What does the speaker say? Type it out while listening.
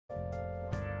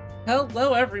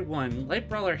Hello everyone, Light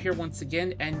Brawler here once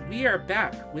again, and we are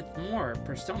back with more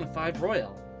Persona 5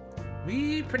 Royal.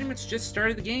 We pretty much just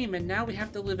started the game, and now we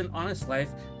have to live an honest life,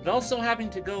 but also having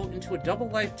to go into a double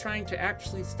life trying to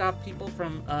actually stop people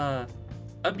from,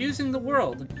 abusing the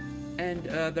world and,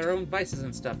 their own vices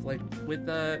and stuff, like with,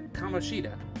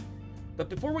 Kamoshida. But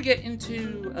before we get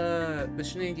into, the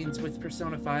shenanigans with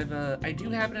Persona 5, I do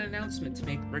have an announcement to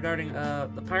make regarding,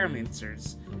 the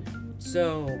Pyromancers.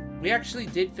 So, we actually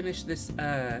did finish this,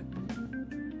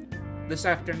 this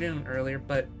afternoon earlier,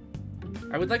 but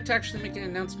I would like to actually make an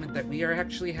announcement that we are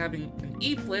actually having an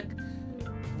e-flick,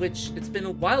 which it's been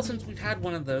a while since we've had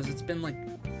one of those. It's been like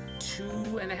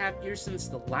 2.5 years since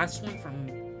the last one from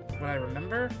what I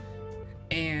remember.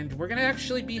 And we're gonna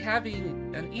actually be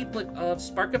having an e-flick of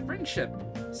Spark of Friendship.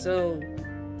 So,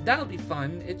 that'll be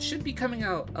fun. It should be coming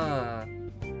out,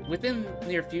 within the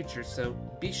near future, so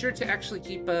be sure to actually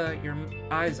keep your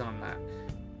eyes on that,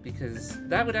 because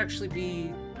that would actually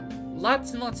be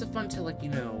lots and lots of fun to, like, you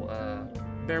know,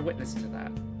 bear witness to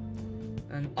that.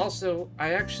 And also,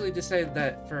 I actually decided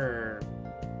that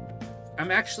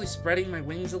I'm actually spreading my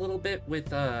wings a little bit with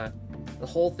the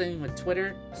whole thing with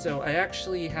Twitter, so I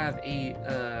actually have a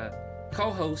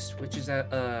co-host, which is at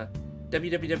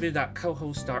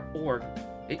www.cohost.org.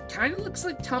 It kind of looks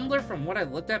like Tumblr from what I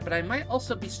looked at, but I might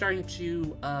also be starting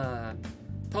to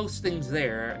post things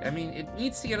there. I mean, it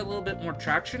needs to get a little bit more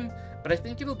traction, but I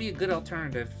think it'll be a good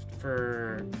alternative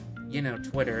for, you know,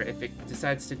 Twitter if it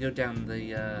decides to go down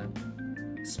the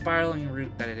spiraling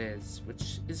route that it is,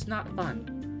 which is not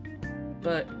fun.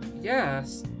 But yeah,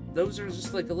 those are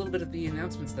just like a little bit of the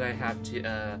announcements that I have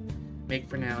to make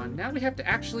for now, and now we have to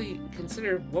actually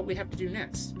consider what we have to do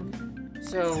next.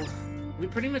 So, we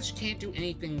pretty much can't do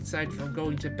anything aside from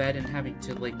going to bed and having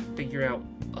to, like, figure out,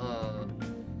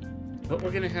 what we're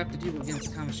gonna have to do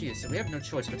against Kamoshida, so we have no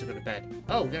choice but to go to bed.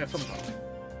 Oh, we got a phone call.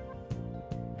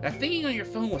 That thingy on your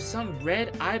phone was some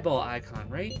red eyeball icon,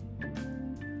 right?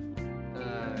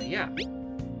 Yeah.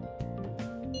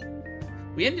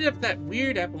 We ended up that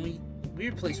weird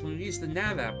place when we used the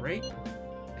nav app, right?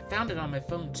 I found it on my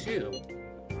phone, too.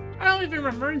 I don't even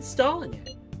remember installing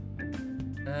it.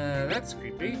 That's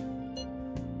creepy.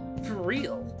 For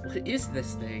real, what is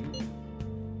this thing?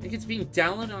 Think it's being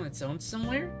downloaded on its own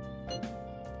somewhere?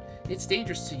 It's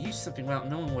dangerous to use something without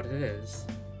knowing what it is.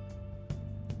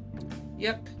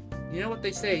 Yep, you know what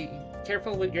they say,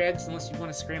 careful with your eggs unless you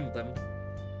want to scramble them.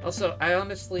 Also, I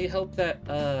honestly hope that,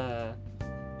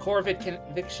 Corvid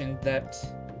conviction that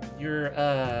your,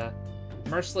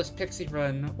 Merciless Pixie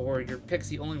Run, or your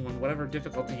Pixie Only one, whatever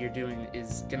difficulty you're doing,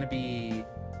 is gonna be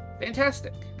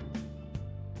fantastic.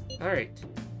 Alright.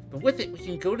 But with it, we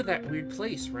can go to that weird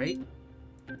place, right?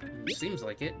 Seems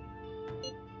like it.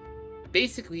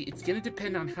 Basically, it's gonna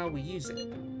depend on how we use it.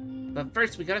 But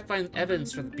first, we gotta find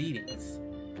evidence for the beatings.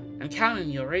 I'm counting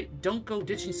you, alright? Don't go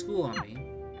ditching school on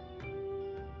me.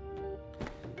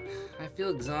 I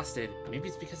feel exhausted. Maybe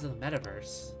it's because of the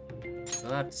metaverse.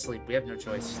 We'll have to sleep. We have no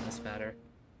choice in this matter.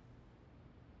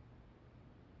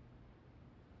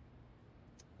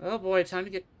 Oh boy, time to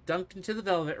get dunked into the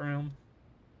Velvet Room.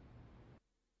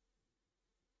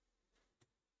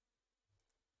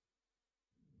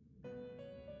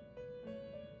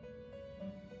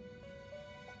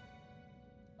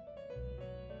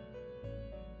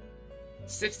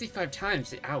 "65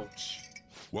 times, ouch."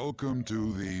 Welcome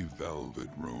to the Velvet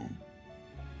Room.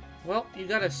 Well, you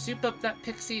gotta soup up that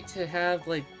pixie to have,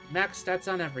 like, max stats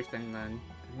on everything, then.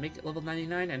 Make it level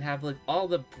 99 and have, like, all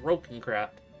the broken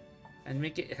crap. And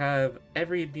make it have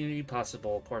every immunity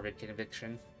possible, Corvid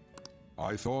conviction.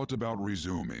 I thought about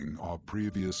resuming our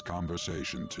previous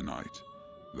conversation tonight.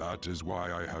 That is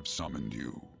why I have summoned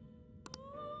you.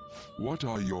 What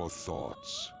are your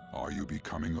thoughts? Are you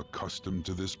becoming accustomed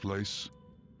to this place?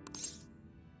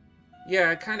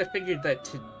 Yeah, I kind of figured that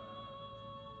to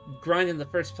grind in the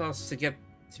first place to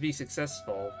be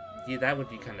successful, yeah, that would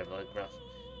be kind of, like, rough.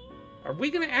 Are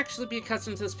we gonna actually be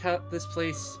accustomed to this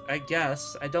place? I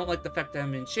guess. I don't like the fact that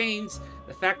I'm in chains,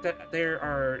 the fact that there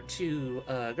are two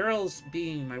girls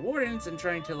being my wardens and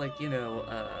trying to, like, you know,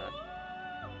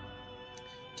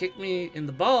 kick me in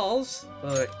the balls,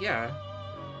 but yeah.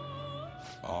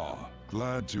 Ah,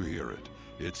 glad to hear it.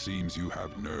 It seems you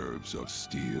have nerves of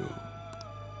steel.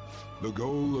 The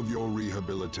goal of your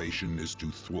rehabilitation is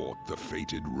to thwart the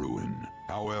fated ruin.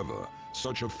 However,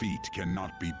 such a feat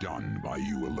cannot be done by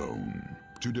you alone.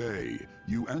 Today,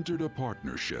 you entered a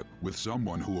partnership with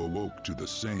someone who awoke to the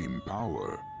same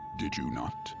power, did you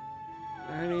not?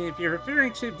 I mean, if you're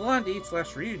referring to Blondie /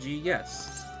 Ryuji,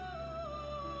 yes.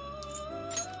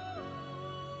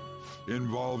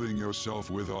 Involving yourself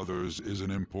with others is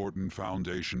an important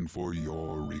foundation for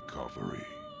your recovery.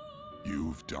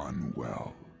 You've done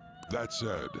well. That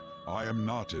said, I am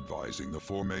not advising the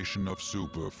formation of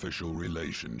superficial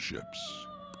relationships.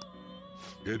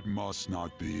 It must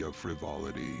not be a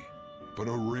frivolity, but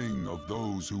a ring of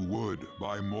those who would,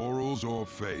 by morals or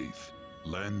faith,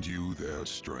 lend you their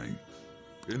strength.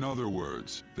 In other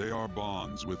words, they are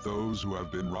bonds with those who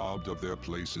have been robbed of their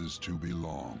places to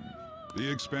belong. The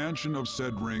expansion of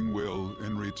said ring will,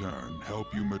 in return,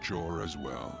 help you mature as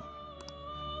well.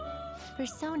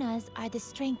 Personas are the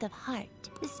strength of heart.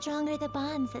 The stronger the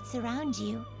bonds that surround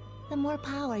you, the more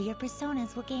power your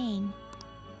personas will gain.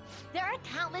 There are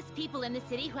countless people in the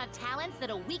city who have talents that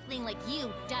a weakling like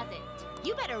you doesn't.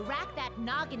 You better rack that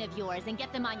noggin of yours and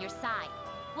get them on your side.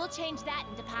 We'll change that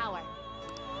into power.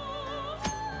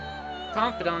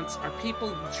 Confidants are people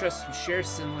you trust who share a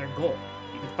similar goal.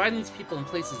 You can find these people in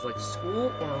places like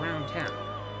school or around town.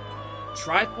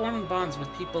 Try forming bonds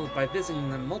with people by visiting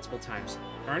them multiple times,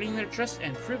 earning their trust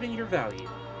and proving your value.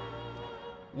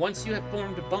 Once you have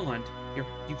formed a bond,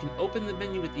 you can open the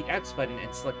menu with the X button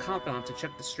and select Confidant to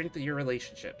check the strength of your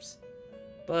relationships.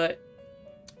 But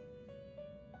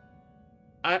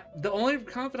the only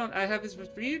Confidant I have is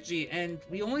with Ryuji, and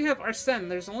we only have Arsene.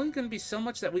 There's only going to be so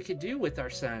much that we could do with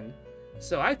Arsene.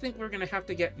 So I think we're going to have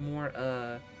to get more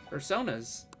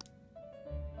personas.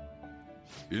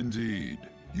 Indeed,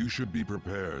 you should be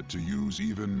prepared to use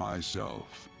even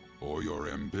myself, or your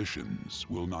ambitions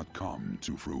will not come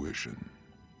to fruition.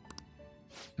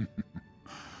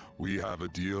 We have a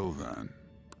deal then.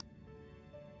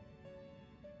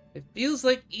 It feels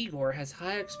like Igor has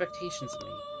high expectations of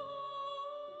me.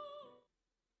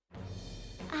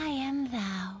 I am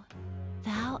thou.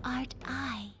 Thou art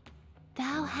I.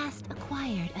 Thou hast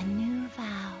acquired a new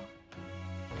vow.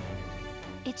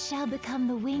 It shall become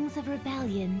the wings of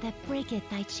rebellion that breaketh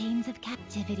thy chains of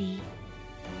captivity.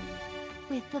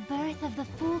 With the birth of the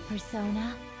Fool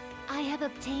persona, I have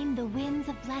obtained the winds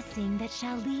of blessing that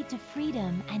shall lead to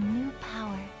freedom and new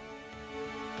power.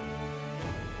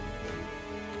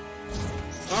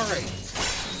 Alright.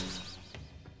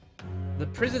 The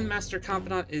Prison Master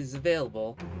Confidant is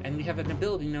available, and we have an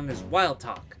ability known as Wild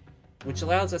Talk, which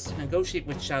allows us to negotiate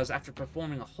with shadows after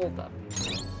performing a hold-up.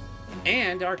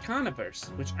 And Arcana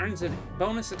Burst, which earns a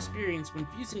bonus experience when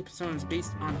fusing personas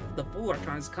based on the Full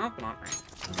Arcana's Confidant rank.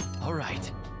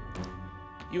 Alright.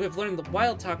 You have learned the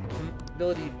Wild Talk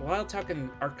ability, Wild Talk and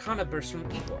Arcana Burst from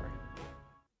Igor.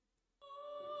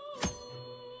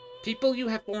 People you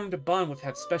have formed a bond with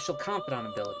have special Confidant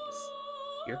abilities.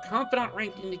 Your Confidant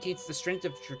rank indicates the strength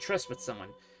of your trust with someone.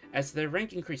 As their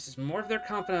rank increases, more of their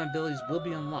Confidant abilities will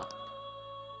be unlocked.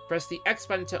 Press the X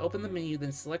button to open the menu,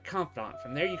 then select Confidant.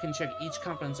 From there you can check each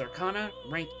Confidant's Arcana,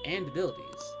 rank, and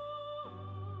abilities.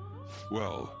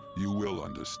 Well, you will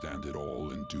understand it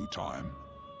all in due time.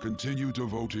 Continue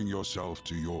devoting yourself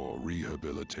to your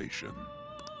rehabilitation.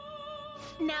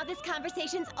 Now this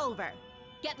conversation's over.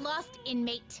 Get lost,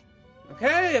 inmate.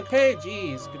 Okay,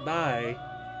 geez, goodbye.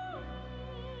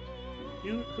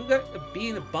 Who got a bee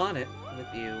in a bonnet with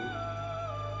you?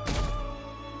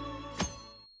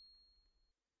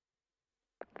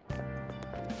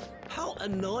 How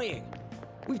annoying.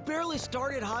 We've barely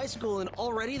started high school and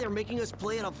already they're making us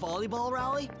play at a volleyball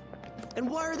rally? And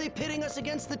why are they pitting us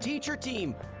against the teacher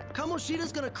team?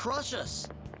 Kamoshida's gonna crush us.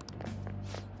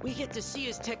 We get to see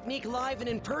his technique live and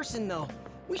in person though.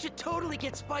 We should totally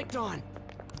get spiked on.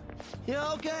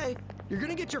 Yeah, okay. You're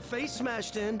gonna get your face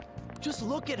smashed in. Just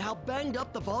look at how banged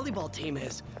up the volleyball team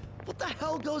is. What the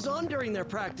hell goes on during their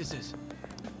practices?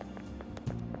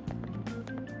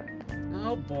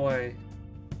 Oh boy.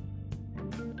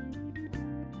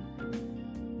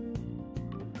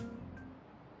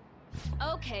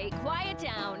 Okay, quiet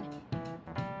down.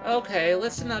 Okay,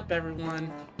 listen up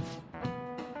everyone.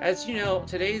 As you know,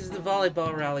 today's the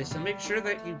volleyball rally, so make sure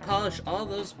that you polish all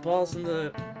those balls in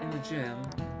the gym.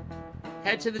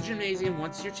 Head to the gymnasium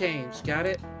once you're changed, got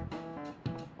it?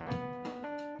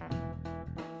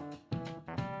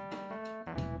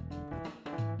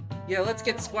 Yeah, let's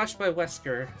get squashed by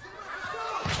Wesker.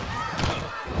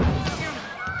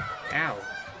 Ow.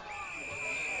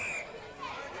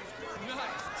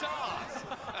 Nice toss!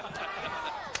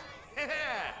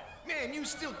 Yeah! Man, you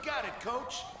still got it,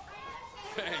 coach!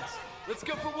 Thanks. Let's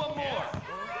go for one more! All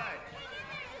right.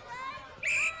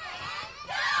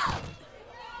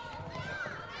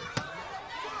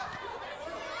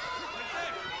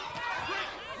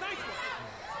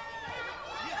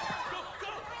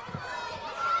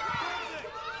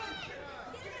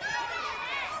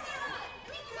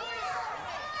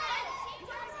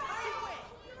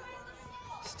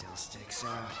 Still sticks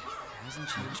out. hasn't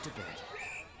changed a bit.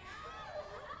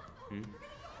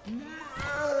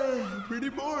 Pretty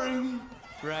boring.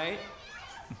 Right?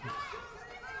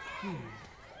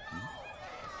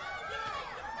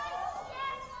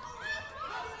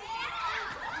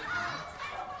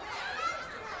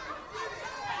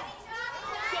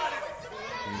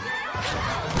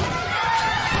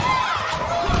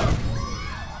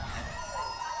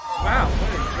 Wow,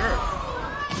 what a jerk.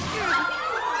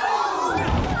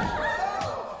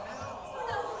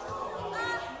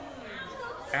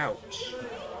 Ouch.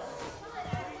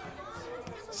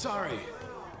 Sorry.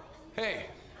 Hey,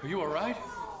 are you alright?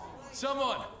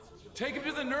 Someone, take him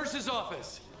to the nurse's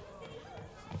office.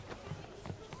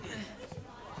 You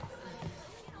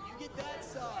get that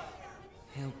side.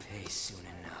 He'll pay soon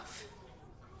enough.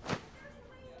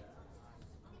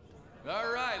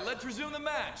 Alright, let's resume the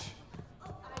match.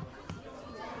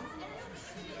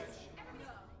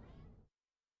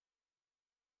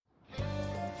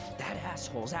 That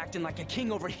asshole's acting like a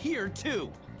king over here,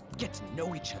 too. Get to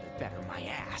know each other better, my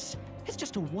ass. It's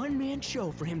just a one-man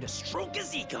show for him to stroke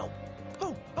his ego.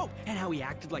 Oh, and how he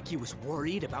acted like he was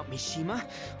worried about Mishima.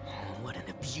 Oh, what an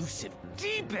abusive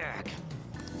D-bag.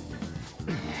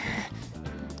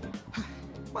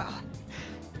 Well,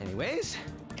 anyways,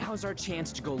 now's our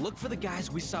chance to go look for the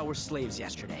guys we saw were slaves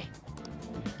yesterday.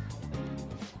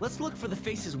 Let's look for the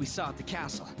faces we saw at the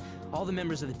castle. All the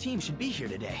members of the team should be here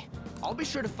today. I'll be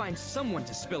sure to find someone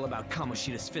to spill about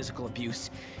Kamoshida's physical abuse.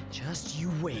 Just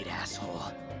you wait,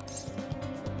 asshole.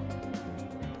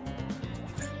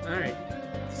 Alright.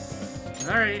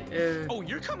 Oh,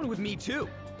 you're coming with me too.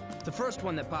 The first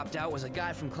one that popped out was a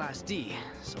guy from Class D,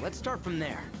 so let's start from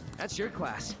there. That's your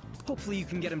class. Hopefully you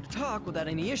can get him to talk without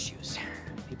any issues.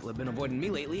 People have been avoiding me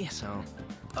lately, so...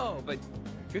 Oh, but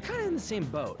you're kind of in the same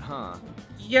boat, huh?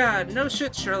 Yeah, no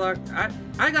shit, Sherlock.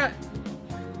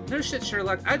 No shit,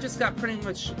 Sherlock. I just got pretty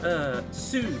much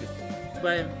sued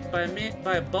by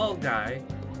a bald guy.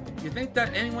 You think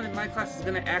that anyone in my class is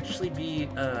gonna actually be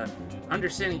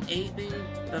understanding anything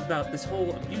about this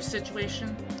whole abuse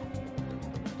situation?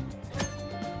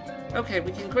 Okay,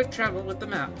 we can quick travel with the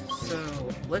map. So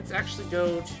let's actually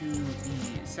go to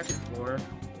the second floor.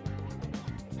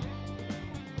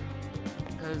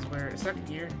 Because we're second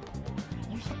year.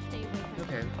 You should stay away from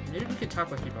Okay, maybe we could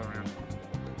talk with people around.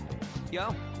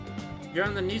 Yo. You're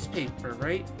on the newspaper,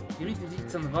 right? You need to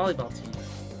teach on the volleyball team.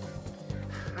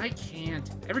 I can't.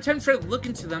 Every time I try to look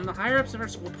into them, the higher-ups of our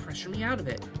school pressure me out of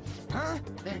it. Huh?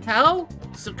 The hell?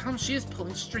 So Kamoshi is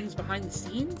pulling strings behind the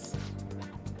scenes?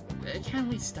 Can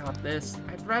we stop this?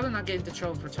 I'd rather not get into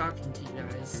trouble for talking to you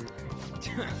guys.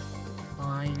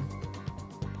 Fine.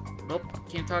 Nope,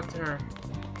 can't talk to her.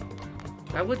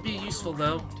 That would be useful,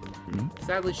 though.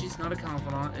 Sadly, she's not a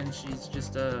confidant, and she's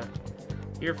just,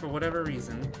 here for whatever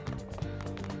reason.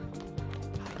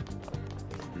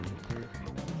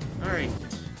 Alright.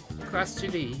 Class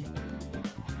 2D.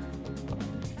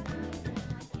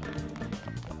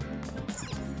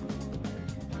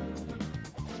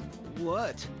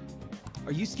 What?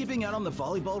 Are you skipping out on the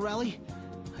volleyball rally?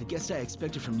 I guess I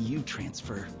expected from you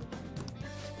transfer.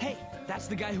 Hey, that's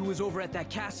the guy who was over at that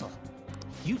castle.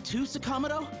 You too,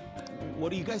 Sakamoto? What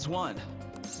do you guys want?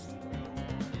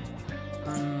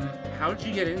 How'd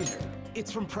you get injured?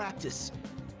 It's from practice.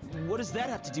 What does that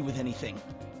have to do with anything?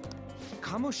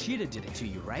 Kamoshida did it to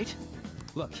you, right?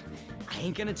 Look, I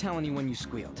ain't gonna tell anyone you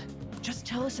squealed. Just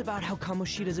tell us about how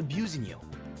Kamoshida's abusing you.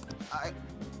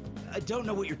 I don't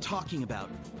know what you're talking about.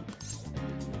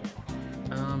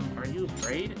 Are you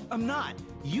afraid? I'm not.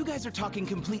 You guys are talking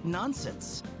complete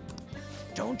nonsense.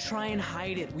 Don't try and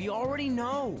hide it. We already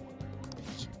know.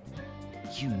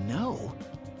 You know?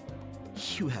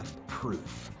 You have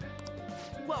proof.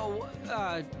 Well,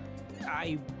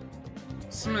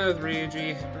 Smooth,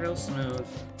 Ryuji. Real smooth.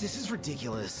 This is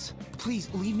ridiculous. Please,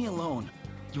 leave me alone.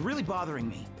 You're really bothering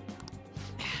me.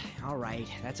 All right,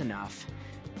 that's enough.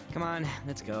 Come on,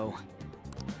 let's go.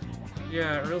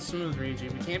 Yeah, real smooth,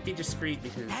 Ryuji. We can't be discreet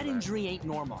because... That injury ain't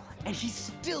normal, and he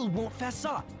still won't fess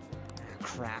up.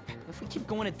 Crap. If we keep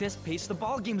going at this pace, the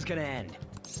ball game's gonna end.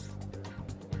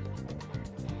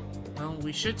 Well,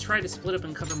 we should try to split up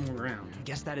and cover more ground.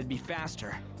 Guess that'd be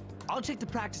faster. I'll check the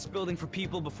practice building for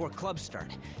people before clubs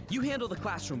start. You handle the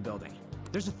classroom building.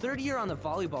 There's a third year on the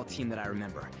volleyball team that I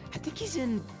remember. I think he's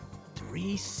in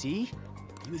 3C?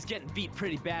 He was getting beat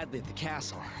pretty badly at the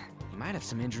castle. He might have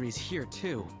some injuries here,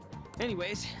 too.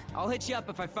 Anyways, I'll hit you up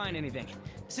if I find anything.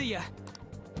 See ya!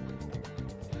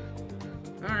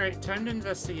 Alright, time to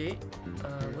investigate.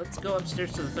 Let's go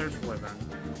upstairs to the third floor, then.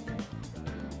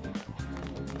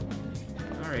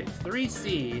 Alright,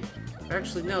 3C.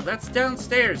 Actually, no, that's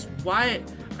downstairs. Why?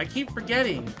 I keep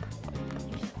forgetting.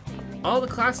 all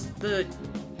the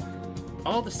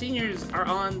seniors are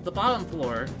on the bottom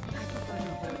floor.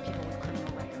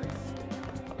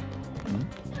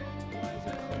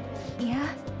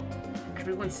 Yeah?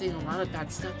 Everyone's saying a lot of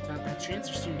bad stuff about that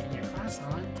transfer student in your class,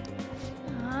 hon.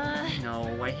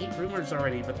 No, I hate rumors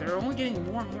already, but they're only getting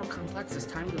more and more complex as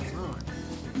time goes on.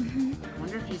 I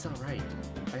wonder if he's alright.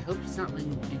 I hope he's not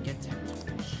letting you get to him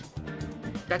too much.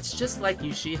 That's just like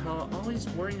you, Shiho, always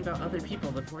worrying about other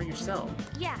people before yourself.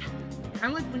 Yeah.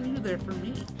 Kinda like when you were there for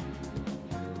me.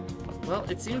 Well,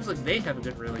 it seems like they have a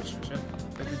good relationship.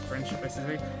 A good friendship, I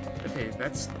say. Okay,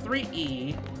 that's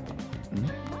 3E.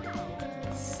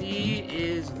 C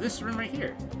is this room right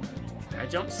here. I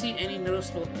don't see any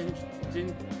noticeable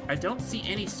I don't see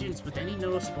any students with any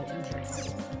noticeable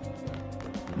injuries.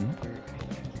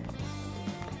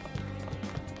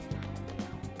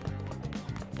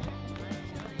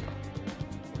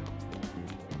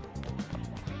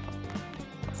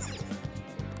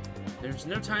 There's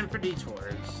no time for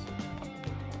detours.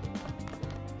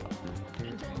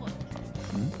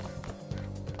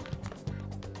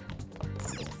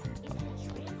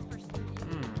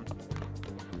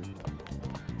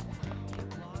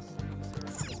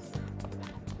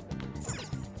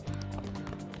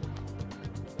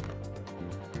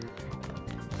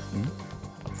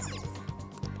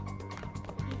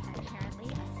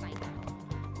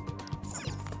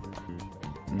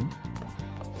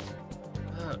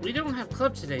 We don't have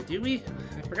club today, do we?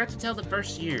 I forgot to tell the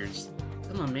first years.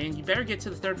 Come on, man, you better get to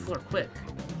the 3rd floor quick.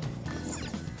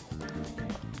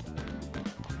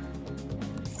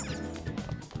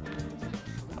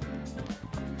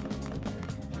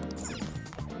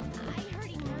 I heard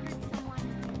he murdered someone.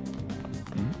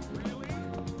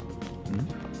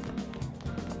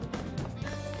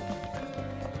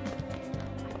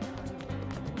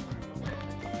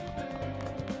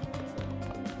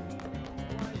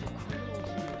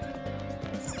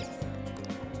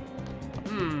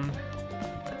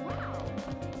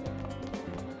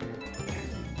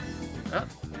 Oh.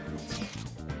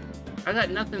 I got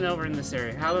nothing over in this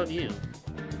area. How about you?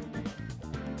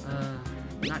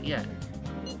 Not yet.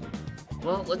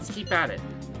 Well, let's keep at it.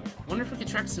 Wonder if we could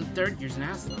track some 3rd years and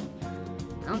ask them.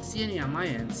 I don't see any on my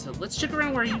end, so let's check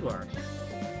around where you are.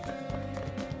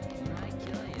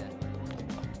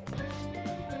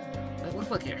 That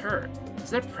looked like it hurt. Is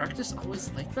that practice always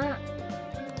like that?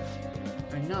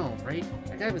 I know, right?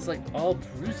 That guy was like all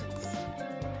bruises.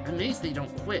 I'm amazed they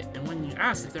don't quit, and when you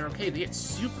ask if they're okay, they get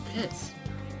super pissed.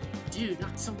 Dude,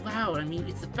 not so loud. I mean,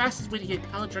 it's the fastest way to get a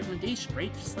college recommendation,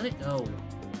 right? Just let it go.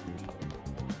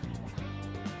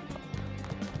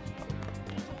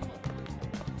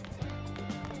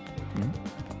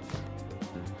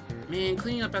 Man,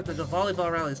 cleaning up after the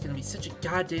volleyball rally is gonna be such a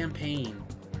goddamn pain.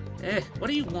 What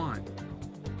do you want?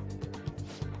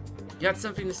 You got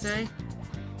something to say?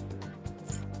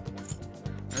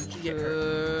 How did you get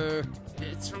hurt?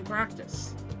 It's from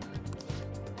practice.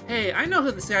 Hey, I know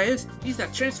who this guy is. He's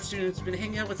that transfer student who's been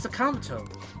hanging out with Sakamoto.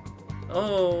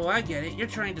 Oh, I get it. You're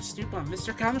trying to snoop on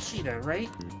Mr. Kamoshida, right?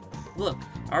 Look,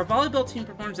 our volleyball team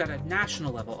performs at a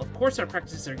national level. Of course our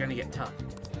practices are gonna get tough.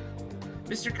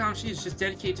 Mr. Kamoshida is just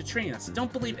dedicated to training us.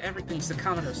 Don't believe everything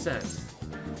Sakamoto says.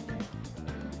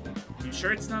 You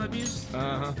sure it's not abuse?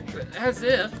 Uh-huh. As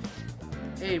if.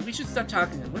 Hey, we should stop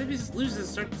talking to him. What if he just loses and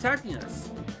starts attacking us?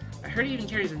 I heard he even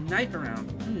carries a knife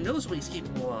around. Who knows what he's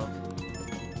capable of?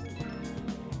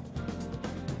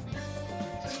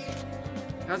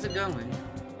 How's it going?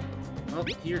 Well,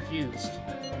 he refused.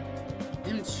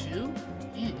 Him too?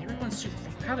 Man, everyone's too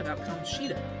freaked out about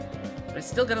Kamoshida. But I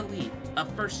still got a lead. A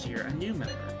first year, a new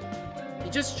member. He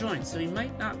just joined, so he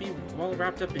might not be all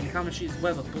wrapped up in Kamoshida's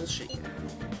web of bullshit yet.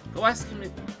 Go ask him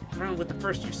around with the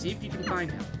first year, see if you can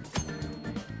find him.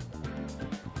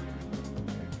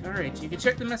 Alright, you can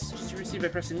check the messages you receive by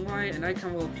pressing Y, an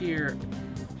icon will appear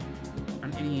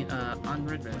on any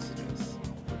unread messages.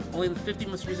 Only the 50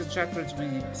 most recent chat threads will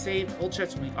be saved, old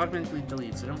chats will be automatically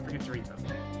deleted, so don't forget to read them.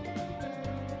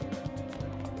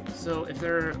 So if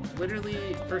they're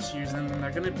literally first years, then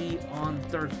they're gonna be on the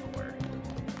 3rd floor.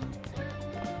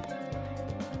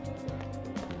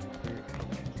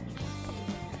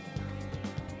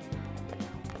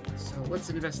 So let's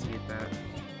investigate that.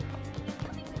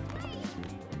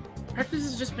 Practice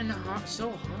has just been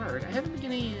so hard. I haven't been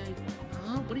getting any...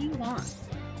 What do you want?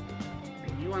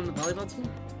 Are you on the volleyball team?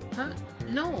 Huh?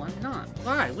 No, I'm not.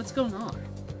 Why? What's going on?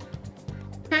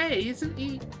 Hey, isn't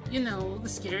he, you know, the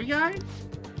scary guy?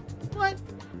 What?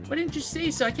 Why didn't you say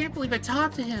so? I can't believe I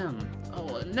talked to him.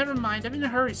 Oh, never mind. I'm in a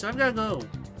hurry, so I've gotta go.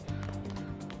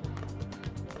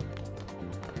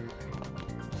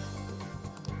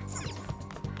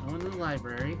 Go in the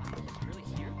library.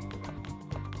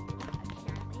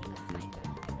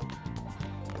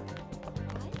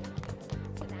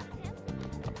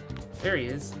 There he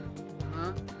is.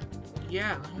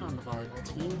 Yeah, I'm on the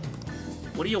volleyball team.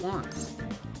 What do you want?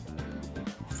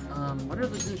 What are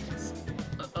those injuries?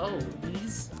 Oh,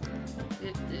 these?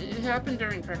 It happened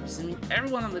during practice. I mean,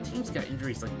 everyone on the team's got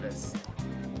injuries like this.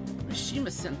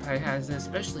 Mishima-senpai has it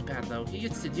especially bad, though. He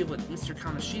gets to deal with Mr.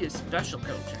 Kamoshida's special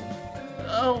coaching.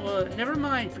 Oh, never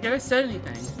mind. Forget I said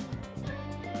anything.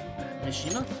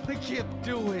 Mishima? I can't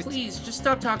do it. Please, just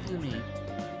stop talking to me.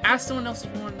 Ask someone else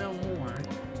if you want to know more.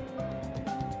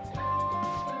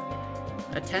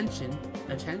 Attention,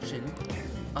 attention.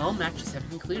 All matches have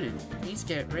concluded. Please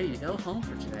get ready to go home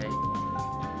for today.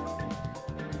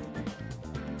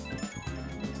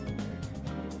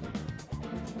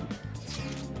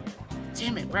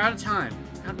 Damn it, we're out of time.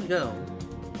 How'd we go?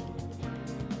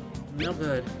 No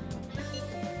good.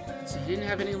 So you didn't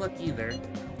have any luck either.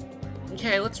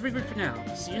 Okay, let's regroup for now.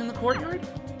 See you in the courtyard?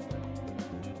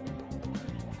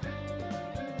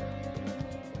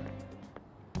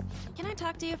 Can I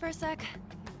talk to you for a sec?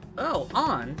 Oh,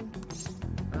 on?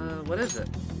 What is it?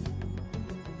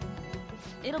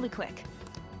 It'll be quick.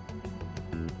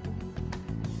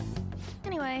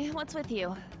 Anyway, what's with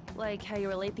you? Like how you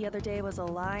were late the other day was a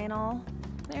lie and all?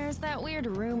 There's that weird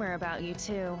rumor about you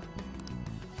too.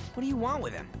 What do you want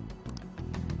with him?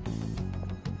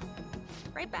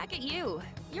 Right back at you.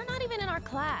 You're not even in our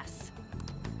class.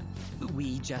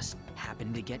 We just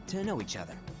happened to get to know each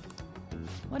other.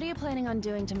 What are you planning on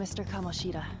doing to Mr.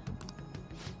 Kamoshida?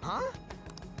 Huh?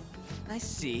 I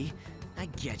see. I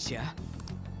getcha.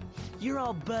 You're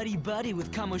all buddy-buddy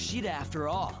with Kamoshida after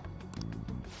all.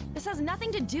 This has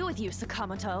nothing to do with you,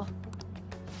 Sakamoto.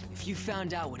 If you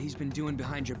found out what he's been doing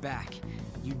behind your back,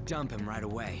 you'd dump him right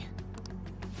away.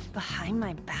 Behind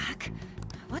my back?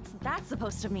 What's that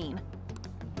supposed to mean?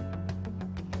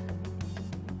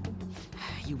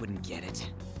 You wouldn't get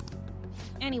it.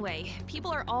 Anyway,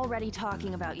 people are already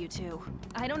talking about you two.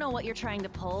 I don't know what you're trying to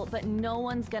pull, but no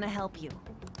one's gonna help you.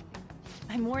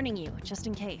 I'm warning you, just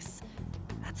in case.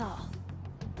 That's all.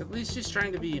 At least she's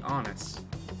trying to be honest.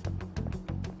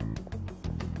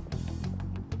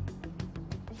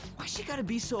 Why she gotta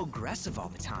be so aggressive all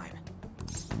the time?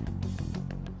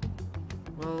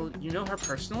 Well, you know her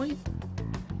personally?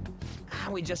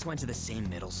 We just went to the same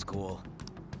middle school.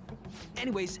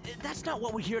 Anyways, that's not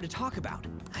what we're here to talk about.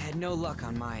 I had no luck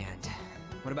on my end.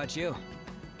 What about you?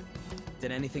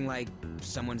 Did anything like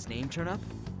someone's name turn up?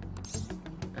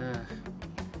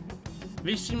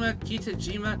 Mishima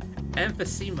Kitajima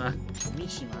Emphysema.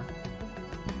 Mishima.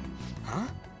 Huh?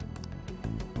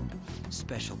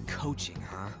 Special coaching,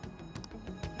 huh?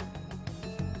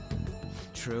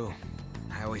 True.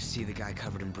 I always see the guy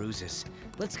covered in bruises.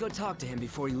 Let's go talk to him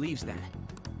before he leaves then.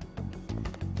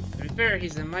 To be fair,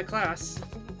 he's in my class.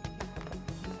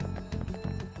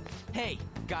 Hey,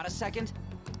 got a second?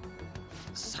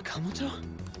 Sakamoto?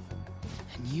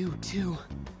 And you too.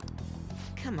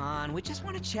 Come on, we just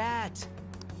want to chat.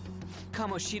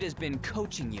 Kamoshida's been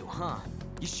coaching you, huh?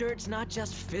 You sure it's not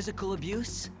just physical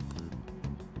abuse?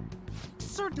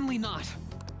 Certainly not.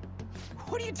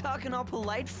 What are you talking all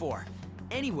polite for?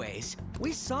 Anyways,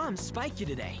 we saw him spike you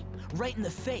today, right in the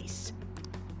face.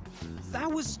 That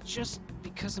was just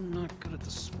because I'm not good at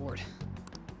the sport.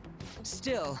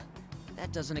 Still,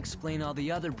 that doesn't explain all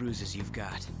the other bruises you've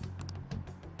got.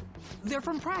 They're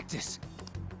from practice.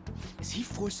 Is he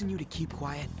forcing you to keep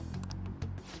quiet?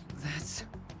 That's...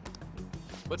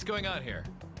 What's going on here?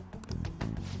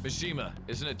 Mishima,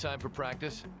 isn't it time for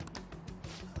practice?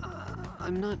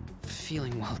 I'm not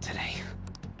feeling well today.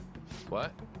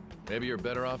 What? Maybe you're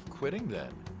better off quitting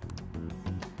then.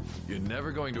 You're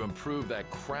never going to improve that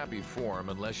crappy form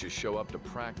unless you show up to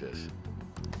practice.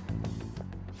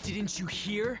 Didn't you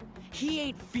hear? He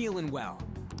ain't feeling well.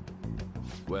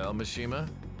 Well, Mishima,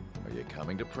 are you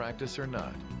coming to practice or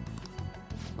not?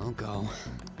 I'll go.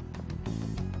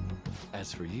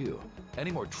 As for you,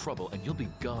 any more trouble and you'll be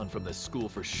gone from this school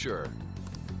for sure.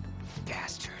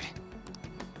 Bastard.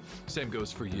 Same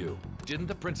goes for you. Didn't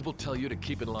the principal tell you to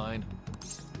keep in line?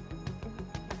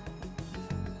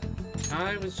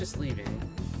 I was just leaving.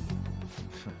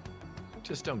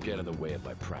 Just don't get in the way of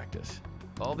my practice.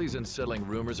 All these unsettling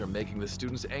rumors are making the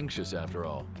students anxious after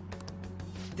all.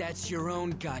 That's your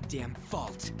own goddamn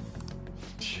fault.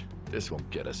 This won't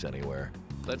get us anywhere.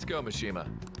 Let's go, Mishima.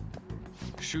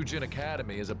 Shujin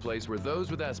Academy is a place where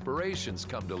those with aspirations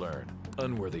come to learn.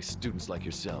 Unworthy students like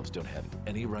yourselves don't have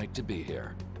any right to be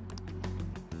here.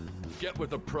 Get with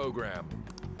the program.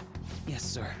 Yes,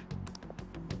 sir.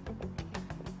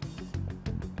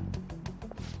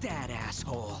 That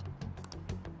asshole.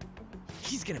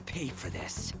 He's gonna pay for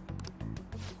this.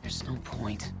 There's no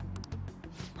point.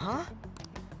 Huh?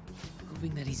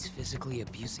 Proving that he's physically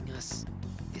abusing us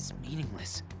is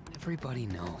meaningless. Everybody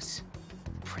knows.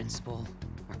 The principal,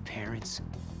 our parents,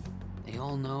 they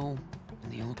all know,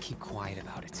 and they all keep quiet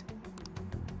about it.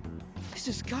 This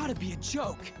has gotta be a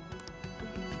joke!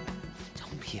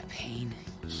 Don't be a pain.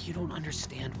 You don't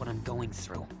understand what I'm going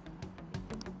through.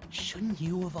 Shouldn't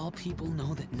you, of all people,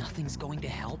 know that nothing's going to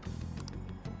help?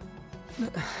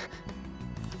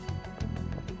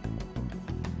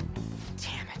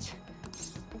 Damn it.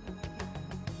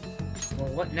 Well,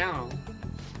 what now?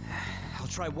 I'll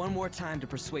try one more time to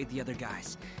persuade the other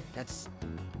guys. That's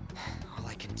all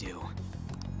I can do.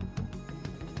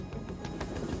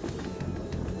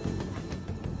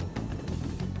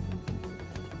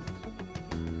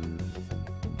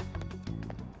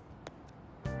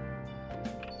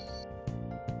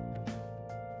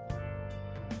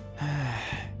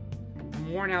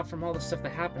 I'm worn out from all the stuff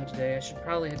that happened today. I should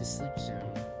probably head to sleep soon.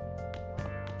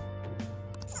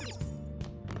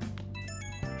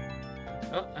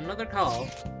 Oh, another call.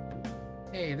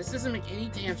 Hey, this doesn't make any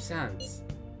damn sense.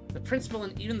 The principal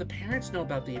and even the parents know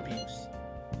about the abuse.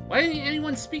 Why isn't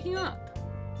anyone speaking up?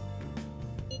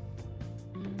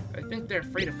 I think they're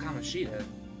afraid of Kamoshida.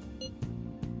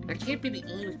 That can't be the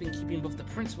only thing keeping both the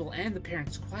principal and the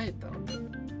parents quiet, though.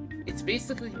 It's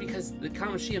basically because the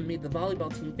Kamoshida made the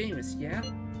volleyball team famous, yeah?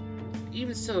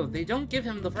 Even so, they don't give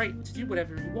him the right to do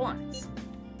whatever he wants.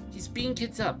 He's beating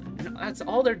kids up, and that's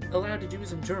all they're allowed to do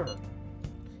is endure.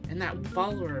 And that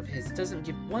follower of his doesn't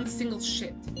give one single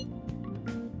shit.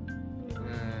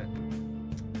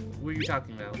 Who are you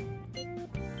talking about?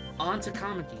 On to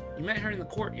Kamiki. You met her in the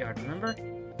courtyard, remember?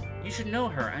 You should know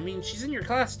her. I mean, she's in your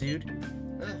class, dude.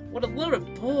 What a load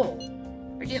of bull.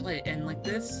 I can't let it end like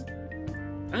this.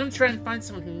 I'm gonna try and find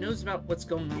someone who knows about what's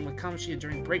going on with Kamoshida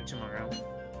during break tomorrow.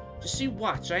 Just you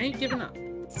watch, I ain't giving up.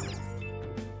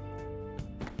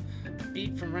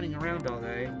 Beat from running around all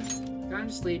day. Time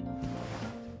to sleep.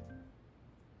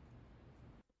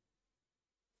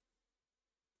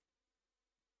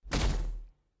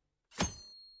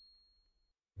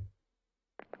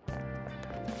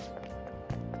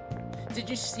 Did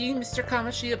you see Mr.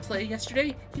 Kamoshida play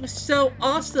yesterday? He was so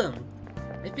awesome!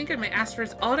 I think I might ask for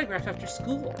his autograph after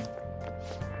school.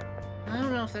 I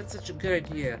don't know if that's such a good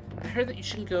idea. I heard that you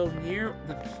shouldn't go near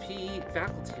the PE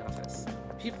faculty office.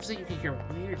 People say you can hear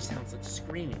weird sounds like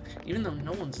screaming, even though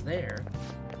no one's there.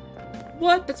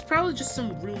 What? That's probably just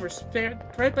some rumor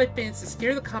spread by fans to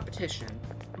scare the competition.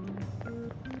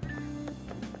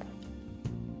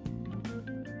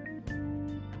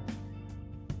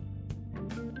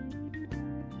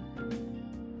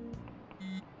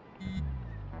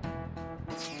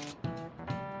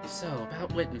 So,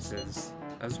 about witnesses.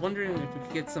 I was wondering if we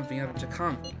could get something out of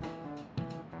Takamaki.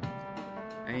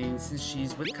 I mean, since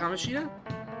she's with Kamoshida?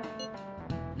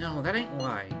 No, that ain't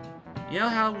why. You know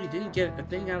how we didn't get a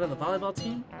thing out of the volleyball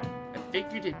team? I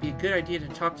figured it'd be a good idea to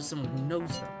talk to someone who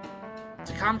knows them.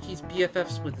 Takamaki's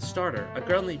BFF's with the starter, a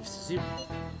girl named Suzuki.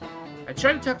 I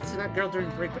tried to talk to that girl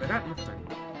during break, but I got nothing.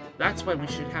 That's why we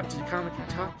should have Takamaki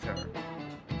talk to her.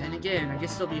 Then again, I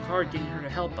guess it'll be hard getting her to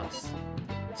help us.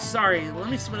 Sorry, let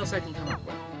me see what else I can come up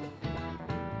with.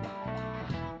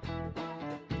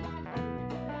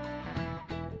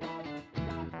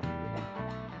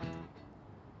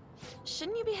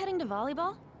 Shouldn't you be heading to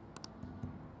volleyball?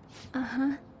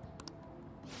 Uh-huh.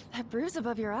 That bruise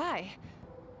above your eye.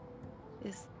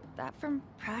 Is that from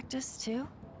practice, too?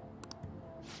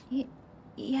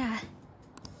 Yeah.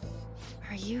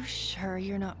 Are you sure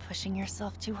you're not pushing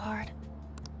yourself too hard?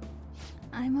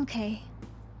 I'm okay.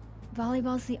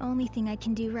 Volleyball's the only thing I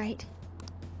can do right.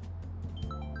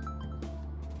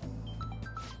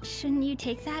 Shouldn't you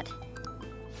take that?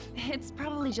 It's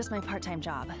probably just my part-time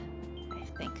job, I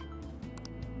think.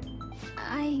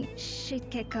 I should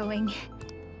get going.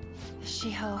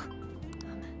 Shiho,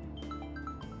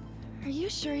 are you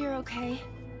sure you're okay?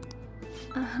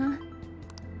 Uh-huh.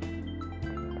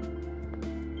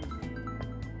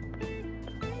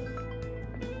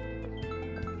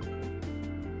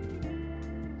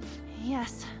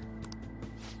 Yes.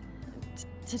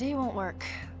 Today won't work.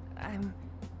 I'm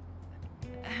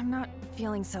not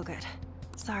feeling so good.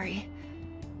 Sorry.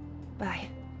 Bye.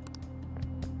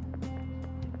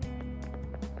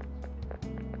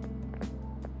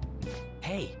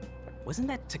 Hey, wasn't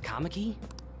that Takamaki?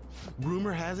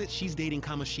 Rumor has it she's dating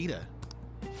Kamoshida.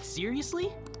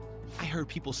 Seriously? I heard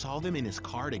people saw them in his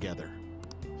car together.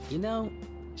 You know,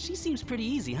 she seems pretty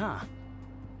easy, huh?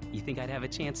 You think I'd have a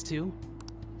chance too?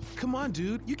 Come on,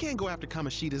 dude. You can't go after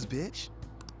Kamoshida's bitch.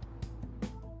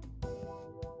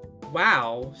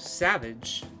 Wow,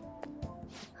 savage.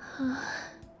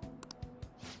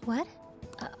 What?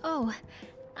 Oh,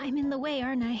 I'm in the way,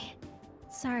 aren't I?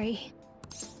 Sorry.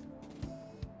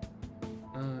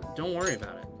 Don't worry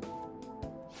about it.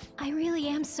 I really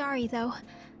am sorry, though.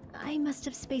 I must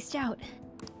have spaced out.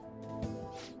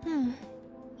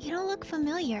 You don't look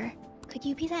familiar. Could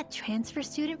you be that transfer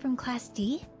student from Class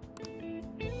D?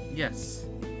 Yes.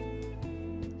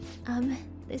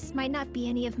 This might not be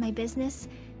any of my business,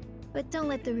 but don't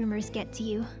let the rumors get to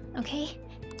you, okay?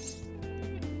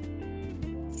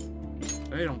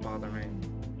 They don't bother me.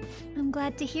 I'm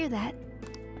glad to hear that.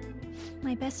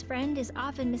 My best friend is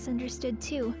often misunderstood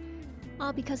too,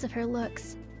 all because of her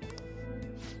looks.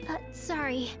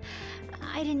 Sorry.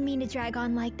 I didn't mean to drag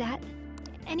on like that.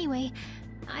 Anyway,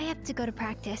 I have to go to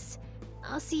practice.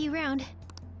 I'll see you around.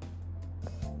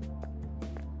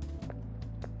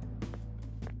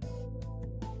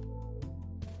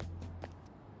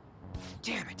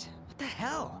 Damn it! What the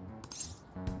hell?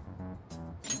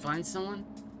 Did you find someone?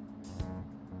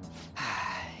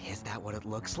 Is that what it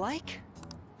looks like?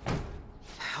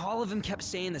 All of them kept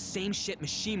saying the same shit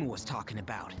Mishima was talking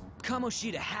about.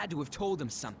 Kamoshida had to have told him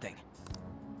something.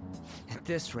 At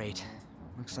this rate,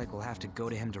 looks like we'll have to go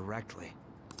to him directly.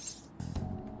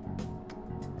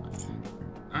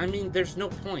 I mean, there's no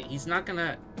point. He's not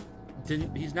gonna,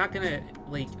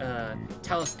 like,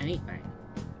 tell us anything.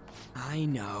 I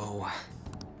know.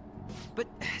 But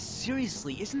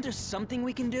seriously, isn't there something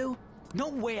we can do? No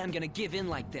way I'm gonna give in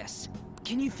like this.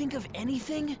 Can you think of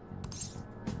anything?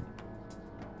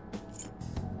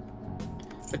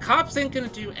 The cops ain't gonna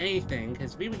do anything,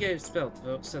 because we would get expelled,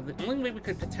 so the only way we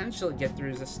could potentially get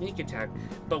through is a sneak attack,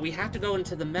 but we have to go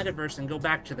into the metaverse and go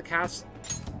back to the castle.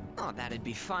 Oh, that'd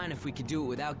be fine if we could do it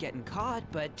without getting caught,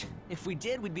 but if we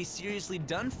did, we'd be seriously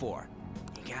done for.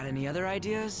 You got any other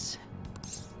ideas?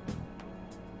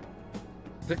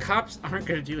 The cops aren't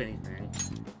gonna do anything.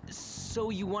 So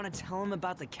you want to tell them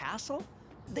about the castle?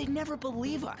 They'd never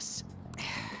believe us.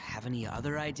 Have any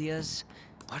other ideas?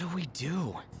 What do we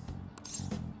do?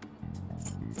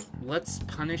 Let's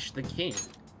punish the king.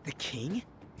 The king?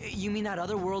 You mean that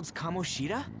other world's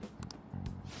Kamoshida?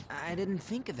 I didn't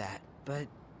think of that, but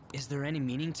is there any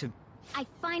meaning to... I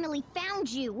finally found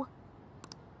you!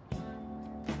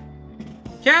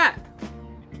 Cat!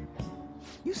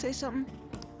 You say something?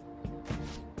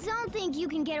 Don't think you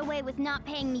can get away with not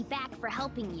paying me back for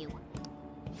helping you.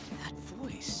 That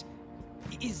voice...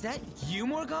 Is that you,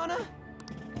 Morgana?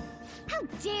 How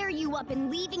dare you up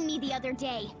and leaving me the other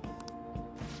day?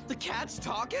 The cat's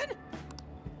talking?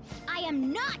 I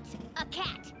am not a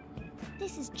cat!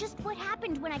 This is just what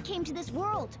happened when I came to this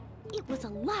world. It was a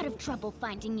lot of trouble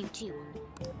finding you two.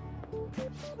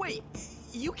 Wait,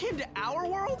 you came to our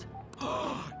world?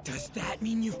 Does that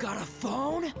mean you've got a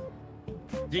phone?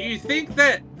 Do you think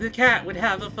that the cat would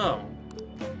have a phone?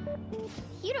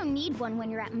 You don't need one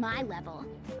when you're at my level.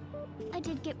 I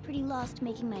did get pretty lost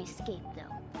making my escape, though.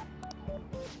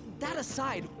 That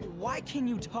aside, why can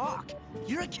you talk?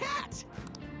 You're a cat!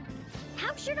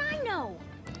 How should I know?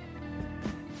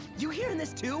 You hearing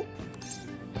this too?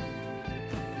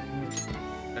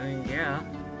 I mean, yeah.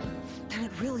 Then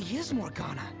it really is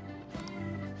Morgana.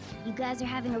 You guys are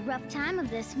having a rough time of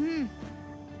this,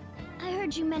 I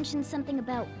heard you mention something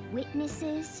about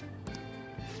witnesses.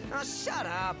 Oh, shut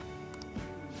up!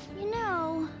 You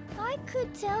know, I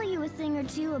could tell you a thing or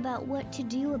two about what to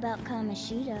do about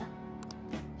Kamoshida.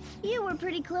 You were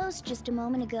pretty close just a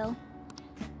moment ago.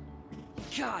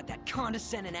 God, that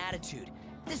condescending attitude.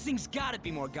 This thing's gotta be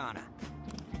Morgana.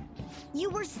 You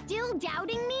were still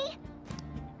doubting me?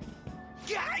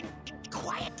 God,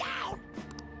 quiet down!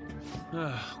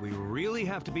 We really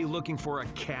have to be looking for a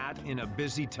cat in a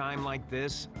busy time like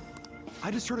this?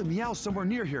 I just heard a meow somewhere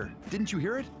near here. Didn't you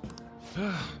hear it?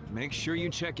 Make sure you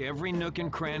check every nook and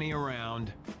cranny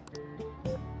around.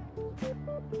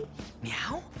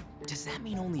 Meow? Does that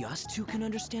mean only us two can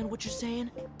understand what you're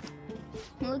saying?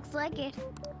 Looks like it.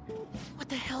 What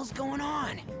the hell's going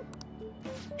on?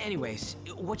 Anyways,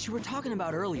 what you were talking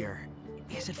about earlier,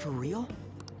 is it for real?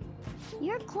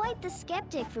 You're quite the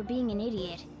skeptic for being an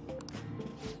idiot.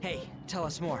 Hey, tell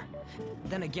us more.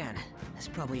 Then again, this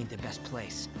probably ain't the best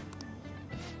place.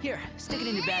 Here, stick it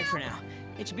in your bag for now.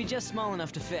 It should be just small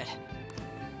enough to fit.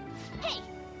 Hey!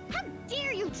 How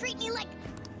dare you treat me like...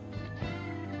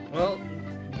 Well,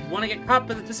 want to get caught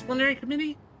by the disciplinary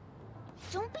committee?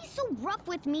 Don't be so rough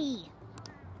with me!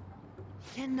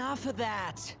 Enough of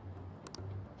that!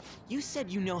 You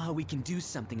said you know how we can do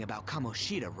something about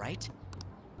Kamoshida, right?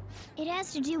 It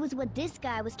has to do with what this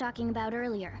guy was talking about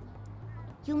earlier.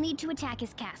 You'll need to attack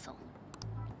his castle.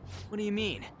 What do you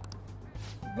mean?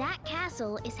 That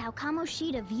castle is how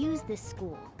Kamoshida views this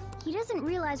school. He doesn't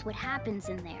realize what happens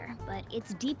in there, but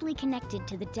it's deeply connected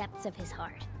to the depths of his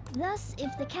heart. Thus,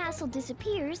 if the castle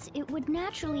disappears, it would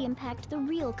naturally impact the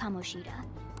real Kamoshida.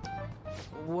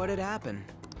 What'd happen?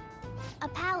 A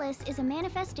palace is a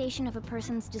manifestation of a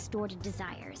person's distorted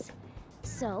desires.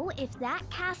 So, if that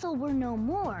castle were no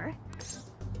more...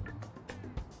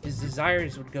 his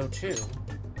desires would go too.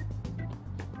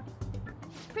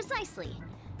 Precisely.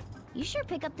 You sure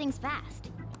pick up things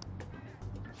fast.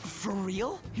 For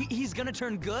real? He's gonna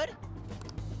turn good?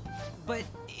 But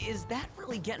is that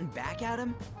really getting back at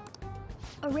him?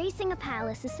 Erasing a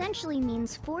palace essentially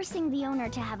means forcing the owner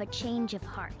to have a change of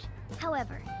heart.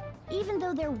 However, even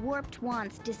though their warped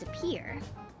wants disappear,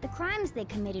 the crimes they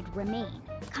committed remain.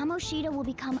 Kamoshida will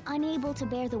become unable to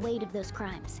bear the weight of those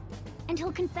crimes, and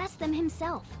he'll confess them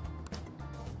himself.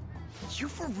 You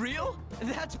for real?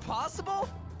 That's possible?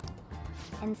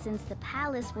 And since the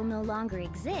palace will no longer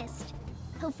exist,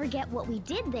 he'll forget what we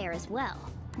did there as well.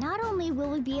 Not only will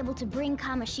we be able to bring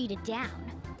Kamoshida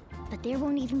down, but there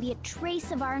won't even be a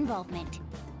trace of our involvement.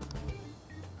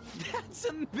 That's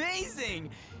amazing!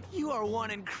 You are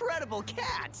one incredible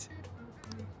cat!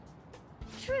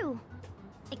 True.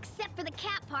 Except for the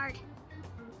cat part.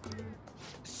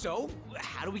 So,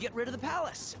 how do we get rid of the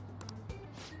palace?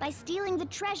 By stealing the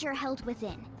treasure held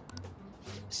within.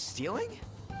 Stealing?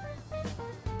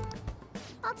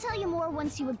 I'll tell you more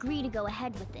once you agree to go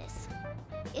ahead with this.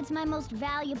 It's my most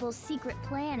valuable secret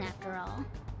plan, after all.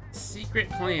 Secret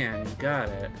plan, got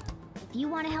it. If you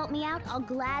want to help me out, I'll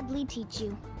gladly teach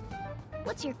you.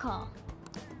 What's your call?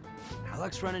 Our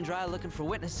luck's running dry looking for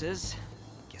witnesses.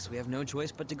 Guess we have no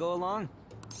choice but to go along.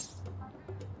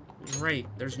 Right,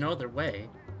 there's no other way.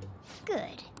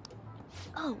 Good.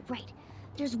 Oh, right.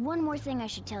 There's one more thing I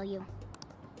should tell you.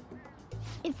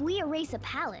 If we erase a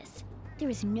palace, there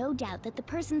is no doubt that the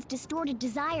person's distorted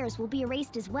desires will be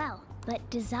erased as well. But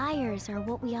desires are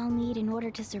what we all need in order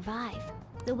to survive.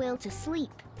 The will to sleep,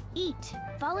 eat,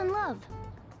 fall in love.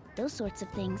 Those sorts of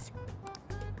things.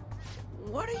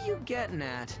 What are you getting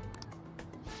at?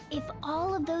 If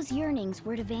all of those yearnings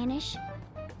were to vanish,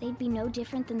 they'd be no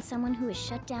different than someone who is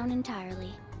shut down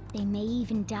entirely. They may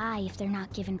even die if they're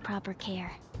not given proper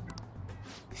care.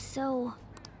 So...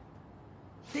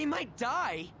 They might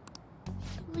die?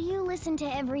 will you listen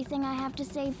to everything I have to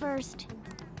say first?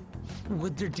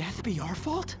 Would their death be our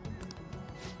fault?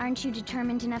 Aren't you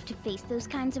determined enough to face those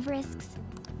kinds of risks?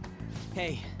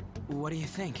 Hey, what do you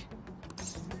think?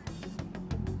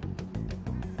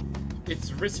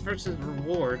 It's risk versus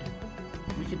reward.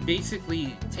 We could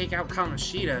basically take out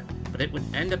Kamoshida, but it would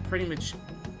end up pretty much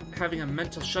having a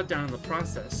mental shutdown in the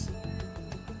process.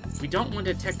 We don't want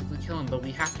to technically kill him, but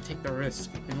we have to take the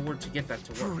risk in order to get that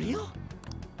to work. For real?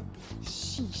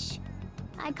 Sheesh.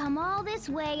 I come all this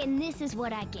way and this is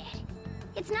what I get.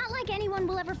 It's not like anyone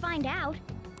will ever find out.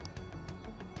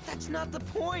 That's not the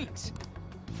point!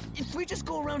 If we just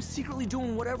go around secretly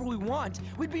doing whatever we want,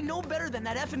 we'd be no better than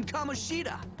that effing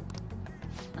Kamoshida!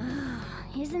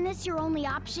 Isn't this your only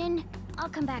option? I'll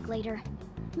come back later.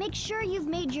 Make sure you've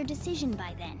made your decision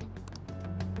by then.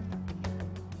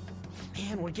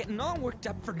 Man, we're getting all worked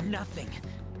up for nothing.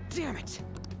 Damn it!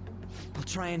 I'll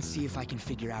try and see if I can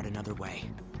figure out another way.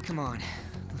 Come on,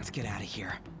 let's get out of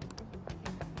here.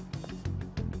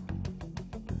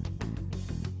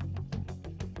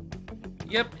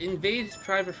 Yep, invade his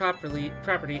private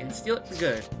property and steal it for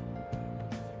good.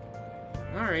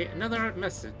 Alright, another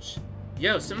message.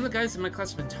 Yo, some of the guys in my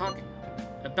class have been talking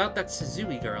about that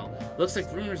Suzui girl. Looks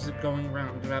like rumors are going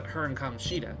around about her and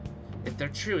Kamoshida. If they're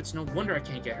true, it's no wonder I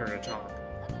can't get her to talk.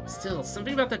 Still,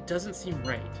 something about that doesn't seem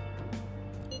right.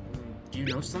 Do you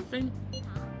know something?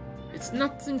 It's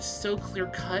nothing so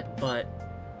clear-cut, but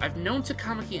I've known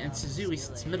Takamaki and Suzui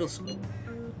since middle school.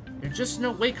 There's just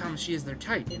no way Kamoshida is their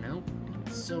type, you know?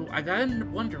 So I gotta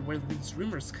wonder where these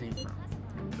rumors came from.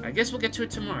 I guess we'll get to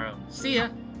it tomorrow. See ya!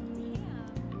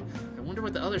 I wonder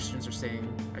what the other students are saying.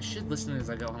 I should listen as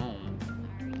I go home.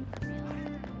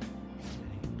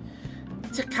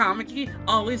 Takamaki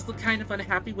always look kind of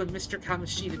unhappy when Mr.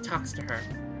 Kamoshida talks to her.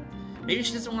 Maybe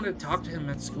she doesn't want to talk to him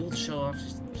at school to show off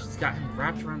she's got him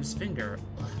wrapped around his finger.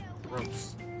 Ugh,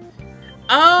 gross.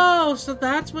 Oh, so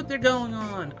that's what they're going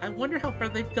on. I wonder how far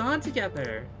they've gone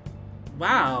together.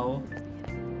 Wow.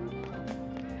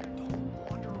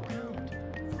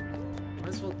 Might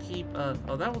as well keep,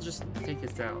 oh, that will just take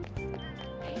us out.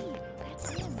 Hey, that's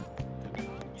him.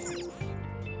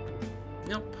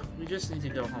 Nope, we just need to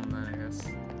go home then, I guess.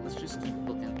 Let's just keep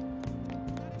looking.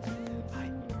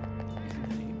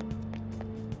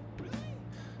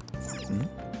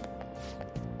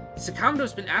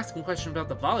 Sakamoto's been asking questions about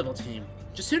the volleyball team.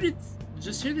 Just who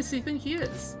does he think he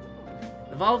is?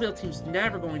 The volleyball team's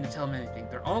never going to tell them anything.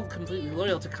 They're all completely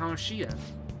loyal to Kamoshida.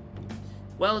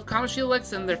 Well, if Kamoshida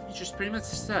likes them, their future's pretty much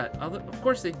set. Of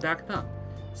course, they'd back them up.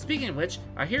 Speaking of which,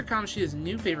 I hear Kamoshida's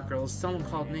new favorite girl is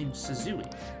someone named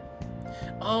Suzui.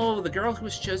 Oh, the girl who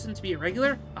was chosen to be a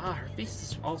regular? Ah, her face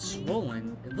is all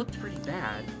swollen. It looked pretty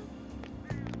bad.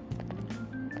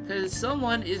 Because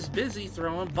someone is busy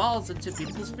throwing balls into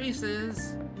people's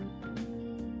faces.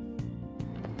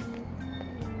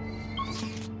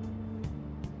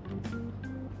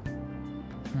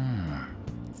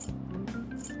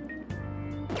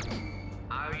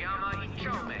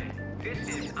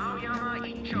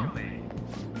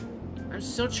 I'm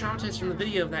so traumatized from the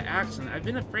video of that accident. I've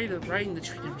been afraid of riding the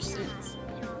train ever since.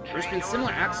 There's been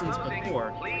similar accidents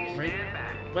before, right?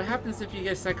 What happens if you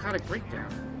get a psychotic breakdown?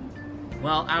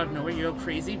 Well, out of nowhere you go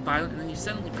crazy, violent, and then you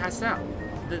suddenly pass out.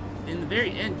 In the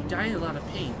very end, you die in a lot of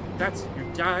pain. That's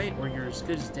you die or you're as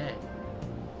good as dead.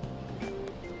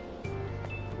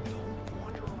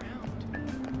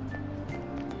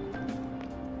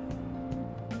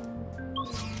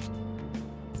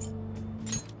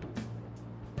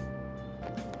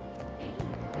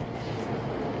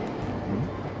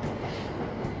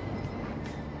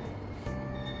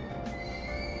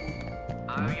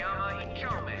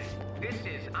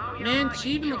 Man,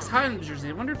 she even looks hot in the jersey.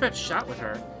 I wonder if I've shot with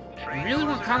her. I really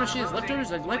want Kamoshida's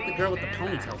leftovers. I like the girl with the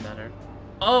ponytail better.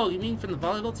 Oh, you mean from the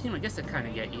volleyball team? I guess I kind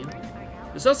of get you.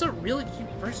 There's also a really cute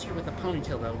first year with a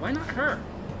ponytail, though. Why not her?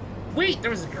 Wait,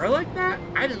 there was a girl like that?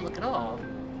 I didn't look at all.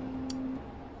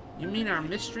 You mean our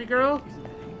mystery girl?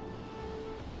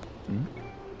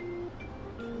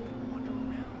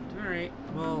 Alright,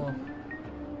 well...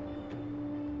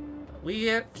 we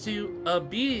have to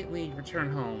immediately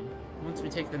return home once we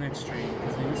take the next train,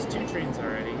 because we missed 2 trains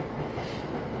already.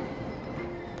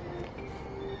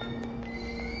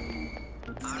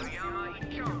 Aoyama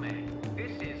Ichome.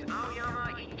 This is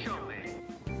Aoyama Ichome.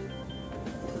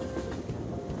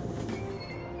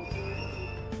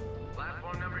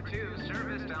 Platform number 2,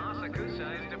 service to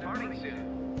Asakusa is departing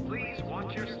soon. Please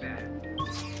watch your step.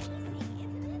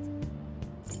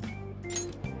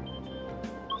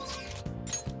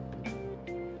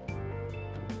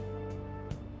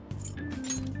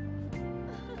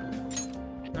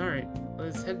 Alright,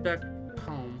 let's head back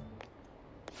home.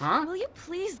 Huh? Will you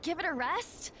please give it a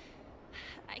rest?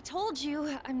 I told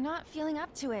you, I'm not feeling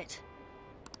up to it.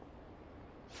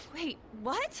 Wait,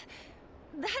 what?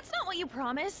 That's not what you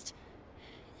promised.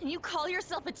 And you call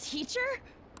yourself a teacher?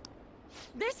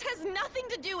 This has nothing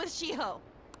to do with Shiho.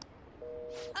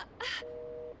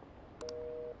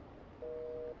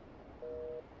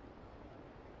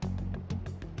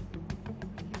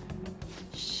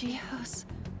 Shiho's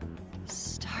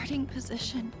starting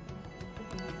position.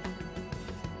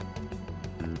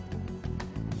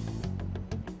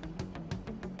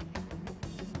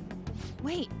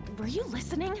 Wait, were you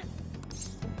listening?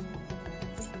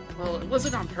 Well, it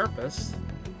wasn't on purpose.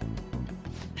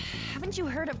 Haven't you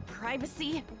heard of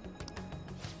privacy?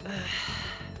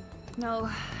 No,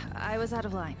 I was out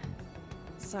of line.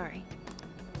 Sorry.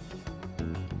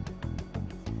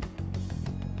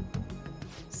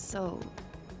 So,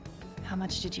 how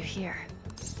much did you hear?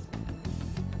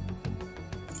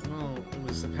 Well, it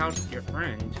was about your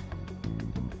friend.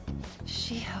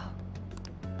 Shiho.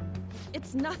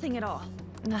 It's nothing at all.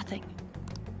 Nothing.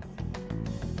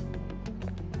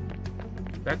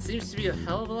 That seems to be a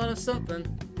hell of a lot of something.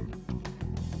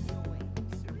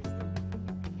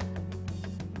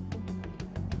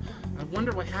 I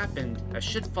wonder what happened. I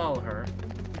should follow her.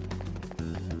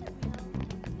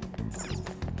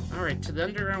 Alright, to the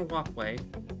underground walkway.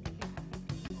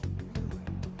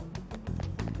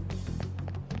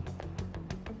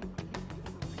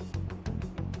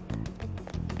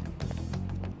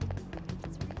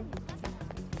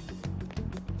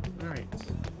 Alright.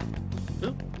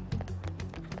 Oop.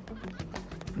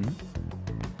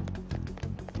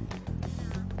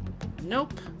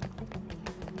 Nope.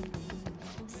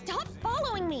 Stop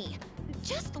following me!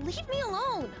 Just leave me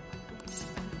alone!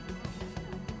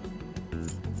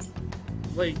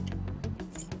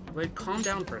 Like, calm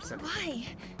down for a second. Why?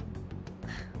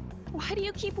 Why do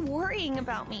you keep worrying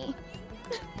about me?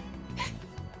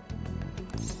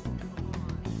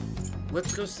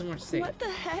 Let's go somewhere safe. What the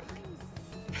heck?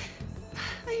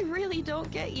 I really don't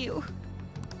get you.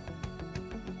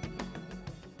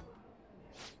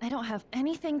 I don't have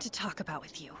anything to talk about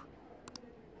with you.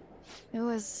 It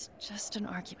was just an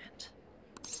argument.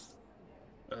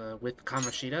 With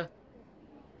Kamoshida?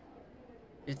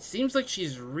 It seems like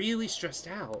she's really stressed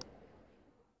out.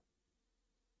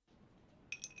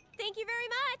 Thank you very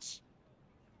much!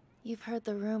 You've heard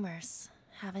the rumors,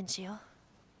 haven't you?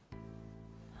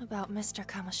 about Mr.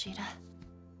 Kamoshida.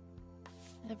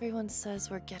 Everyone says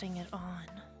we're getting it on.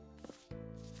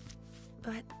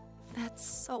 But that's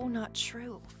so not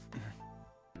true.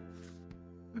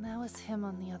 That was him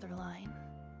on the other line.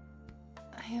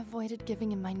 I avoided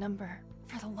giving him my number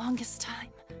for the longest time.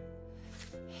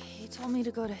 He told me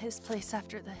to go to his place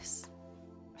after this.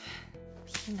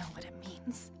 You know what it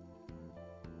means.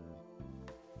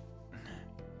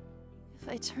 If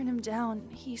I turn him down,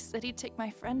 he said he'd take my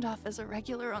friend off as a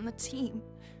regular on the team.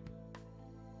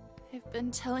 I've been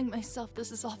telling myself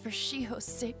this is all for Shiho's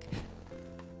sake.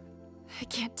 I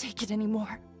can't take it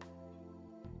anymore.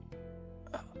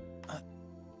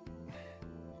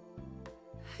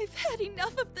 I've had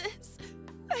enough of this.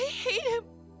 I hate him.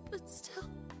 But still,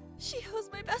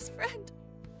 Shiho's my best friend.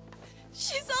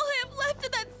 She's all I have left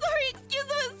in that sorry excuse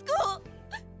of a school.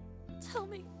 Tell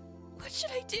me, what should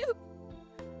I do?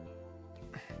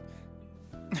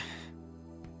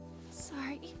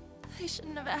 Sorry, I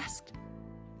shouldn't have asked.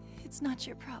 It's not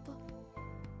your problem.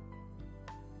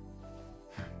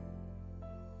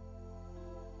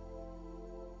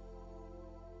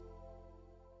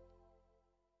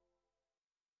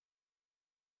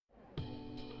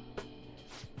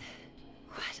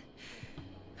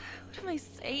 What am I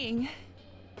saying?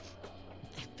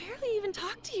 I've barely even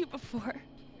talked to you before.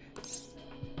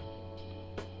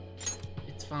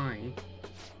 It's fine.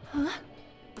 Huh?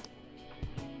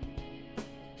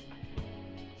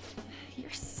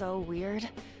 You're so weird.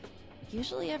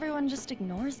 Usually everyone just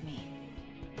ignores me.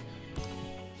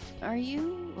 Are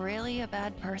you really a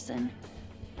bad person?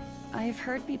 I've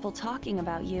heard people talking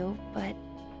about you, but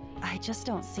I just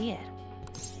don't see it.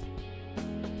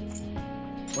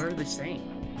 What are they saying?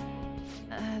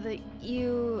 That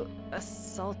you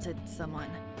assaulted someone.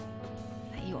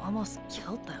 That you almost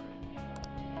killed them.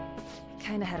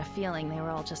 Kinda had a feeling they were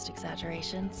all just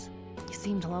exaggerations. You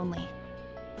seemed lonely.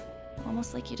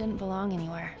 Almost like you didn't belong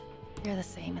anywhere. You're the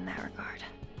same in that regard.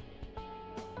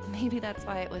 Maybe that's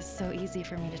why it was so easy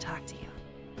for me to talk to you.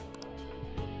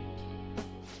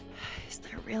 Is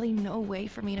there really no way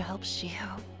for me to help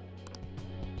Shiho?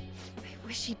 I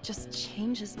wish he'd just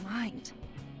change his mind.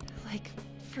 Like,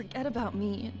 forget about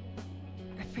me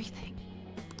and everything.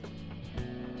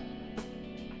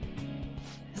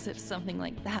 As if something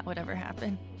like that would ever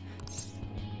happen.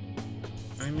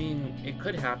 I mean, it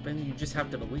could happen, you just have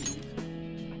to believe.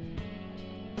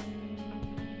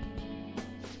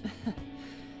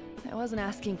 I wasn't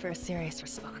asking for a serious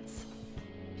response.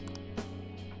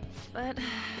 But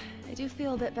I do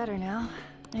feel a bit better now.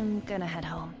 I'm gonna head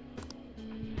home.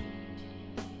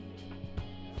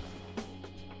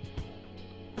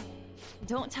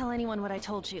 Don't tell anyone what I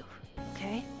told you,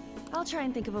 okay? I'll try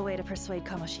and think of a way to persuade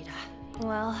Kamoshida.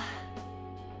 Well,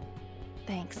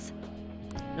 thanks.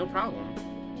 No problem.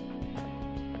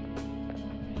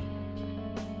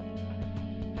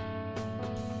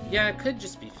 Yeah, it could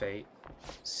just be fate.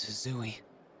 Suzui,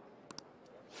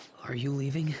 are you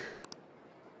leaving?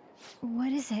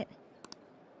 What is it?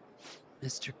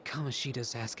 Mr.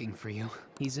 Kamoshida's asking for you.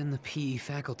 He's in the PE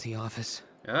faculty office.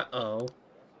 Uh-oh.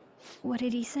 What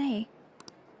did he say?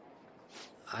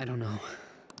 I don't know.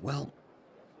 Well,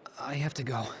 I have to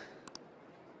go.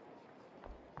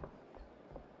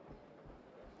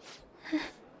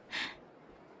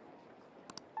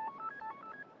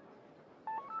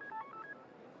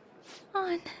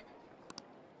 On.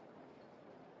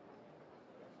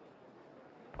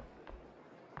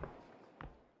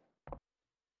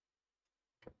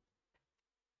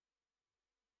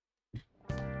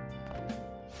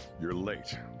 You're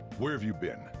late. Where have you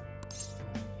been?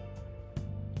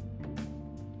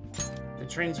 The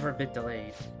trains were a bit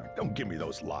delayed. Don't give me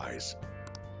those lies.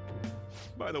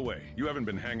 By the way, you haven't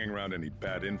been hanging around any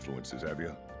bad influences, have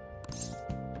you?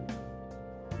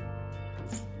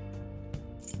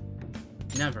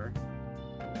 Never.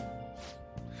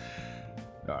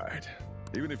 Alright.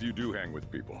 Even if you do hang with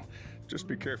people, just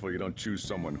be careful you don't choose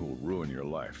someone who will ruin your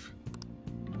life.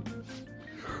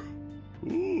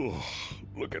 Ooh,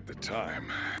 look at the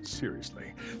time.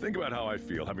 Seriously, think about how I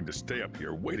feel having to stay up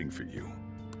here waiting for you.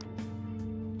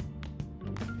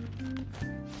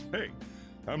 Hey,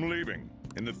 I'm leaving.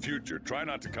 In the future, try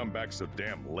not to come back so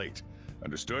damn late.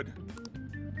 Understood?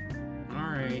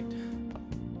 Alright.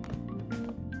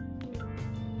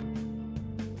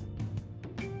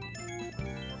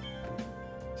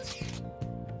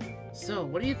 So,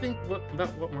 what do you think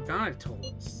about what Morgana told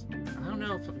us? I don't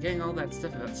know if I'm getting all that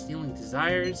stuff about stealing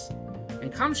desires.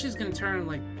 And Kamoshida's gonna turn,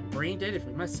 like, brain dead if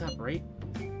we mess up, right?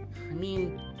 I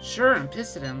mean, sure, I'm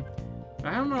pissed at him, but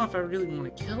I don't know if I really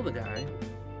want to kill the guy.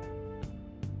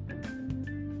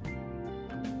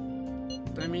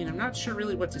 I mean, I'm not sure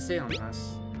really what to say on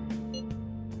this.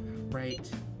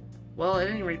 Right. Well, at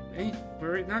any rate,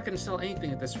 we're not going to sell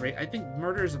anything at this rate. I think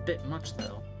murder is a bit much,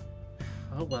 though.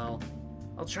 Oh well.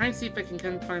 I'll try and see if I can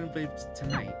find a way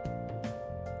tonight.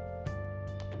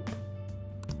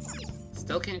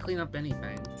 Still can't clean up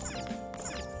anything.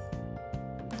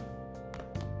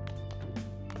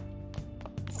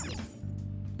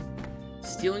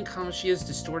 Stealing Kamoshida's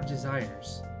distorted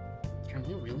desires. Can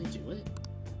we really do it?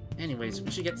 Anyways, we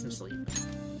should get some sleep.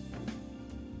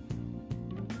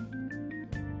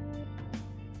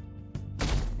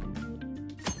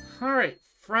 Alright,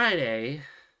 Friday.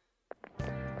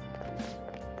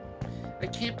 I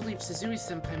can't believe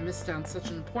Suzui-senpai missed out on such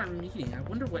an important meeting. I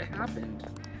wonder what happened.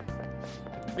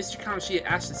 Mr. Kamoshida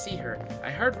asked to see her.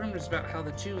 I heard rumors about how the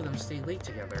two of them stay late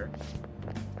together.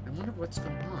 I wonder what's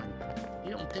going on.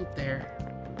 You don't think they're...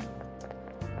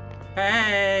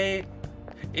 Hey!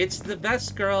 It's the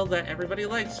best girl that everybody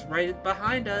likes right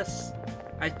behind us,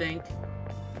 I think.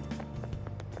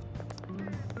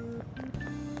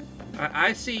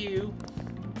 I see you.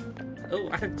 Oh,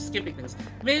 I'm skipping things.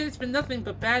 Man, it's been nothing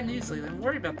but bad news lately. I'm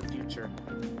worried about the future.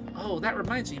 Oh, that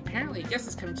reminds me. Apparently, Guess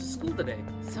is coming to school today.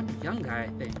 Some young guy,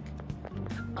 I think.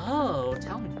 Oh,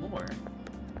 tell me more.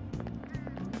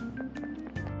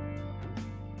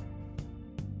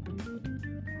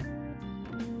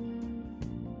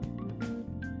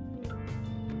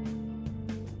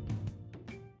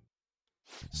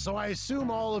 So I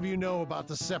assume all of you know about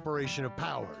the separation of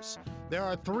powers. There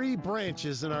are 3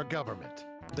 branches in our government.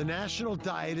 The National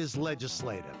Diet is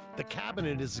legislative, the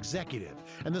Cabinet is executive,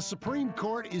 and the Supreme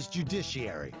Court is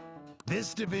judiciary.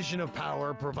 This division of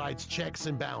power provides checks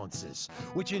and balances,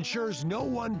 which ensures no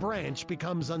one branch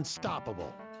becomes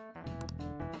unstoppable.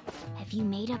 Have you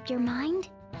made up your mind?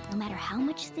 No matter how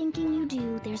much thinking you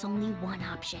do, there's only one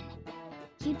option.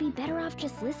 You'd be better off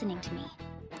just listening to me.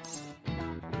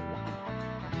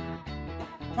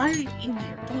 Why are you in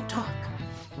there? Don't talk.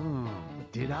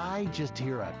 Did I just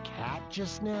hear a cat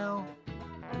just now?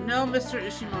 No, Mr.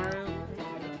 Ishimaru.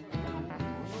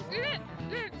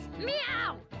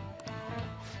 Meow!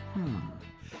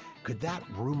 Could that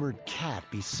rumored cat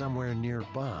be somewhere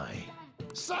nearby?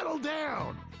 Settle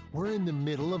down! We're in the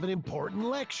middle of an important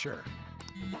lecture.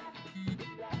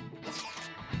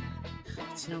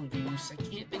 It's no use. I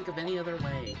can't think of any other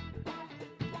way.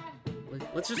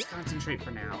 Let's just concentrate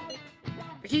for now.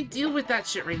 I can't deal with that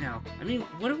shit right now. I mean,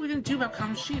 what are we gonna do about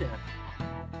Kamoshida?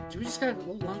 Do we just gotta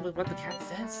go along with what the cat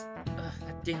says? Ugh,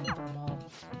 that damn furball.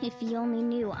 If you only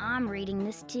knew I'm reading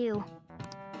this too.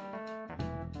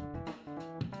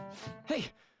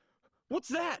 Hey, what's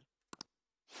that?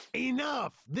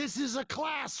 Enough! This is a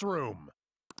classroom!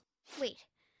 Wait,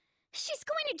 she's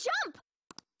going to jump!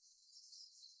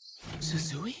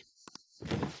 Suzui?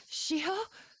 Shiho?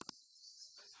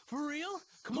 For real?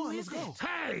 Come on, let's go.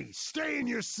 Hey, stay in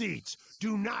your seats.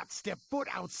 Do not step foot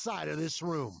outside of this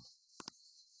room.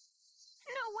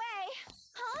 No way!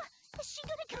 Huh? Is she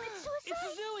gonna commit suicide?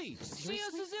 It's Suzui! Shiho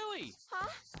Suzui! Huh?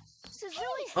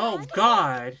 Suzui? Oh,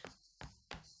 God.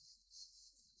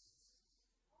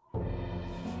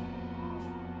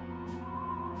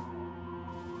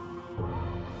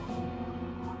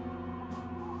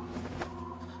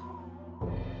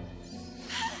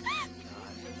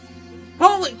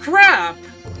 Holy crap!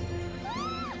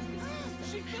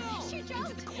 She fell! She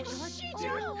jumped! She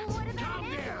jumped! What about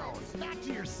Calm down! Back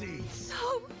to your seats!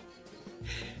 No!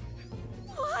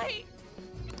 Why?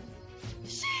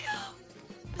 Shiho!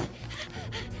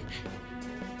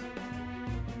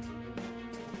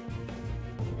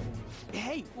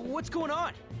 Hey, what's going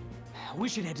on? We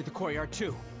should head to the courtyard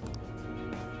too.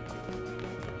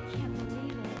 Can't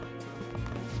believe it.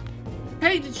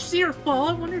 Hey, did you see her fall?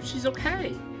 I wonder if she's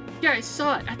okay. Yeah, I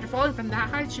saw it. After falling from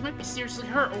that height, she might be seriously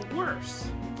hurt or worse.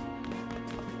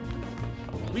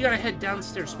 We gotta head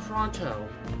downstairs pronto.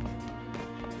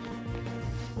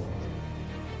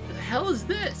 What the hell is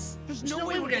this? There's no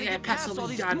way we're gonna get past all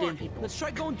these goddamn people. Let's try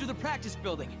going through the practice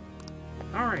building.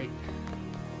 Alright.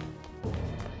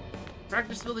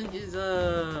 Practice building is,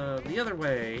 the other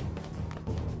way.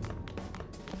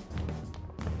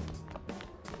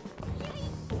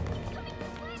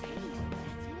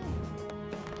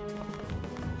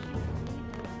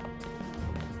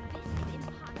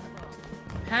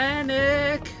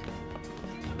 Panic!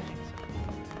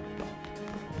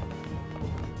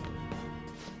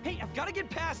 Hey, I've got to get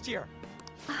past here.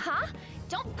 Uh-huh.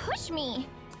 Don't push me.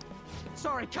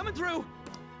 Sorry, coming through.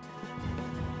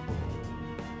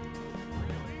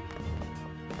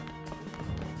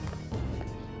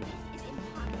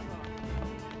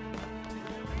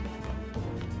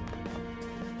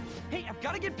 Hey, I've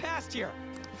got to get past here.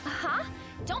 Uh-huh.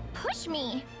 Don't push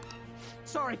me.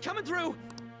 Sorry, coming through.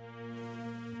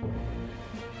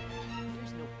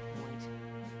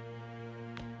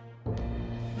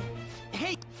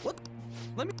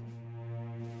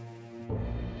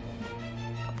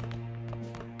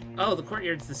 Oh, the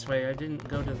courtyard's this way. I didn't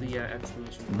go to the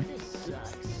exclamation point.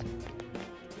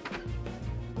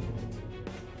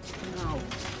 Oh,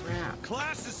 crap.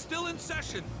 Class is still in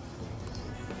session.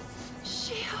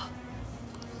 Shio!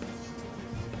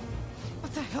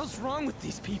 What the hell's wrong with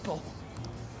these people?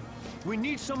 We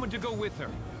need someone to go with her.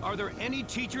 Are there any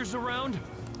teachers around?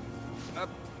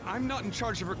 I'm not in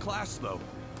charge of her class, though.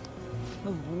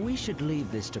 Well, we should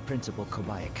leave this to Principal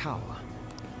Kobayakawa.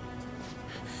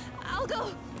 I'll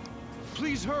go!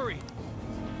 Please hurry!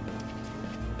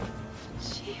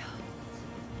 Shio...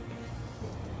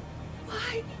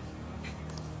 Why?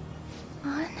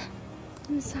 An,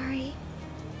 I'm sorry.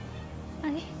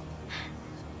 I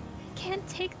can't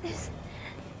take this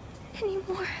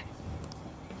anymore.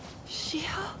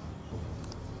 Shio?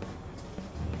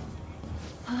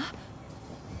 Huh?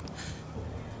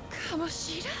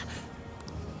 Kamoshida?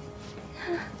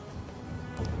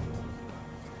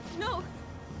 No!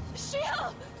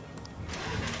 Shio!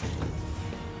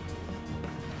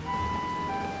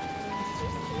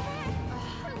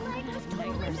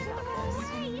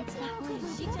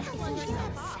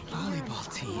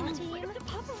 Volleyball team.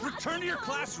 Return to your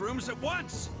classrooms at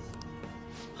once!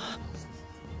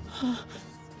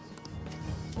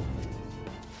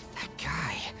 That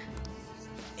guy.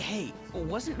 Hey,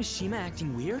 wasn't Mishima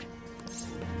acting weird?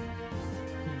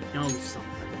 Know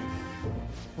something.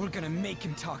 We're gonna make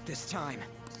him talk this time.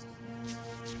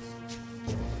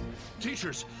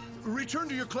 Teachers, return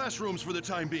to your classrooms for the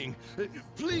time being.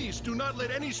 Please do not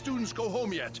let any students go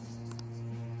home yet.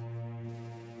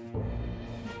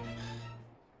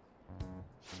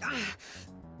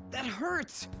 That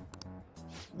hurts!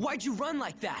 Why'd you run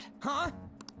like that, huh?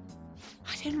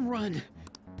 I didn't run.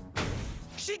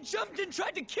 She jumped and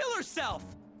tried to kill herself!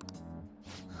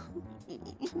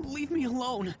 Leave me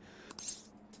alone.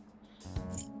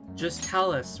 Just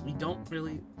tell us. We don't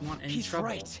really want any trouble.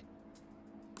 He's right.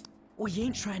 We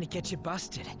ain't trying to get you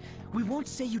busted. We won't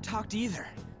say you talked either.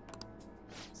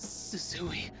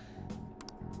 Suzui...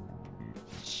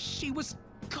 She was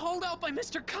called out by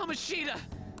Mr. Kamoshida!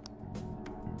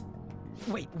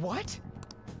 Wait, what?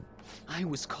 I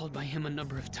was called by him a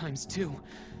number of times too,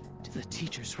 to the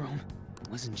teacher's room. It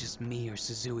wasn't just me or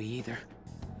Suzui either.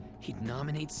 He'd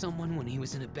nominate someone when he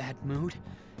was in a bad mood,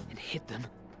 and hit them.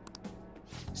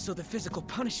 So the physical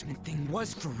punishment thing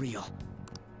was for real.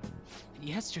 And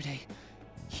yesterday,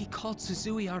 he called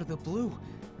Suzui out of the blue.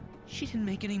 She didn't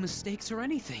make any mistakes or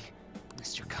anything.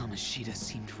 Mr. Kamoshida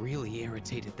seemed really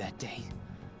irritated that day,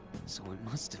 so it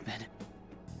must have been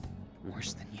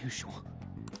worse than usual.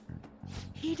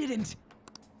 He didn't...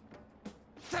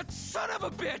 That son of a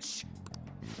bitch!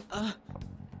 I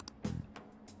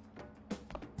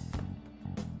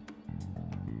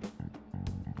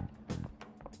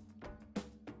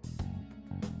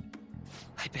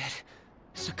bet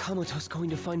Sakamoto's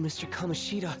going to find Mr.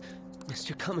 Kamoshida.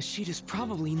 Mr. Kamoshida's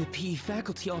probably in the PE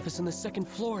faculty office on the second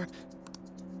floor.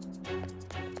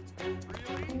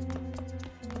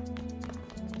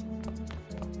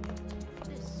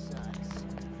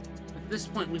 At this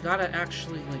point, we gotta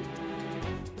actually, like...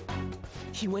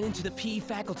 He went into the PE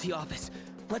faculty office.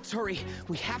 Let's hurry.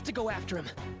 We have to go after him.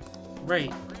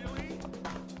 Right.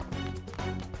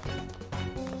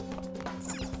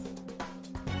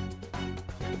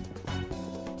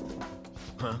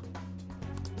 Huh?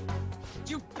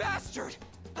 You bastard!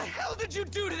 The hell did you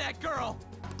do to that girl?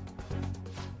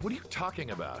 What are you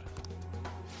talking about?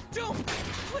 Don't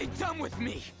play dumb with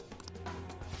me!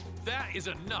 That is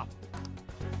enough!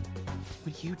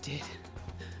 What you did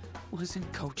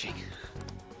wasn't coaching.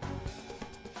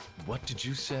 What did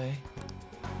you say?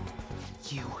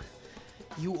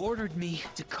 You ordered me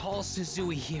to call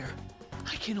Suzui here.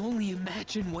 I can only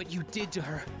imagine what you did to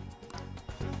her.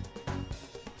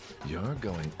 You're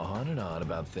going on and on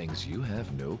about things you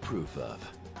have no proof of.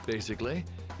 Basically,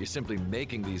 you're simply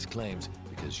making these claims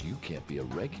because you can't be a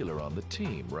regular on the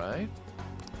team, right?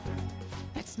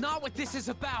 That's not what this is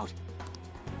about!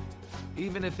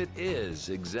 Even if it is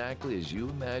exactly as you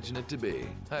imagine it to be,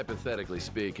 hypothetically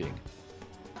speaking,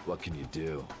 what can you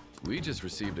do? We just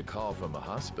received a call from a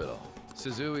hospital.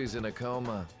 Suzui's in a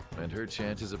coma, and her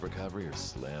chances of recovery are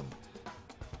slim.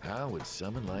 How would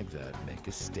someone like that make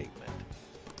a statement?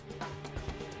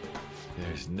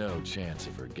 There's no chance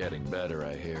of her getting better,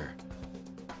 I hear.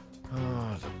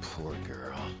 Oh, the poor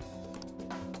girl.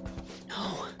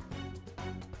 No.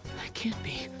 That can't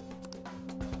be.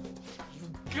 You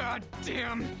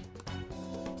goddamn...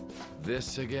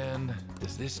 This again?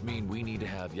 Does this mean we need to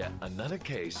have yet another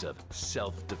case of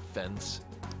self-defense?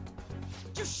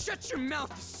 You shut your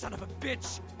mouth, you son of a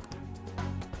bitch!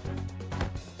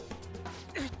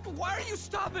 Why are you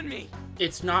stopping me?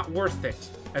 It's not worth it.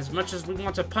 As much as we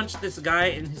want to punch this guy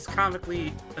in his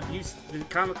comically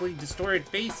distorted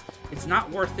face, it's not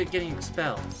worth it getting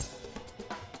expelled.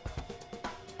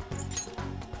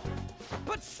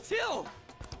 But still!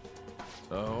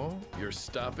 Oh, you're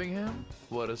stopping him?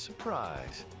 What a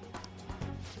surprise.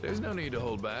 There's no need to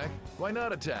hold back. Why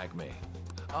not attack me?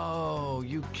 Oh,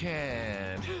 you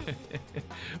can.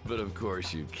 But of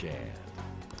course you can.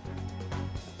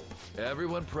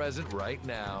 Everyone present right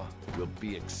now will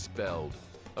be expelled.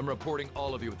 I'm reporting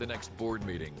all of you at the next board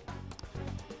meeting.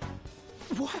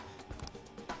 What?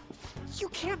 You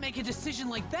can't make a decision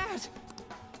like that!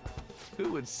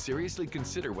 Who would seriously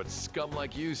consider what scum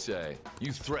like you say?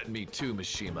 You threatened me too,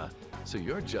 Mishima, so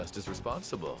you're just as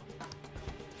responsible.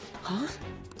 Huh?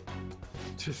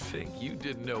 To think you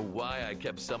didn't know why I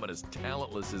kept someone as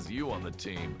talentless as you on the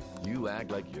team. You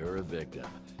act like you're a victim.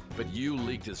 But you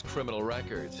leaked his criminal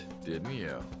records, didn't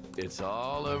you? It's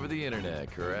all over the internet,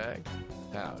 correct?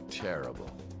 How terrible.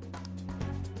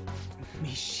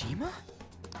 Mishima?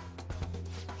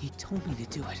 He told me to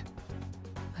do it.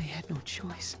 I had no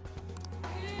choice.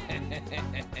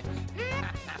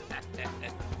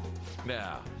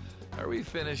 Now, are we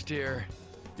finished here?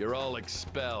 You're all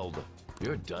expelled.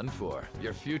 You're done for.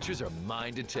 Your futures are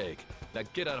mine to take. Now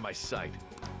get out of my sight.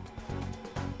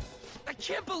 I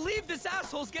can't believe this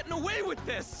asshole's getting away with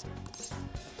this!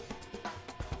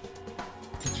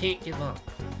 You can't give up.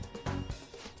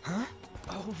 Huh?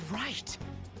 Oh, right.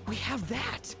 We have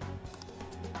that.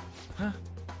 Huh?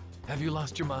 Have you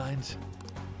lost your minds?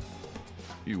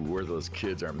 You worthless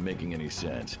kids aren't making any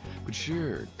sense. But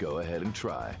sure, go ahead and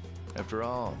try. After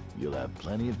all, you'll have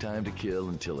plenty of time to kill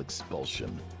until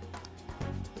expulsion.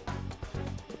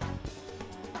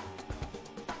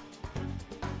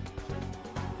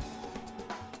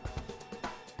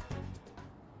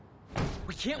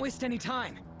 We can't waste any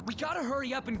time. We gotta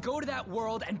hurry up and go to that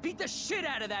world and beat the shit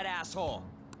out of that asshole!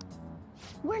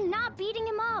 We're not beating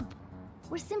him up!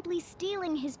 We're simply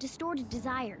stealing his distorted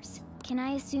desires. Can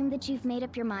I assume that you've made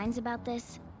up your minds about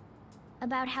this?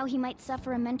 About how he might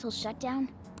suffer a mental shutdown?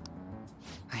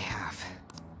 I have.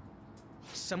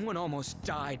 Someone almost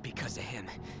died because of him.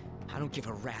 I don't give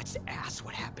a rat's ass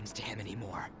what happens to him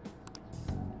anymore.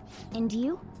 And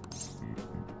you?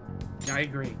 I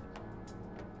agree.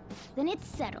 Then it's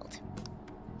settled.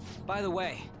 By the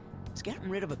way, is getting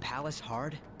rid of a palace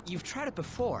hard? You've tried it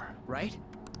before, right?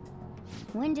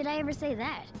 When did I ever say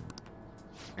that?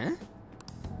 Huh?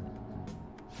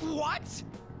 What?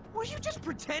 Were you just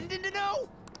pretending to know?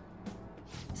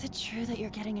 Is it true that you're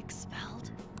getting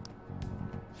expelled?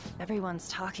 Everyone's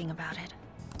talking about it.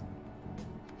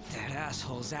 That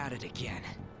asshole's at it again.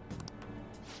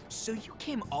 So you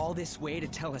came all this way to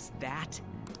tell us that?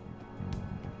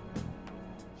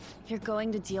 If you're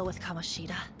going to deal with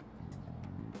Kamoshida,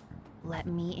 let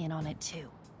me in on it too.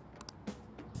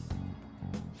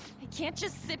 I can't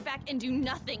just sit back and do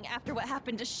nothing after what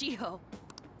happened to Shiho.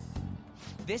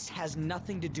 This has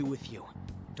nothing to do with you.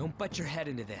 Don't butt your head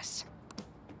into this.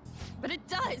 But it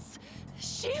does!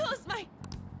 Shiho's my...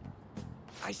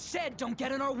 I said don't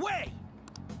get in our way!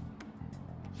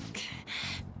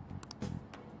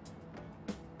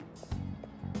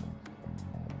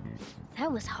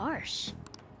 That was harsh.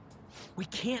 We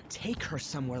can't take her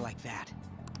somewhere like that.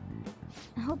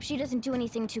 I hope she doesn't do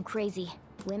anything too crazy.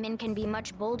 Women can be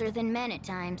much bolder than men at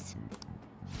times.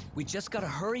 We just gotta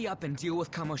hurry up and deal with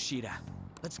Kamoshida.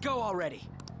 Let's go already.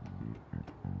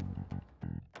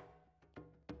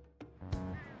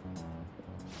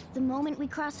 The moment we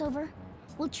cross over,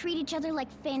 we'll treat each other like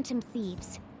phantom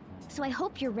thieves. So I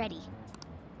hope you're ready.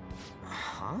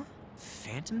 Huh?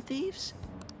 Phantom thieves?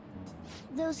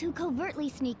 Those who covertly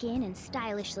sneak in and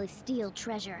stylishly steal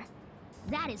treasure.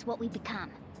 That is what we become.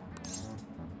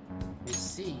 We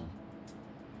see.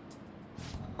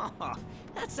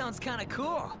 That sounds kinda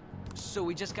cool. So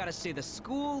we just gotta say the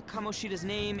school, Kamoshida's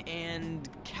name, and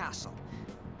castle.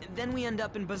 Then we end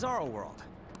up in Bizarro World.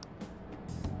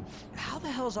 How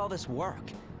the hell's all this work?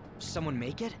 Someone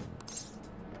make it?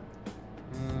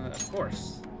 Of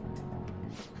course.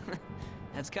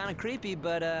 That's kinda creepy,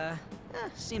 but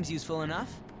seems useful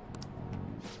enough.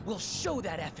 We'll show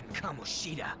that effing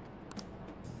Kamoshida.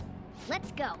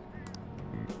 Let's go.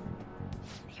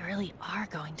 They really are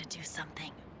going to do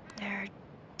something. They're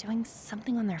doing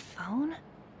something on their phone?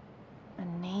 A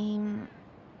name...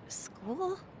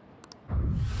 school?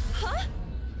 Huh?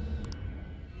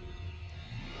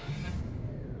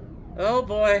 Oh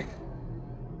boy.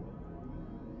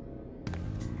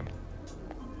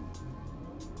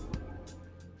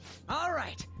 All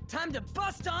right, time to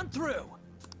bust on through.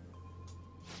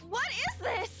 What is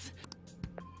this?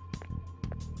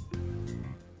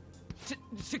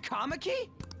 Takamaki?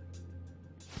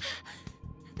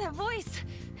 That voice...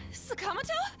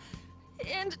 Sakamoto?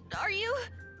 And are you...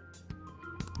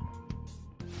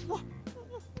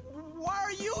 Why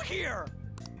are you here?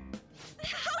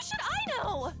 How should I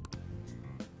know?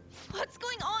 What's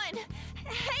going on?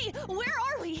 Hey, where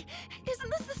are we? Isn't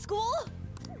this the school?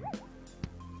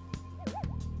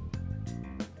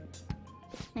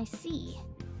 I see.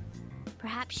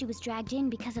 Perhaps she was dragged in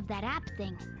because of that app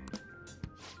thing.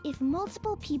 If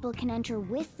multiple people can enter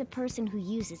with the person who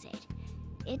uses it,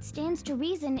 it stands to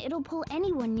reason it'll pull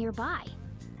anyone nearby.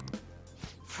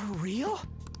 For real?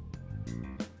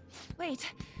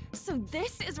 Wait, so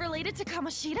this is related to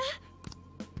Kamoshida?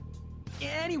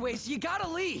 Anyways, you gotta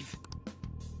leave!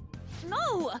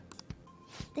 No!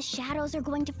 The shadows are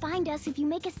going to find us if you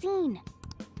make a scene.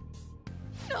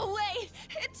 No way!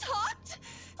 It talked?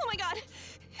 Oh my god!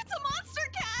 It's a monster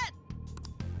cat!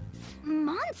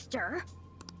 Monster?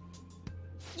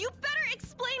 You better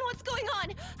explain what's going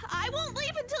on! I won't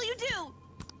leave until you do!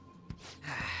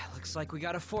 Looks like we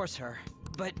gotta force her.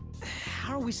 But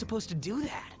how are we supposed to do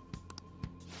that?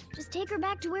 Just take her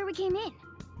back to where we came in.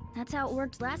 That's how it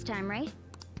worked last time, right?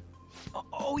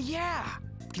 Oh yeah!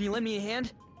 Can you lend me a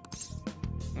hand?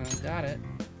 Got it.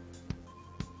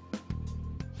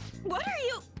 What are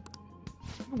you...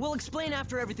 We'll explain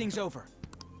after everything's over.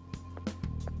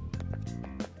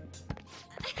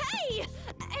 Hey!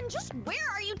 And just where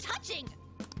are you touching?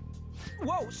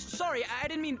 Whoa, sorry, I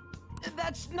didn't mean...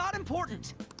 That's not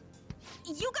important.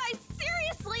 You guys,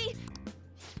 seriously?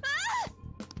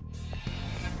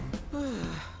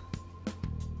 Ah!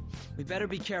 We better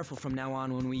be careful from now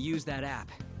on when we use that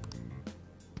app.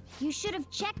 You should have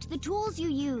checked the tools you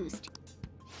used.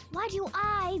 Why do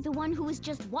I, the one who was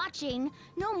just watching,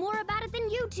 know more about it than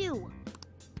you two?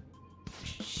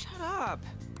 Shut up.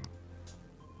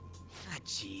 Ah,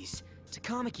 jeez.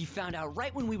 Takamaki found out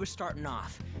right when we were starting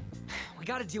off. We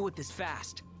gotta deal with this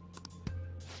fast.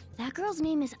 That girl's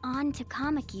name is An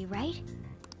Takamaki, right?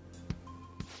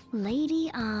 Lady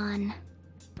An.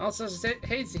 Also,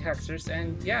 hey, Z-Hexers,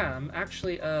 and yeah, I'm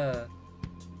actually,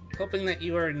 hoping that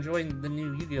you are enjoying the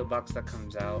new Yu-Gi-Oh! Box that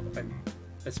comes out,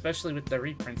 especially with the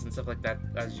reprints and stuff like that,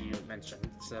 as you mentioned.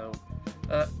 So,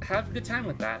 have a good time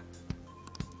with that.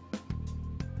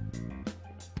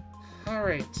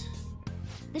 Alright.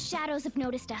 The shadows have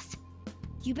noticed us.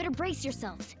 You better brace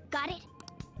yourselves. Got it?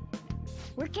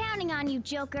 We're counting on you,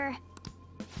 Joker.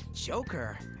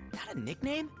 Joker? That a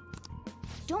nickname?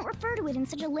 Don't refer to it in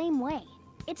such a lame way.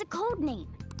 It's a code name.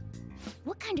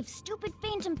 What kind of stupid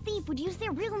phantom thief would use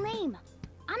their real name?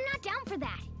 I'm not down for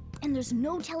that. And there's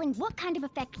no telling what kind of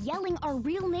effect yelling our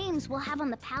real names will have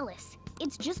on the palace.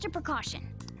 It's just a precaution.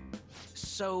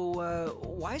 So,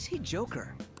 why is he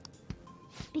Joker?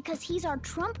 Because he's our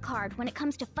trump card when it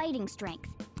comes to fighting strength.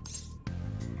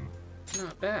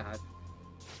 Not bad.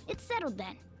 It's settled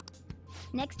then.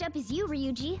 Next up is you,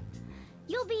 Ryuji.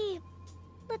 You'll be...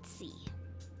 let's see...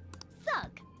 Thug.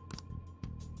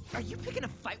 Are you picking a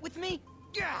fight with me?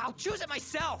 Yeah, I'll choose it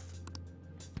myself!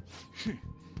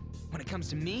 When it comes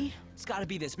to me, it's gotta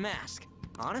be this mask.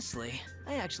 Honestly,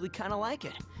 I actually kinda like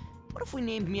it. What if we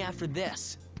named me after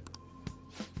this?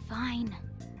 Fine.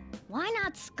 Why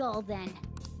not Skull, then?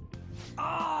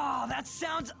 Oh, that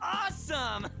sounds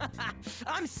awesome!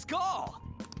 I'm Skull!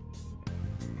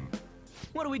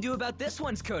 What do we do about this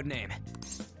one's codename?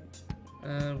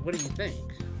 What do you think?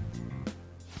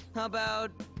 How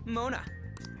about Mona?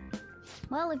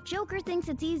 Well, if Joker thinks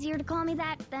it's easier to call me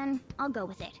that, then I'll go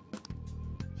with it.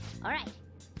 Alright,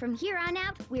 from here on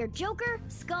out, we're Joker,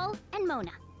 Skull, and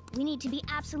Mona. We need to be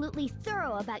absolutely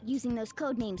thorough about using those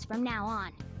codenames from now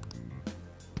on.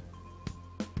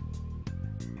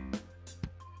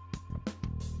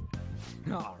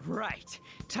 Alright,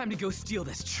 time to go steal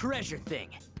this treasure thing.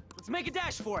 Let's make a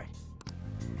dash for it.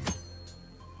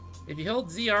 If you hold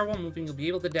ZR while moving, you'll be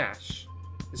able to dash.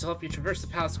 This will help you traverse the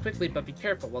palace quickly, but be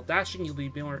careful. While dashing, you'll be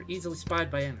more easily spied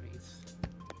by enemies.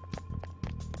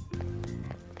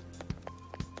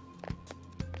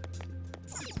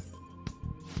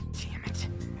 Damn it.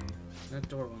 That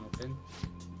door won't open.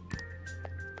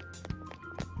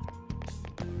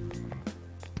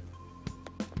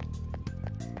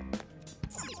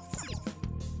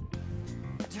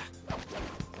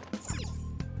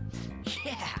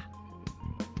 Yeah!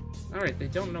 Alright, they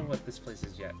don't know what this place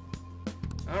is yet.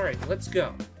 Alright, let's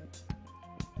go.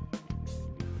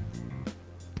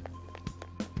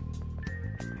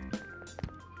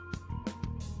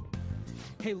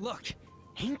 Hey, look!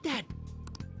 Ain't that...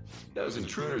 Those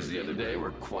intruders the other day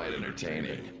were quite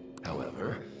entertaining.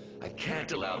 However, I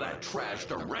can't allow that trash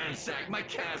to ransack my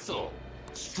castle.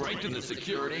 Strengthen the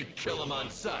security, kill them on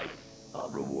sight. I'll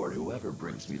reward whoever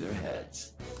brings me their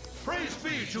heads. Praise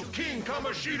be to King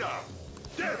Kamoshida!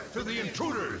 Death to the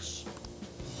intruders!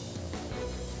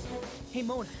 Hey,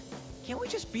 Mona, can't we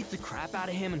just beat the crap out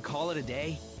of him and call it a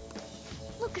day?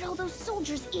 Look at all those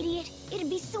soldiers, idiot. It'd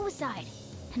be suicide.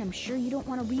 And I'm sure you don't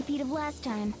want a repeat of last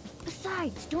time.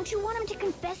 Besides, don't you want him to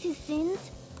confess his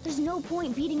sins? There's no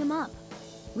point beating him up.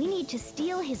 We need to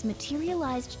steal his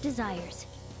materialized desires.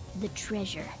 The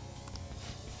treasure.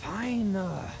 Fine,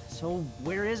 so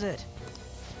where is it?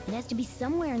 It has to be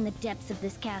somewhere in the depths of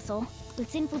this castle.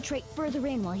 Let's infiltrate further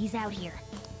in while he's out here.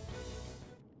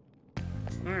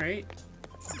 Alright.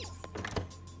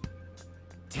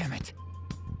 Damn it.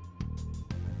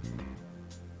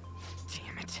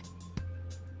 Damn it.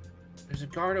 There's a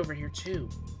guard over here too.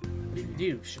 What do we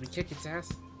do? Should we kick its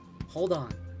ass? Hold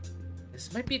on.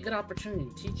 This might be a good opportunity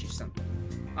to teach you something.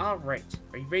 Alright.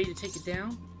 Are you ready to take it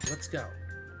down? Let's go.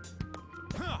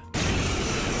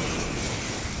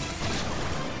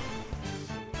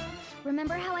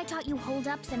 Remember how I taught you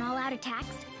hold-ups and all-out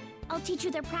attacks? I'll teach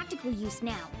you their practical use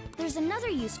now. There's another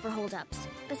use for hold-ups,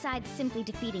 besides simply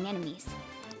defeating enemies.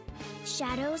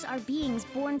 Shadows are beings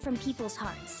born from people's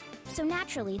hearts, so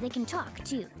naturally they can talk,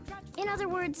 too. In other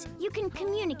words, you can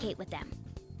communicate with them.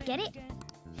 Get it?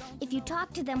 If you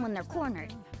talk to them when they're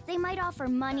cornered, they might offer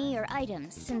money or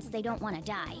items since they don't want to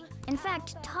die. In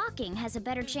fact, talking has a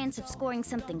better chance of scoring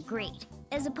something great,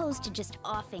 as opposed to just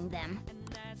offing them.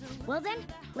 Well then,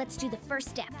 let's do the first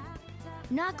step.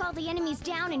 Knock all the enemies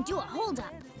down and do a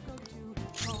hold-up.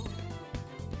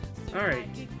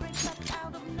 Alright. They're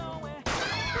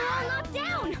all knocked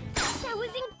down! That was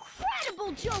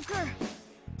incredible, Joker!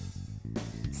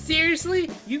 Seriously?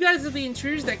 You guys are the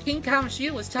intruders that King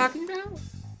Kamoshida was talking about?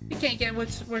 You can't get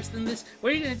much worse than this.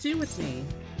 What are you gonna do with me?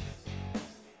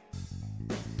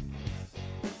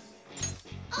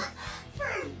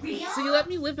 For real? So you let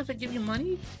me live if I give you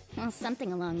money? Well,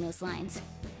 something along those lines.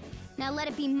 Now let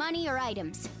it be money or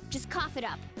items. Just cough it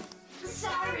up.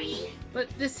 Sorry. But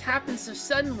this happened so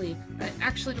suddenly. I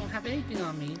actually don't have anything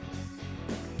on me.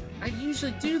 I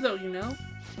usually do though, you know?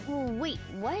 Oh, wait,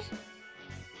 what?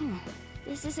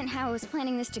 This isn't how I was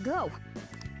planning this to go.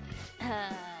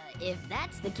 If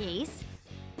that's the case,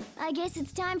 I guess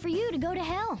it's time for you to go to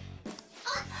hell.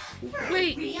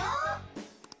 Wait!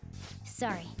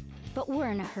 Sorry, but we're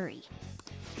in a hurry.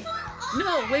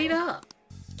 No, wait up!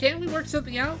 Can't we work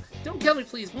something out? Don't kill me,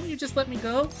 please. Won't you just let me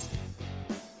go?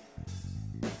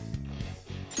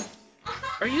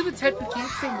 Are you the type who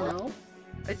can't say no?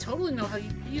 I totally know how you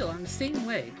feel. I'm the same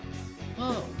way.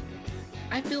 Whoa.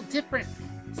 I feel different.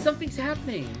 Something's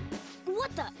happening.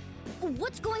 What the?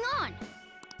 What's going on?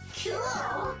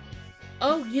 Cool.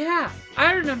 Oh yeah,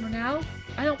 I remember now.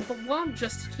 I don't belong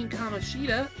just to King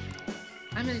Kamoshida.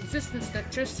 I'm an existence that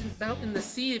drifts about in the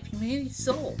sea of humanity's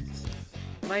souls.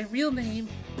 My real name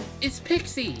is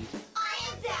Pixie. I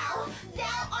am thou,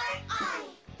 thou art I.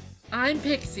 I'm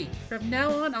Pixie. From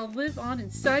now on, I'll live on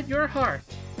inside your heart.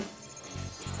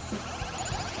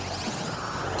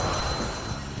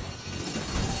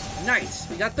 Nice,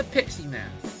 we got the Pixie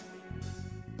mask.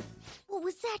 What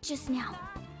was that just now?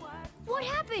 What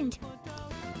happened?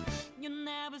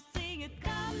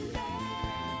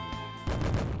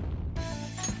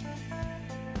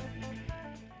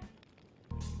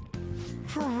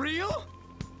 For real?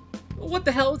 What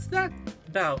the hell is that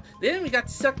about? Then we got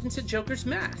sucked into Joker's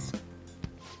mask.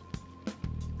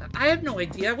 I have no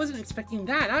idea. I wasn't expecting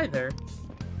that either.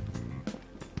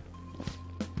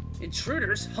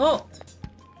 Intruders, halt!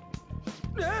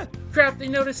 Crap, they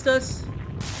noticed us.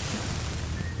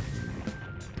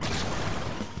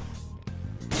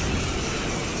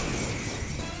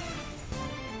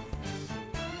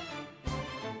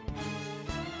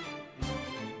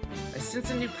 I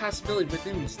sense a new possibility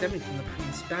within me stemming from the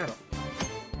previous battle.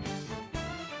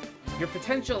 Your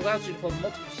potential allows you to hold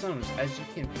multiple personas, as you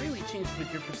can freely change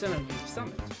with your persona you've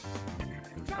summoned.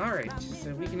 Alright,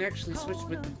 so we can actually switch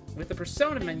with the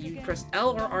persona menu. You press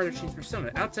L or R to change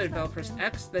persona. Outside of battle, press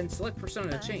X, then select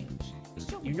persona to change.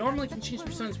 You normally can change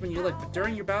personas when you like, but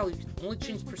during your battle, you can only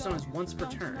change personas once per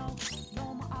turn.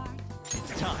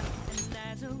 It's time.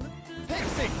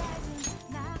 Pixie!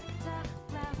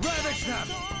 Ravage them!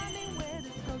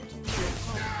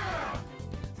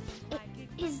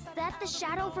 Is that the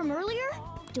shadow from earlier?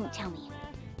 Don't tell me.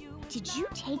 Did you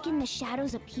take in the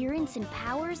shadow's appearance and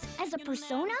powers as a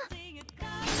persona?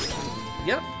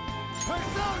 Yep.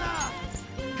 Persona!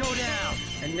 Go down!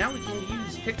 And now we can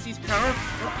use Pixie's power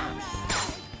for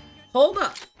us. Hold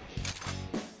up!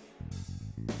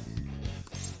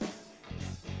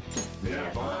 Yeah,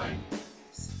 fine.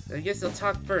 I guess I'll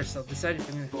talk first. I'll decide if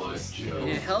I'm gonna... You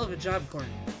did a hell of a job, Corny.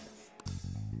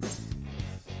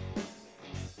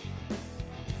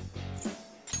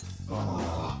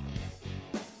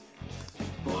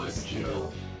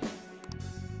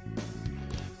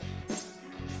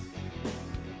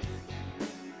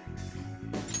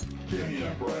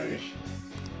 a break.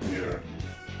 Here.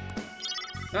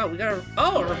 Oh, we got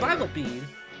a revival bead.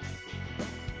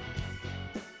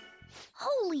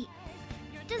 Holy!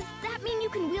 Does that mean you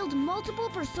can wield multiple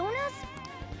personas?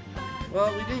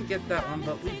 Well, we didn't get that one,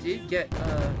 but we did get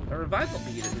a revival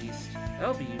bead at least.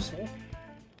 That'll be useful.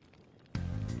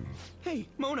 Hey,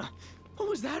 Mona, what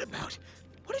was that about?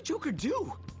 What did Joker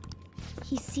do?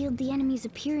 He sealed the enemy's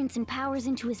appearance and powers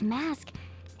into his mask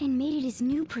and made it his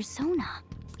new persona.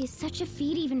 Is such a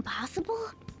feat even possible?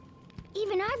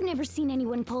 Even I've never seen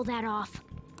anyone pull that off.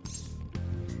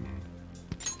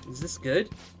 Is this good?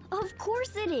 Of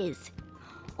course it is.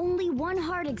 Only one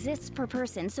heart exists per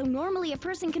person, so normally a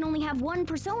person can only have one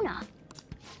persona.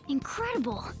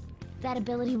 Incredible! That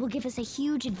ability will give us a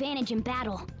huge advantage in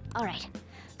battle. Alright,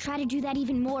 try to do that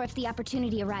even more if the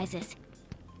opportunity arises.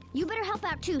 You better help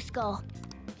out too, Skull.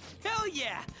 Hell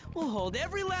yeah! We'll hold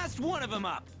every last one of them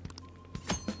up!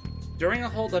 During a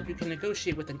holdup, you can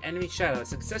negotiate with an enemy shadow. A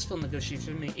successful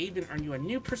negotiation may even earn you a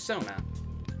new persona.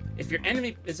 If your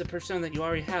enemy is a persona that you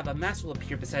already have, a mask will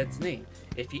appear beside its name.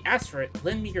 If you ask for it,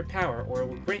 lend me your power, or it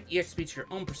will grant EXP to your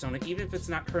own persona, even if it's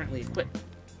not currently equipped.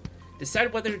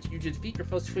 Decide whether you defeat your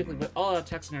foes quickly with all-out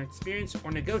attacks and experience,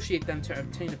 or negotiate them to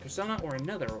obtain a persona or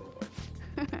another reward.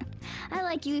 I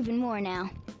like you even more now.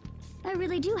 I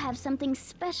really do have something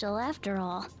special after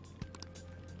all.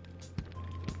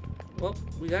 Well,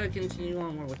 we gotta continue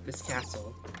on with this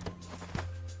castle.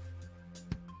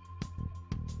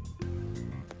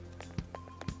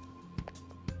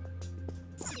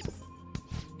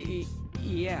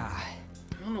 Yeah.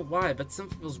 I don't know why, but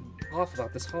something feels off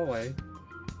about this hallway.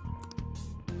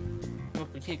 Well,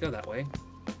 we can't go that way.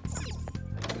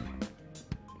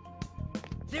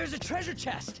 There's a treasure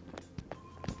chest!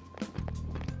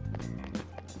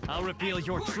 I'll reveal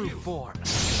your true form.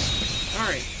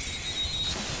 Alright.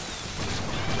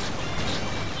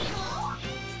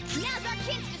 Now's our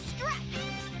chance to strike!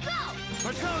 Go!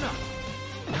 Persona!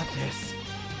 Not this.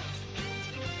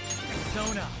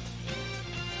 Persona!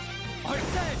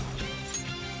 Arsene!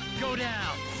 Go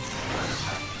down!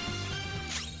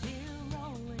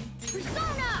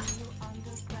 Persona!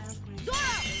 Zoro!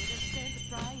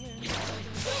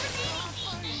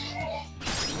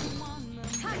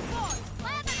 Come forward!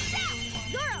 Let them down!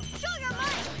 Zoro, show your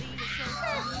might!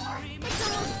 It's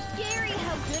almost scary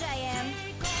how good I am.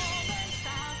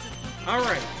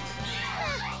 Alright.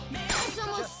 It's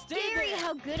almost scary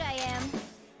how good I am.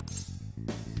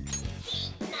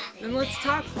 Then let's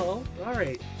talk, Hull.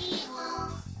 Alright.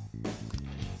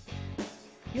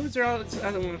 Humans are all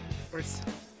other one.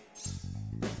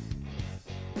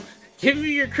 Give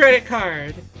me your credit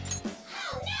card.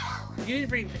 Oh no! You didn't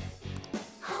bring.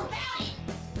 How about it?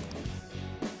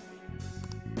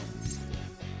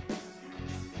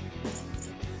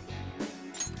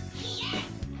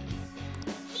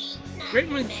 Great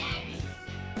minds.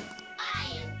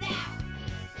 I am thou.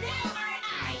 Thou art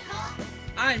I, huh?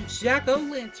 I'm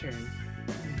Jack-o'-lantern.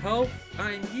 Ho,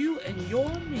 I'm you and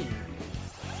you're me.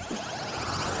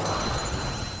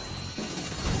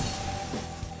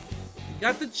 You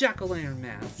got the Jack-o'-lantern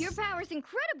mask. Your power's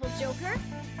incredible, Joker.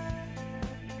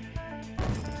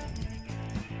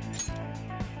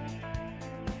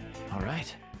 All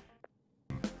right.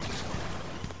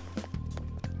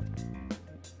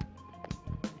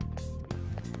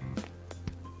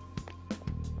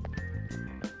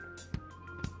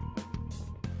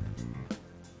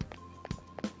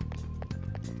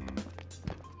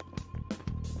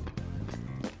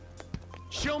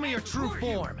 Show me your true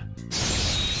form.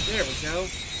 There we go.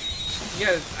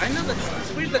 Yeah, I know that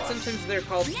it's weird that sometimes they're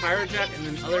called Pyrojack and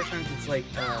then other times it's like,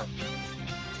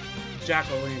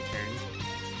 Jack-o'-lantern.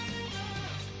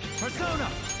 Persona!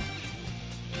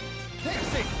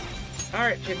 Pixie!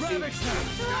 Alright, Pixie. Ravage Snap!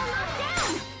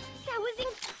 That was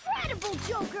incredible,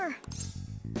 Joker.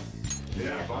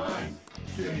 Yeah, fine.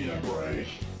 Give me a break.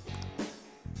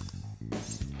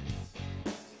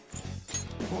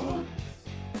 What?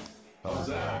 How's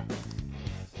that?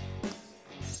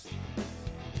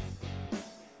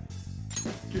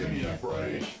 Give me a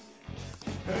break.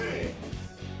 Hey!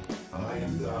 I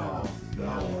am thou.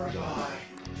 Thou art I.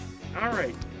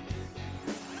 Alright.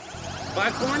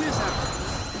 5 coin is out.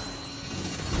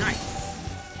 Nice.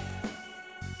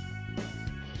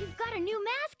 You've got a new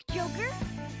mask, Joker.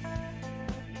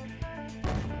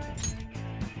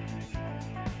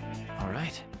 All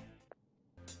right.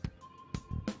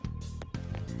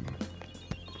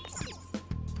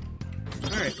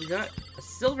 Alright, we got a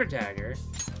silver dagger.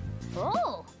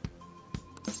 Oh.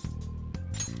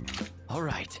 All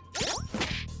right.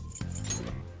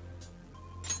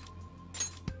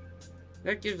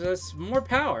 That gives us more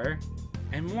power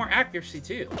and more accuracy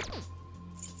too.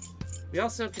 We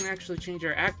also can actually change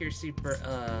our accuracy for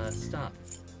stuff.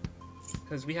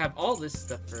 Because we have all this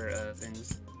stuff for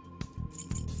things.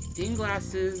 Dean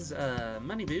Glasses,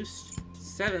 Money Boost,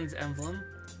 Seven's Emblem.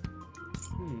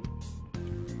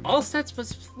 All sets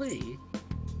was Flee.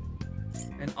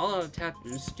 And all out attack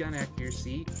boost, gun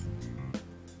accuracy.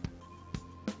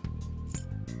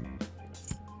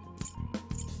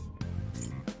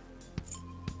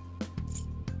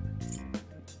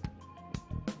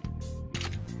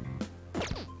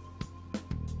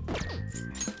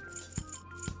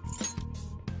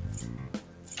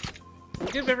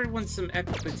 We'll give everyone some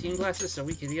team glasses so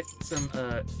we can get some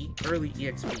early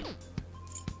EXP.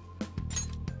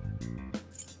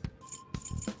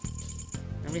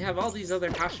 And we have all these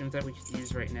other costumes that we could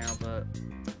use right now, but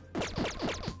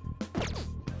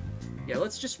yeah,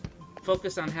 let's just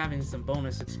focus on having some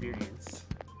bonus experience.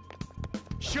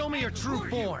 Show me your true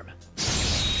form.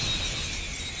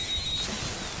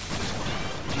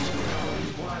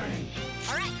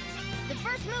 Alright, the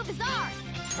first move is ours!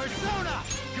 Persona!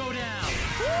 Go down!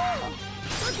 Cool!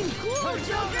 Looking cool, Persona!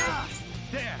 Joker!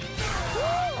 There!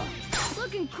 Cool!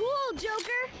 Looking cool,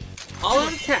 Joker! All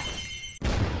on attack!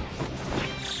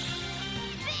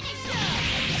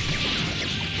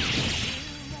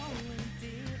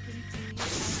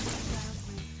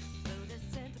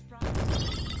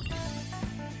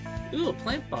 Ooh, a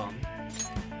plant bomb.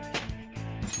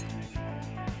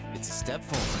 It's a step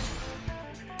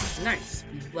forward. Nice.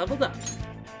 We've leveled up.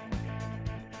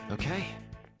 Okay.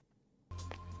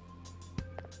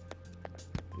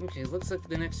 Okay, looks like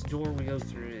the next door we go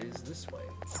through is this way.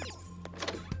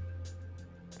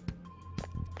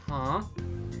 Huh?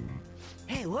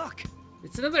 Hey, look!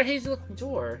 It's another hazy-looking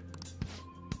door.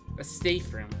 A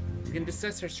safe room. We can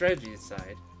discuss our strategy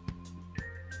inside.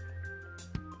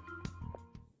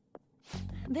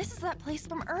 This is that place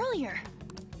from earlier.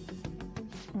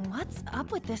 What's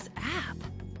up with this app?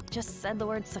 Just said the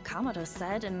word Sakamoto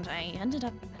said, and I ended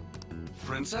up...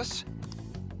 Princess?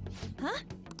 Huh?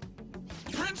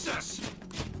 Princess!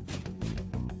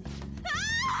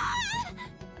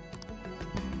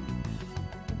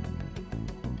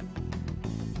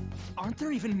 Aren't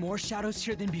there even more shadows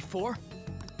here than before?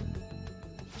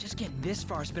 Just getting this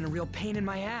far has been a real pain in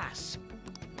my ass.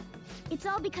 It's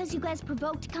all because you guys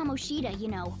provoked Kamoshida, you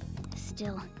know.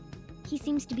 Still, he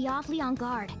seems to be awfully on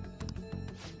guard.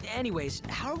 Anyways,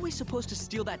 how are we supposed to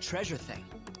steal that treasure thing?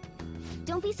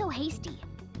 Don't be so hasty.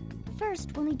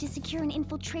 First, we'll need to secure an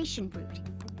infiltration route.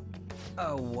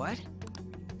 What?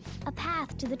 A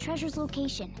path to the treasure's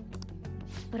location.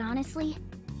 But honestly,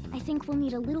 I think we'll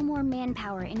need a little more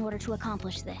manpower in order to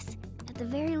accomplish this. At the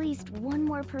very least, one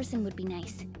more person would be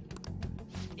nice.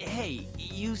 Hey,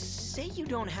 you say you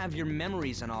don't have your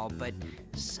memories and all, but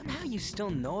somehow you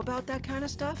still know about that kind of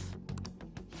stuff?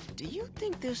 Do you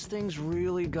think this thing's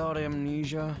really got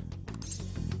amnesia?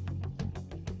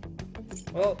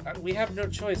 Well, we have no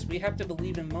choice. We have to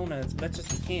believe in Mona as much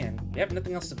as we can. We have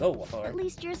nothing else to go for. At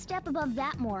least you're a step above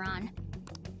that, moron.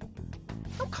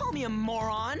 Don't call me a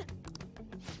moron!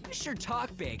 You sure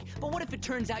talk big, but what if it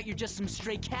turns out you're just some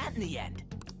stray cat in the end?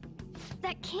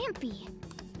 That can't be.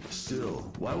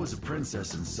 Still, why was a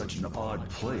princess in such an odd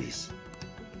place?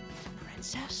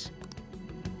 Princess?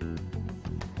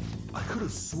 I could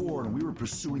have sworn we were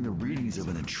pursuing the readings of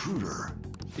an intruder.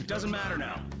 It doesn't matter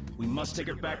now. We must take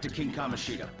her back to King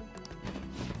Kamoshida.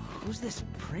 Who's this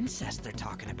princess they're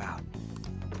talking about?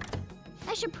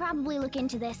 I should probably look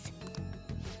into this.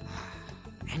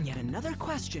 And yet another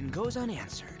question goes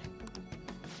unanswered.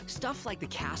 Stuff like the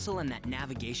castle and that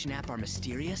navigation app are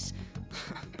mysterious,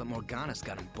 but Morgana's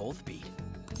got them both beat.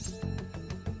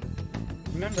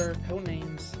 Remember,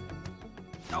 codenames.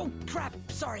 Oh, crap!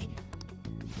 Sorry.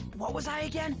 What was I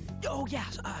again? Oh, yeah,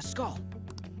 Skull.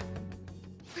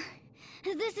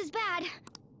 This is bad.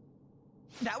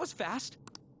 That was fast.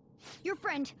 Your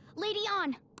friend, Lady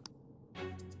An.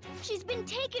 She's been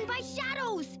taken by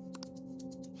shadows!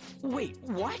 Wait,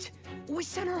 what? We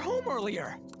sent her home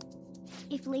earlier!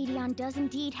 If Lady An does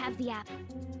indeed have the app,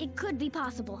 it could be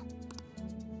possible.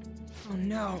 Oh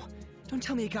no. Don't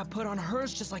tell me it got put on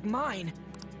hers just like mine.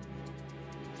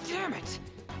 Damn it!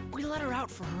 We let her out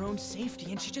for her own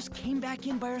safety and she just came back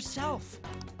in by herself.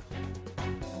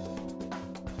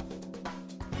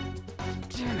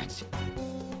 Damn it.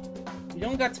 We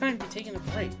don't got time to be taking a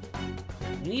break.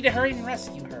 We need to hurry and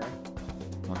rescue her.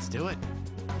 Let's do it.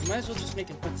 We might as well just make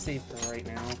a quick save for her right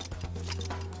now.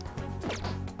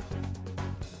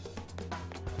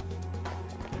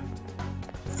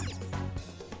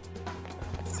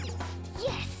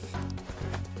 Yes!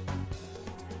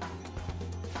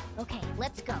 Okay,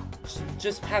 let's go.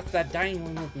 Just past that dining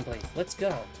room looking place. Let's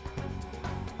go.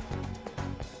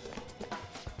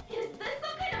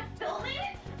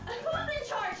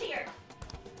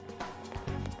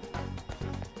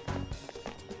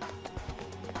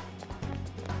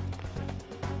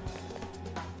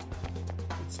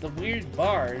 the weird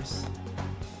bars.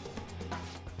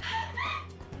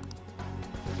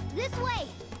 This way!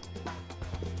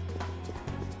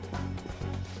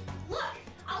 Look!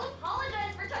 I'll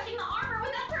apologize for touching the armor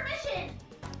without permission!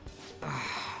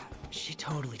 She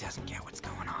totally doesn't get what's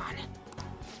going on.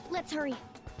 Let's hurry.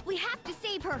 We have to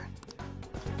save her.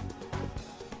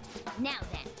 Now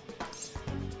then.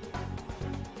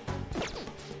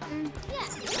 Yeah.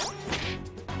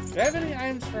 Do I have any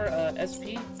items for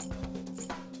SP?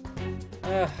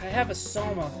 I have a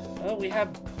Soma. Oh, we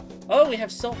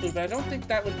have soul food, but I don't think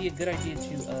that would be a good idea to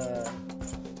use it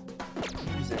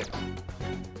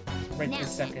right Now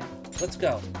this second. Let's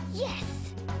go. Yes.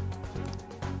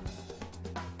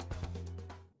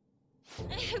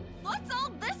 What's all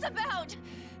this about?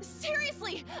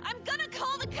 Seriously, I'm gonna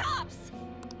call the cops!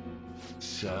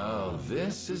 So,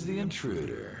 this is the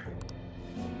intruder.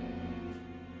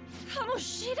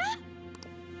 Kamoshida?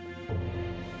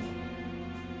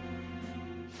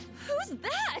 Who's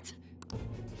that?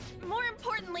 More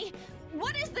importantly,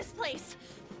 what is this place?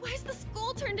 Why is the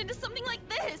school turned into something like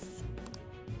this?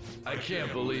 I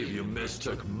can't believe you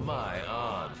mistook my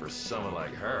aunt for someone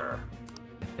like her.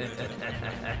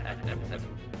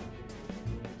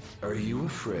 Are you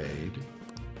afraid?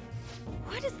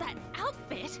 What is that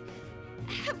outfit?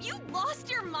 Have you lost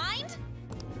your mind?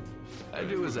 I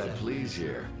do as I please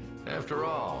here. After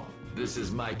all, this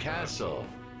is my castle.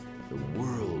 The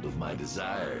world of my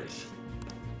desires.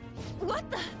 What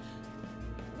the?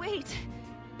 Wait,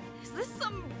 is this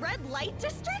some red light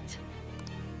district?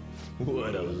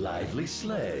 What a lively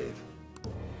slave.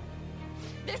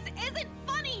 This isn't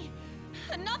funny!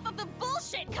 Enough of the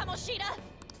bullshit, Kamoshida!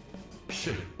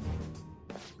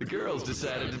 The girls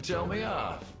decided to tell me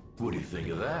off. What do you think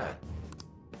of that?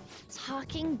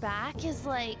 Talking back is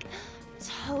like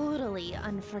totally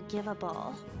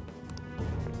unforgivable.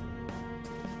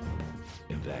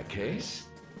 In that case,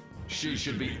 she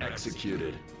should be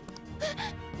executed.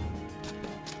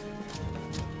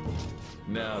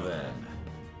 Now then,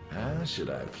 how should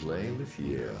I play with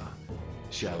you?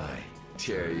 Shall I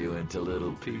tear you into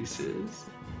little pieces?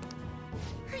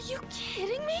 Are you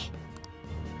kidding me?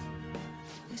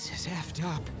 This is effed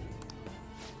up.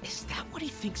 Is that what he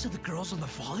thinks of the girls on the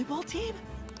volleyball team?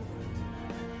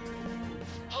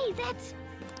 Hey, that's...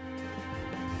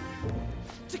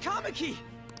 Takamaki!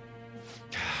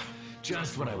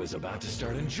 Just when I was about to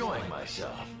start enjoying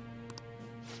myself.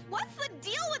 What's the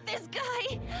deal with this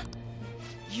guy?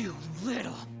 You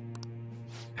little...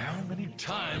 How many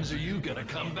times are you gonna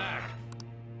come back?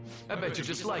 I bet you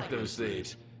just like those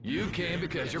thieves. You came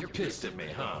because you're pissed at me,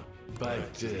 huh?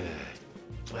 But,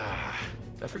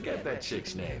 I forget that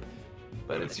chick's name.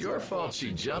 But it's your fault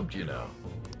she jumped, you know.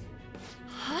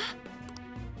 Huh?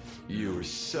 You were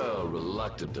so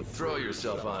reluctant to throw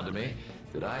yourself onto me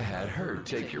that I had her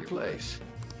take your place.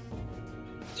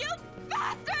 You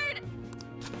bastard!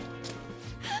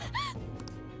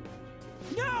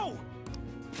 No!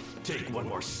 Take one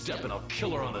more step and I'll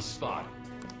kill her on the spot.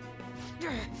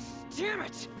 Damn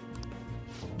it!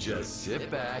 Just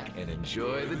sit back and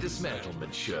enjoy the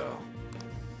dismantlement show.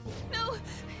 No,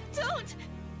 don't!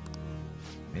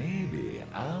 Maybe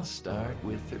I'll start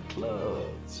with the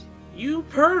clothes. You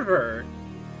pervert!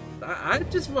 I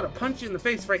just want to punch you in the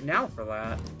face right now for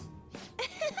that.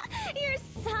 You're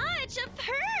such a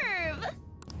perv!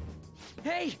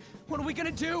 Hey, what are we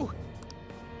gonna do?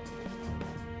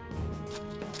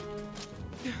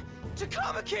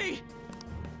 Takamaki!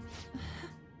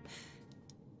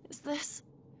 Is this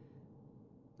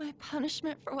my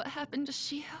punishment for what happened to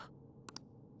Shio?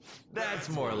 That's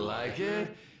more like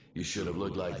it. You should have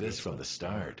looked like this from the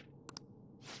start.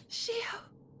 Shio,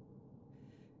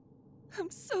 I'm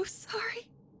so sorry.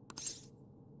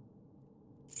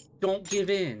 Don't give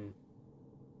in.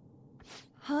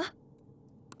 Huh?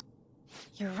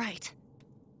 You're right.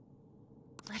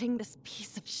 Letting this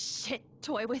piece of shit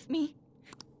toy with me?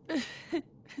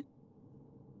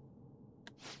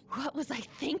 What was I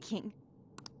thinking?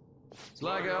 It's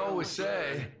like I always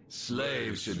say,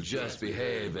 slaves should just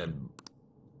behave and...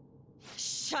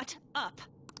 Shut up!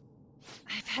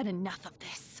 I've had enough of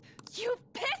this. You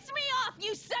pissed me off,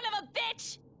 you son of a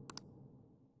bitch!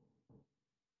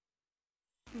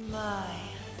 My,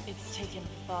 it's taken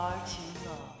far too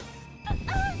long.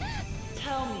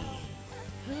 Tell me,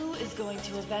 who is going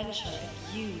to avenge her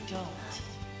if you don't?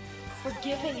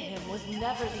 Forgiving him was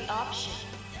never the option.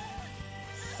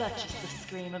 Such is the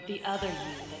scream of the other you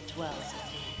that dwells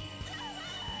within.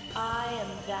 I am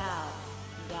thou,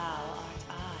 thou art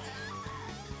I.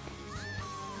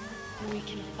 We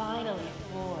can finally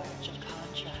forge a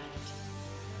contract.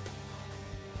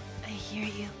 I hear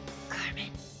you,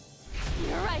 Carmen.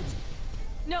 You're right.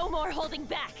 No more holding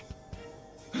back!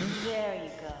 There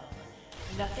you go.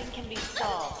 Nothing can be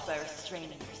solved by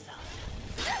restraining yourself.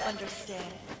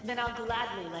 Understand? Then I'll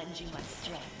gladly lend you my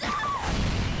strength.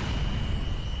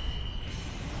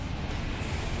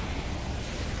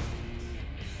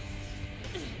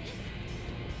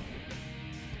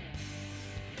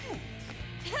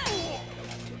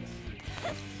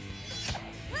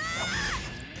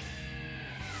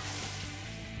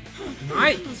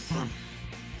 Nice!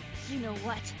 You know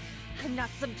what? I'm not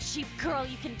some cheap girl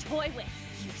you can toy with,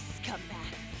 you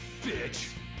scumbag.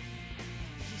 Bitch!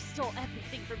 You stole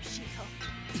everything from Shiko.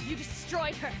 You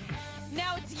destroyed her.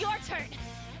 Now it's your turn.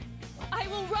 I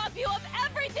will rob you of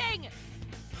everything!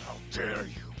 How dare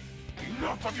you!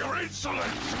 Enough of your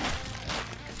insolence!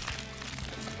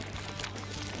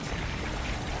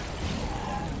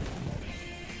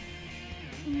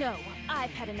 No,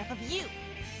 I've had enough of you.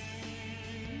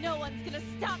 No one's gonna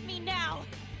stop me now.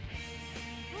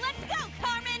 Let's go,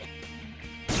 Carmen!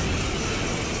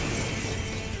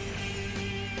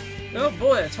 Oh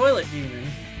boy, a toilet demon.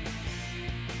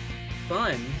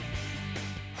 Fun.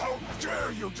 How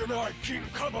dare you deny King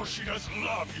Kamoshida's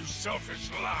love, you selfish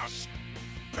lass!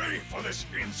 Pay for this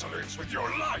insolence with your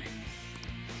life!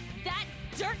 That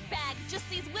dirtbag just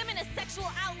sees women as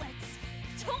sexual outlets.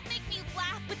 Don't make me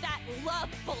laugh with that love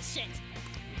bullshit.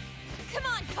 Come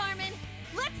on, Carmen.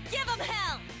 Let's give him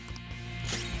hell!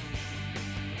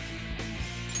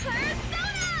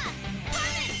 Persona!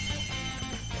 Carmen!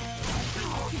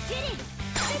 You did it!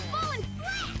 They've fallen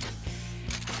flat!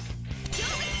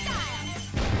 Joey style!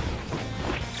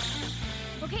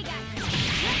 Okay, guys.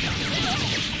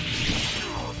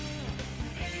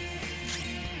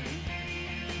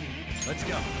 Let's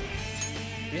go.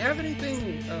 Do you have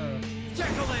anything,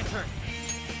 Jack-o'-lantern!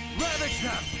 Ravage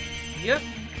them! Yep.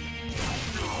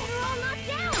 They're all knocked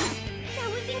down! That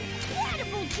was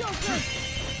incredible, Joker!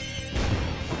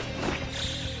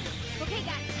 Okay,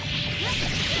 guys. Let's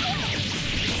go!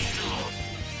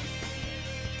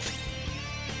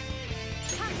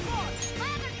 Top four!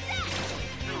 Lather set!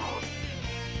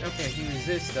 Okay, he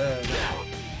resists,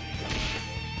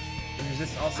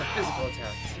 also physical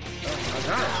attacks. Oh, I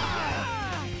got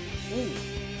it. Ooh.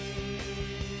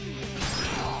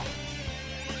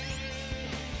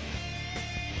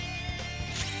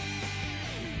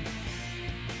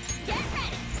 Get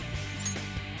ready!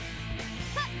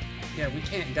 Yeah, we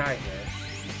can't die here.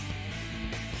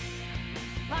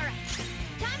 Alright,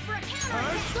 time for a counter!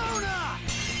 Persona!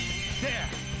 There!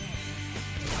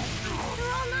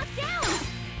 They're all knocked down!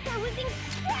 That was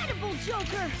incredible,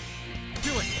 Joker!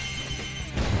 Do it!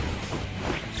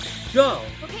 Go!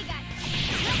 Okay, guys.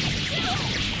 Let's go!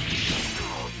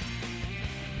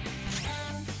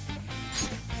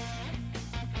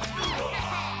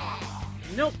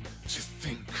 Nope. To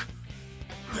think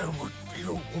there would be a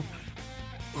woman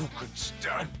who could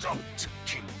stand up to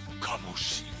King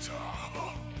Kamoshida.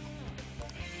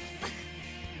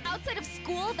 Outside of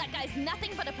school, that guy's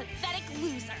nothing but a pathetic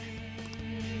loser.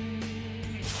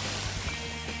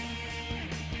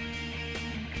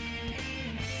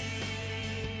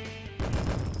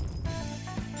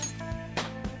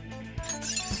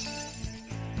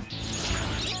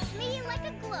 It's me like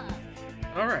a glove.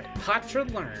 Alright, Patra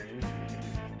learned.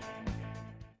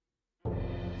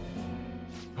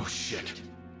 Oh shit.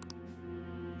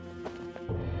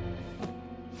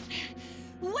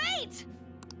 Wait!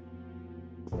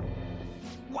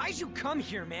 Why'd you come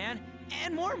here, man?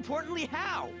 And more importantly,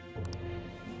 how?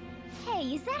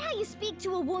 Hey, is that how you speak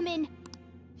to a woman?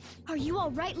 Are you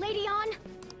alright, Lady On?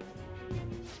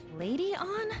 Lady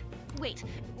On? Wait,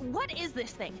 what is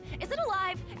this thing? Is it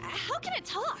alive? How can it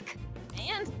talk?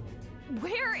 And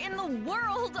where in the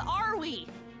world are we?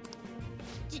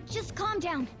 Just calm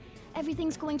down.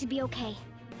 Everything's going to be okay.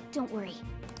 Don't worry.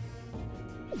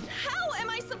 How am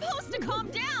I supposed to calm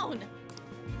down?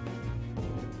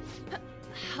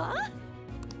 Huh?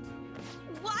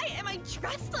 Why am I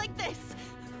dressed like this?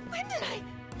 When did I...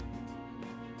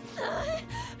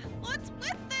 what's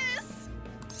with this?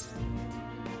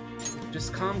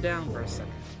 Just calm down for a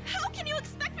second. How can you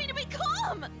expect me to be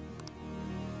calm?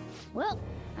 Well,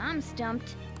 I'm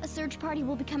stumped. A search party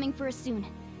will be coming for us soon.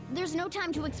 There's no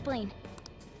time to explain.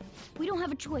 We don't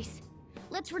have a choice.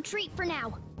 Let's retreat for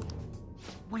now.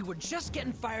 We were just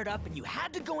getting fired up and you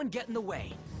had to go and get in the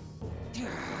way.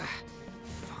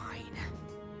 Fine.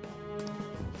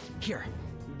 Here,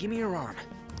 give me your arm.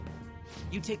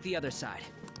 You take the other side.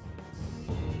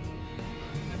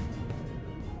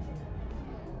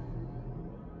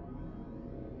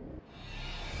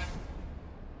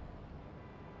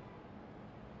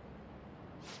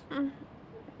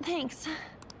 Thanks.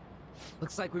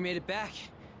 Looks like we made it back.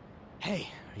 Hey,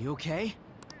 Are you okay?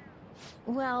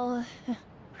 Well,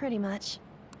 pretty much.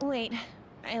 Wait,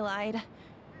 I lied.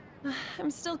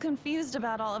 I'm still confused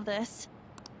about all of this.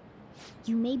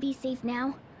 You may be safe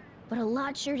now, but a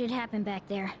lot sure did happen back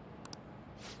there.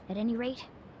 At any rate,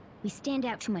 we stand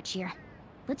out too much here.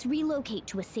 Let's relocate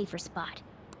to a safer spot.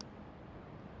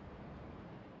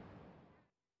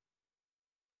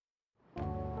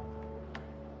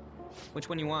 Which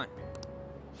one you want?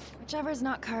 Whichever's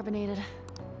not carbonated.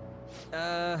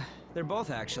 They're both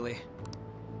actually.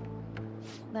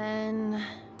 Then...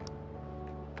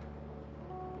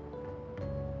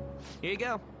 Here you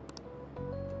go.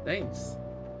 Thanks.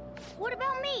 What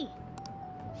about me?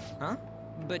 Huh?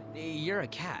 But you're a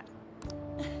cat.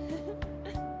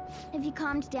 Have you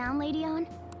calmed down, Lady On?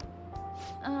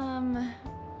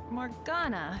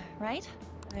 Morgana, right?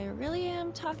 I really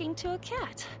am talking to a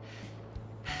cat.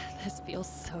 This feels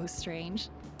so strange.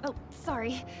 Oh,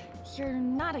 sorry. You're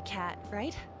not a cat,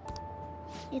 right?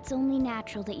 It's only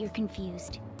natural that you're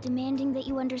confused. Demanding that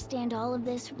you understand all of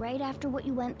this right after what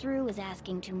you went through is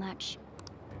asking too much.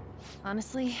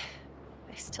 Honestly,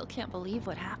 I still can't believe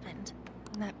what happened.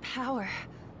 And that power...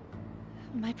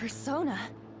 my persona...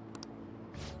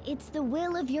 It's the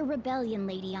will of your rebellion,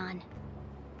 Lady On.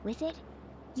 With it,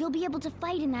 you'll be able to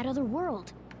fight in that other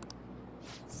world.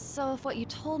 So if what you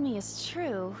told me is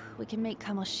true, we can make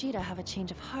Kamoshida have a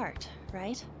change of heart,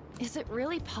 right? Is it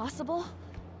really possible?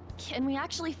 Can we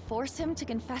actually force him to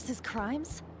confess his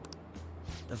crimes?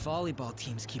 The volleyball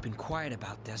team's keeping quiet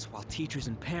about this while teachers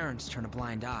and parents turn a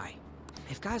blind eye.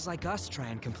 If guys like us try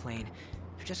and complain,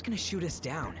 they're just gonna shoot us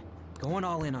down. Going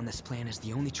all in on this plan is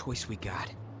the only choice we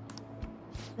got.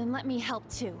 Then let me help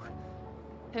too.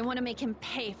 I want to make him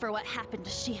pay for what happened to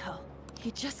Shiho.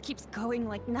 He just keeps going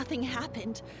like nothing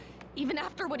happened, even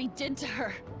after what he did to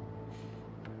her.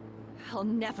 I'll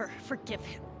never forgive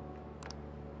him.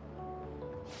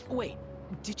 Wait,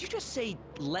 did you just say,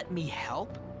 let me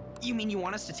help? You mean you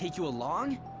want us to take you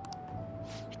along?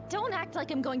 Don't act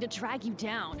like I'm going to drag you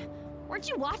down. Weren't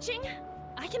you watching?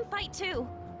 I can fight too.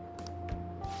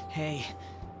 Hey,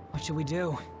 what should we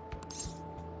do?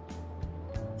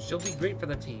 She'll be great for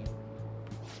the team.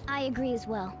 I agree as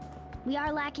well. We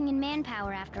are lacking in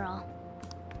manpower after all.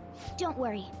 Don't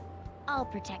worry. I'll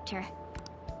protect her.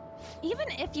 Even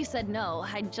if you said no,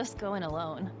 I'd just go in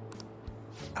alone.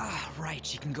 Ah, right,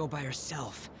 she can go by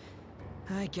herself.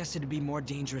 I guess it'd be more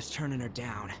dangerous turning her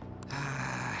down.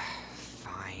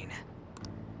 Fine.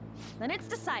 Then it's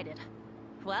decided.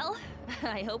 Well,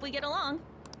 I hope we get along.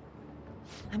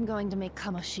 I'm going to make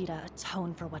Kamoshida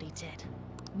atone for what he did.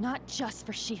 Not just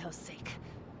for Shiho's sake,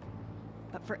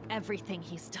 but for everything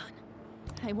he's done.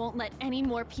 I won't let any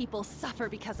more people suffer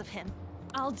because of him.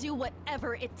 I'll do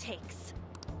whatever it takes.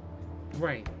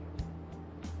 Right.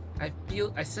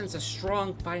 I sense a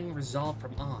strong fighting resolve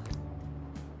from On.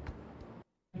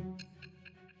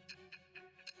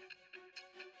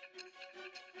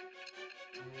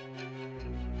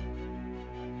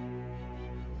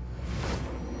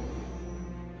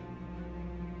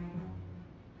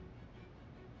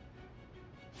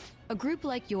 A group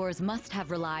like yours must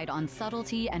have relied on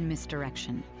subtlety and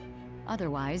misdirection.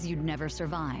 Otherwise, you'd never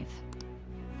survive.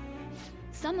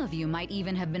 Some of you might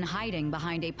even have been hiding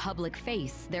behind a public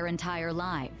face their entire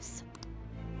lives.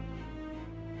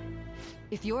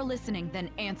 If you're listening, then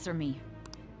answer me.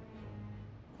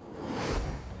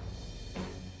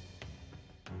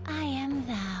 I am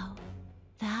thou.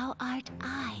 Thou art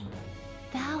I.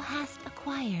 Thou hast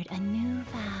acquired a new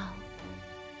vow.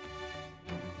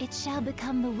 It shall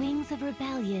become the wings of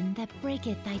rebellion that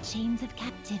breaketh thy chains of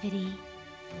captivity.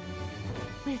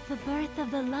 With the birth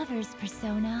of the lover's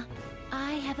persona,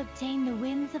 I have obtained the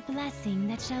winds of blessing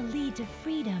that shall lead to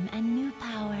freedom and new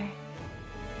power.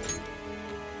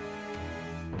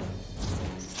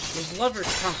 Those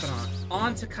lovers confidant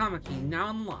on to Kamaki now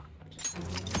unlocked.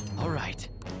 Alright.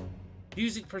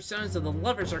 Using personas of the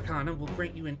Lover's Arcana will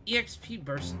grant you an EXP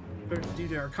burst due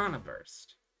to Arcana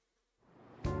Burst.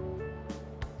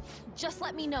 Just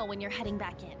let me know when you're heading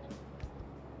back in.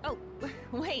 Oh,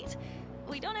 wait.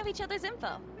 We don't have each other's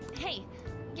info. Hey,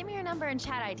 give me your number and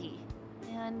chat ID.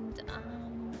 And,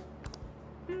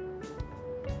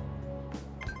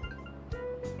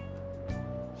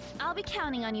 I'll be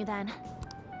counting on you then.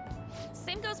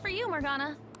 Same goes for you,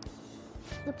 Morgana.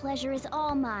 The pleasure is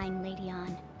all mine, Lady On.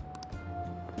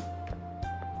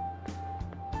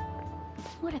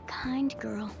 What a kind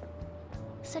girl.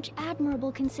 Such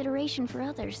admirable consideration for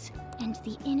others, and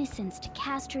the innocence to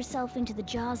cast herself into the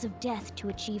jaws of death to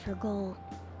achieve her goal.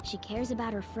 She cares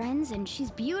about her friends, and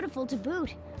she's beautiful to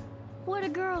boot. What a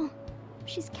girl.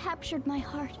 She's captured my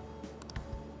heart.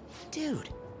 Dude,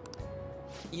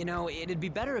 You know, it'd be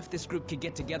better if this group could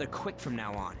get together quick from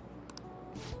now on.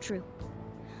 True.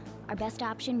 Our best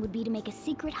option would be to make a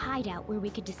secret hideout where we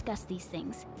could discuss these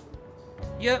things.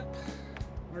 Yep.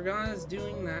 Morgana's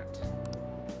doing that.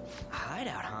 A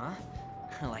hideout, huh?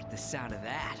 I like the sound of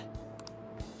that.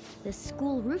 The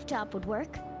school rooftop would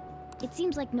work. It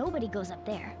seems like nobody goes up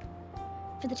there.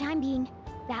 For the time being,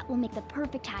 that will make the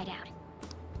perfect hideout.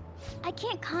 I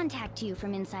can't contact you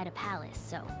from inside a palace,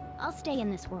 so I'll stay in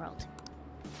this world.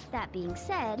 That being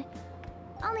said,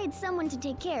 I'll need someone to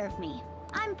take care of me.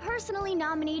 I'm personally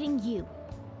nominating you.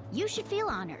 You should feel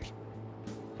honored.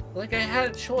 Like I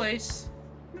had a choice.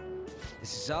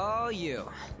 This is all you.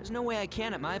 There's no way I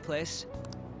can at my place.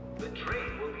 The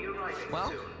train will be arriving Well,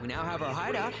 soon. we now have our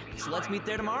hideout, so let's meet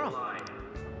there tomorrow.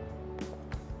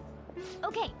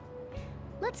 Okay,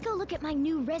 let's go look at my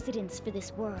new residence for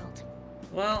this world.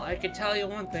 Well, I could tell you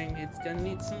one thing, it's gonna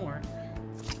need some work.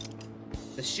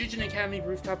 The Shujin Academy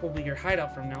rooftop will be your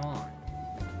hideout from now on.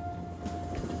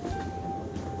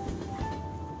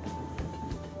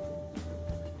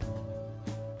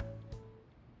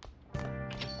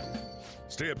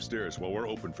 Stay upstairs while we're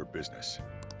open for business.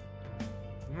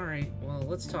 Alright, well,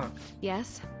 let's talk.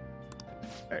 Yes?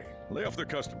 Hey, lay off the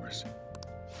customers.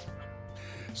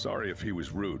 Sorry if he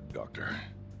was rude, Doctor.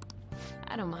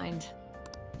 I don't mind.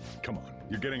 Come on,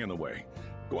 you're getting in the way.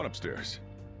 Go on upstairs.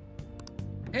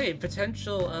 Hey,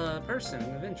 potential person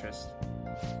of interest.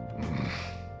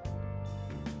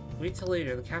 Wait till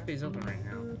later, the cafe's open right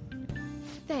now.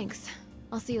 Thanks.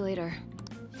 I'll see you later.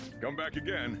 Come back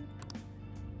again.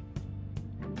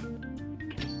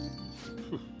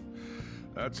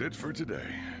 That's it for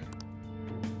today.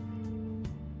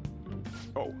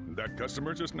 Oh, that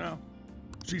customer just now?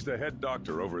 She's the head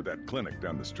doctor over at that clinic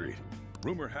down the street.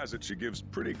 Rumor has it she gives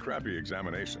pretty crappy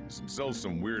examinations and sells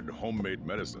some weird homemade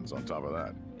medicines on top of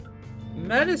that.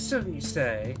 Medicine, you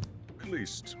say? At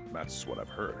least, that's what I've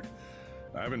heard.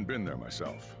 I haven't been there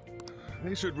myself.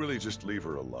 They should really just leave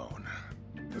her alone.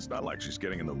 It's not like she's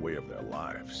getting in the way of their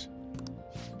lives.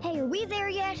 Hey, are we there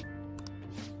yet?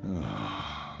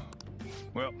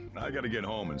 Well, I gotta get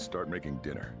home and start making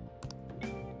dinner.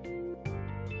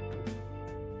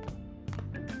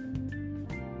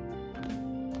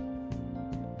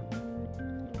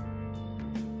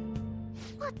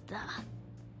 What the?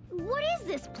 What is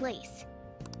this place?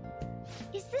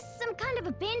 Is this some kind of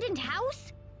abandoned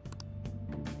house?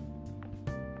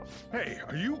 Hey,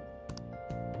 are you...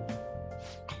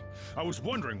 I was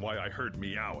wondering why I heard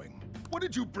meowing. What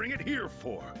did you bring it here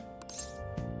for?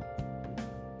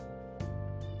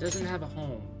 Doesn't have a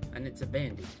home, and it's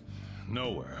abandoned.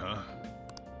 Nowhere, huh?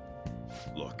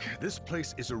 Look, this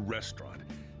place is a restaurant.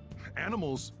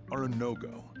 Animals are a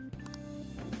no-go.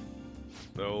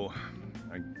 Though,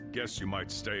 I guess you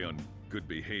might stay on good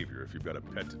behavior if you've got a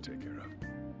pet to take care of.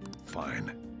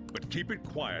 Fine. But keep it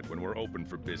quiet when we're open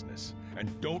for business.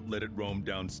 And don't let it roam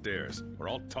downstairs, or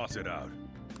I'll toss it out.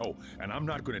 Oh, and I'm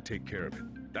not going to take care of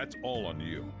it. That's all on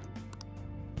you.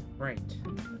 Right.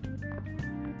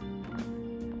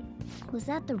 Was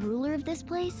that the ruler of this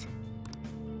place?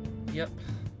 Yep.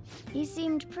 He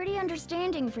seemed pretty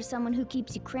understanding for someone who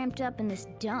keeps you cramped up in this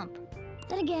dump.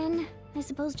 Then again, I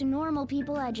suppose to normal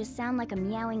people I just sound like a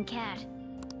meowing cat.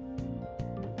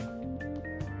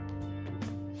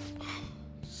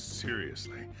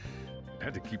 Seriously, I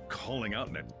had to keep calling out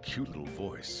in that cute little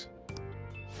voice.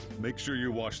 Make sure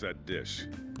you wash that dish.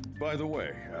 By the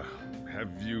way,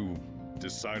 have you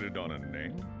decided on a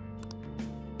name?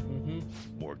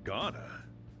 Morgana?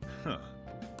 Huh.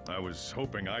 I was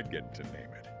hoping I'd get to name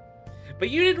it. But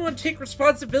you didn't want to take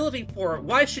responsibility for it.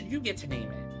 Why should you get to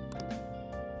name it?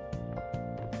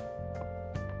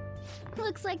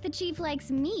 Looks like the chief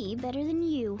likes me better than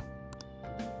you.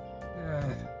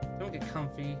 Don't get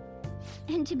comfy.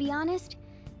 And to be honest,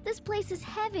 this place is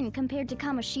heaven compared to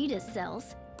Kamoshida's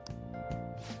cells.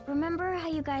 Remember how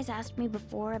you guys asked me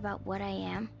before about what I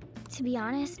am? To be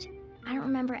honest, I don't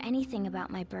remember anything about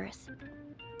my birth.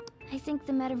 I think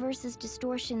the metaverse's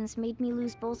distortions made me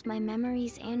lose both my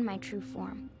memories and my true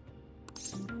form.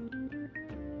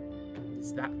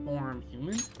 Is that form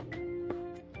human?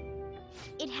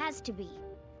 It has to be.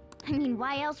 I mean,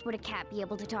 why else would a cat be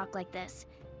able to talk like this?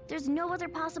 There's no other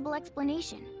possible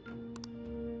explanation.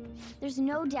 There's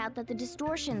no doubt that the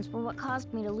distortions were what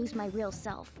caused me to lose my real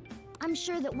self. I'm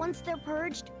sure that once they're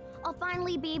purged, I'll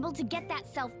finally be able to get that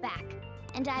self back.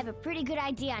 And I have a pretty good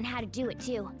idea on how to do it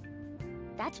too.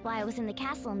 That's why I was in the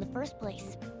castle in the first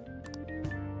place.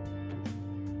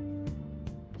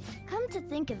 Come to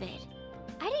think of it,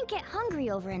 I didn't get hungry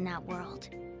over in that world.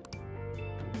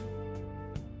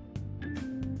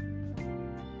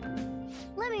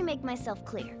 Let me make myself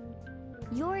clear.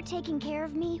 Your taking care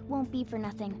of me won't be for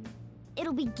nothing.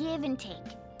 It'll be give and take.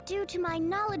 Due to my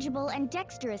knowledgeable and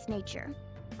dexterous nature,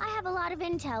 I have a lot of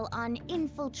intel on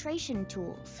infiltration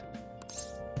tools.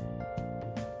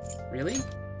 Really?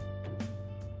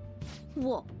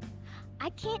 Whoa. I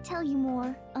can't tell you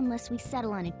more unless we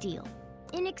settle on a deal.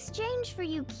 In exchange for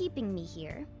you keeping me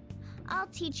here, I'll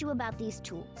teach you about these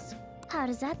tools. How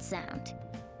does that sound?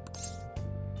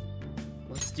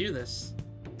 Let's do this.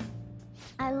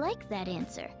 I like that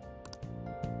answer.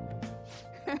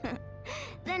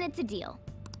 Then it's a deal.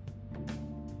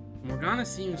 Morgana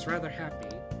seems rather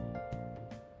happy.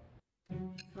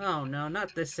 Oh no,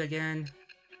 not this again.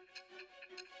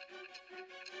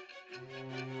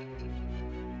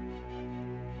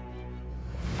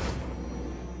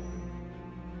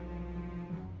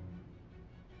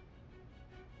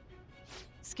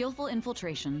 Skillful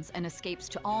infiltrations and escapes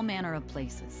to all manner of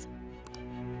places.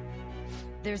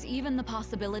 There's even the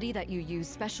possibility that you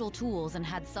used special tools and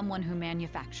had someone who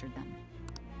manufactured them.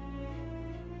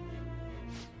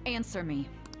 Answer me.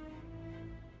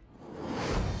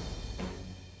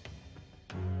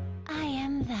 I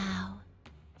am thou.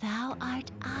 Thou art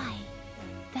I.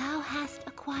 Thou hast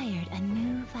acquired a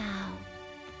new vow.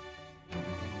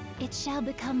 It shall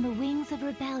become the wings of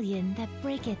rebellion that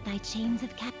breaketh thy chains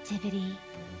of captivity.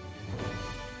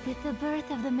 With the birth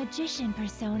of the magician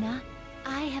persona,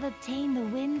 I have obtained the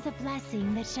winds of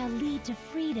blessing that shall lead to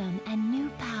freedom and new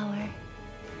power.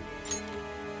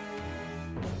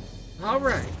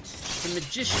 Alright, the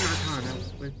Magician Arcana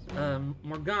with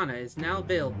Morgana is now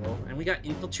available, and we got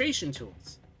infiltration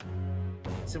tools.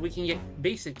 So we can get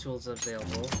basic tools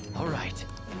available. Alright.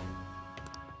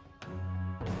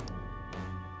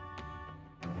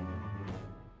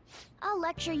 I'll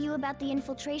lecture you about the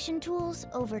infiltration tools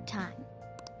over time.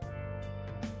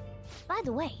 By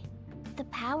the way, the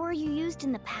power you used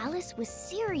in the palace was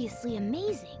seriously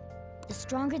amazing. The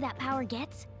stronger that power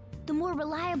gets, the more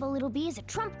reliable it'll be as a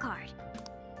trump card.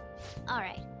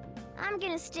 Alright, I'm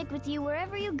gonna stick with you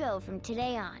wherever you go from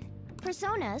today on.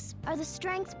 Personas are the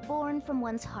strength born from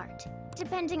one's heart.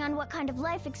 Depending on what kind of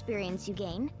life experience you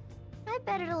gain, I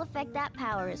bet it'll affect that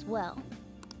power as well.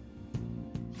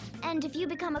 And if you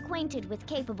become acquainted with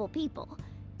capable people,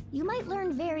 you might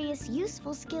learn various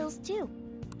useful skills too.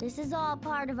 This is all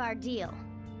part of our deal.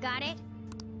 Got it?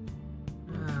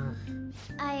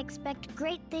 I expect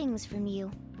great things from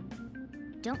you.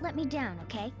 Don't let me down,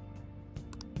 okay?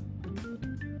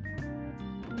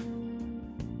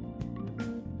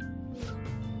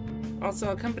 Also,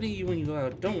 I'll accompany you when you go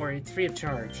out. Don't worry, it's free of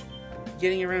charge.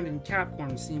 Getting around in cat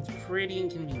form seems pretty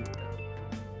inconvenient, though.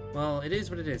 Well, it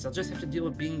is what it is. I'll just have to deal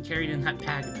with being carried in that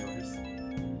bag of yours.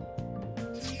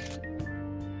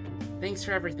 Thanks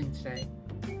for everything today.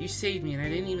 You saved me, and I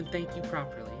didn't even thank you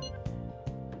properly.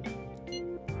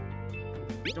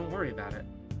 Don't worry about it.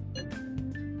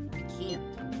 I can't.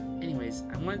 Anyways,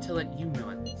 I wanted to let you know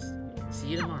at least. See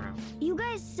you tomorrow. You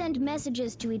guys send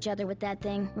messages to each other with that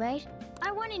thing, right?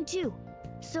 I want in too.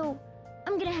 So,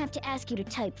 I'm gonna have to ask you to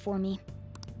type for me.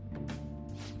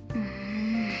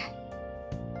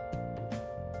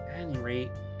 At any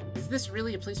rate, is this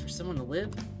really a place for someone to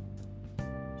live?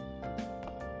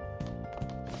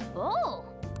 Oh!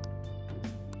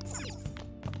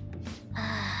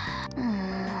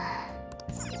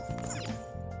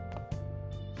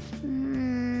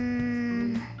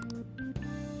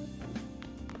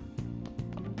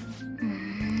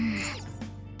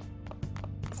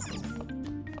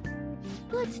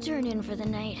 Let's turn in for the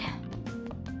night.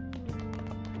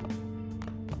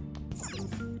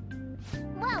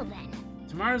 Well then.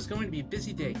 Tomorrow's going to be a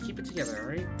busy day. Keep it together,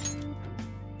 alright?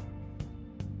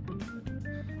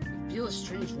 I feel a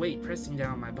strange weight pressing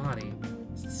down my body.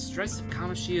 Is the stress of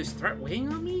Kamoshida's threat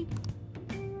weighing on me?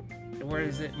 Or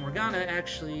is it Morgana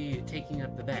actually taking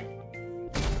up the bag?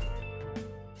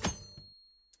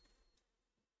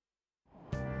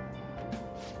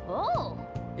 Oh!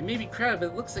 It may be crowded, but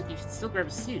it looks like you can still grab a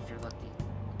seat if you're lucky.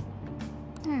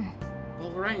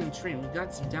 While we're riding the train, we've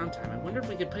got some downtime. I wonder if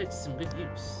we could put it to some good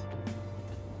use.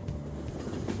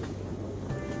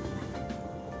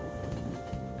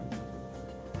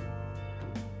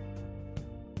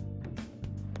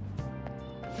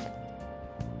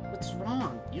 What's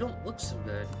wrong? You don't look so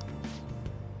good.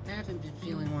 I haven't been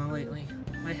feeling well lately.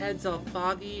 My head's all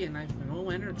foggy and I've no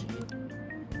energy.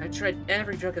 I tried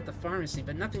every drug at the pharmacy,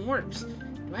 but nothing works.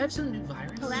 Do I have some new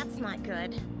virus? Well, that's not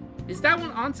good. Is that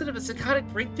one onset of a psychotic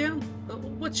breakdown?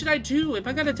 What should I do? Am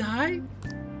I gonna die?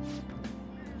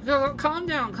 Calm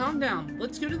down, calm down.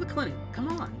 Let's go to the clinic. Come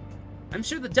on. I'm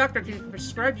sure the doctor can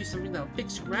prescribe you something that'll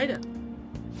fix you right up.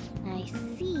 I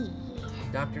see.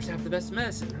 Doctors have the best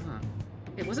medicine, huh?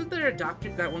 Hey, wasn't there a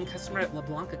doctor, that one customer at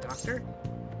LeBlanc, a doctor?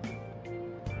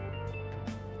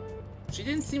 She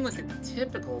didn't seem like a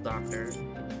typical doctor.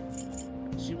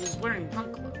 She was wearing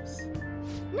punk clothes.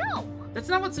 No! That's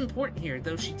not what's important here,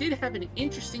 though she did have an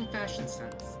interesting fashion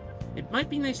sense. It might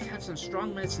be nice to have some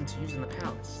strong medicine to use in the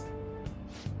palace.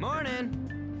 Morning!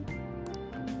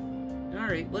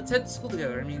 Alright, let's head to school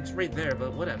together. I mean, it's right there,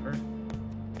 but whatever.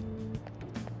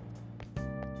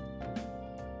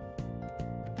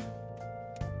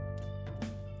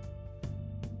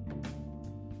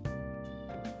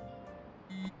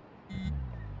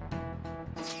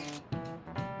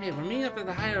 Hey, we're meeting up at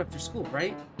the hideout after school,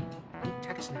 right? You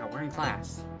text now, we're in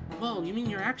class. Whoa, you mean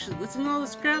you're actually listening to all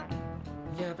this crap?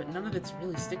 Yeah, but none of it's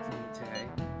really sticking to me today.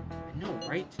 I know,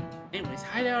 right? Anyways,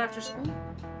 hideout after school?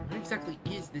 What exactly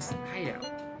is this hideout?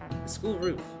 The school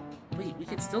roof. Wait, we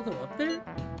can still go up there?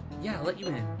 Yeah, I'll let you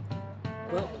in.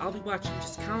 Well, I'll be watching.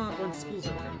 Just count on when school's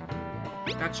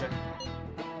over. Gotcha.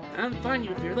 I'm fine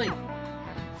you if you're late.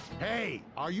 Hey,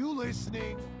 are you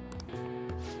listening?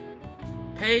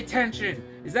 Pay attention!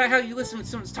 Is that how you listen when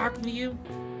someone's talking to you?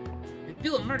 I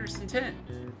feel a murderous intent.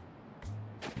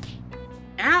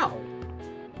 Ow!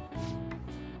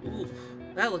 Oof,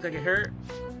 that looked like it hurt.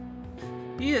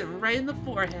 He hit him right in the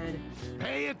forehead.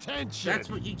 Pay attention! That's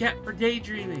what you get for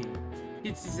daydreaming.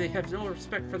 Kids say they have no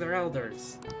respect for their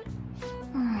elders.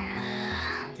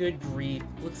 Good grief.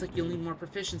 Looks like you'll need more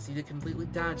proficiency to completely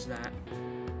dodge that.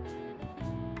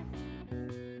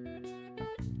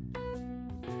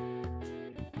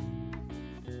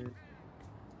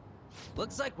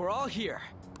 Looks like we're all here.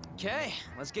 Okay,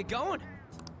 let's get going.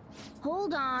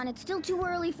 Hold on, it's still too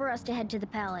early for us to head to the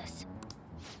palace.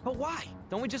 But why?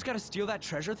 Don't we just gotta steal that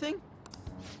treasure thing?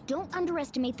 Don't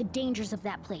underestimate the dangers of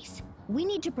that place. We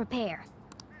need to prepare.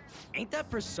 Ain't that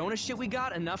persona shit we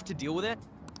got enough to deal with it?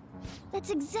 That's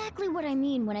exactly what I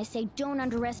mean when I say don't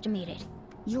underestimate it.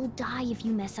 You'll die if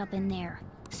you mess up in there.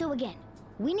 So again,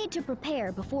 we need to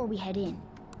prepare before we head in.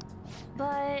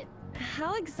 But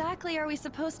how exactly are we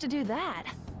supposed to do that?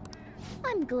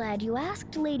 I'm glad you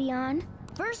asked, Lady Ann.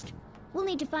 First, we'll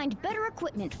need to find better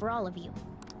equipment for all of you.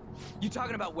 You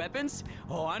talking about weapons?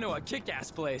 Oh, I know a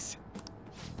kick-ass place.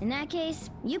 In that case,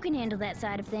 you can handle that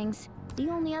side of things. The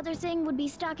only other thing would be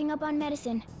stocking up on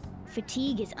medicine.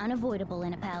 Fatigue is unavoidable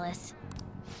in a palace.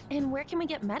 And where can we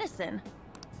get medicine?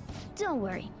 Don't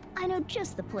worry, I know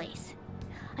just the place.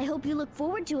 I hope you look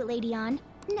forward to it, Lady Ann.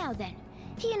 Now then,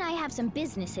 he and I have some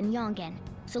business in Yongen,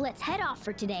 so let's head off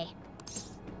for today.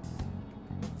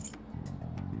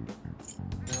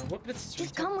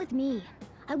 Just come with me.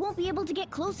 I won't be able to get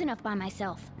close enough by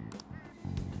myself.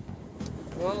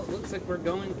 Well, it looks like we're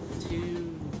going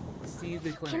to see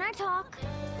the clinic. Can I talk?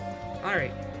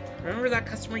 Alright. Remember that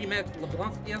customer you met at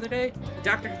LeBlanc the other day? The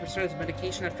doctor who prescribed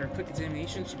medication after a quick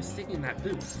examination? She was sitting in that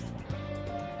booth.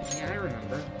 Yeah, I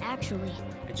remember. Actually,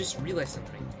 I just realized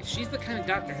something. If she's the kind of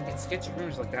doctor who gets sketchy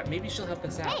rumors like that, maybe she'll help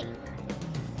us out. Hey!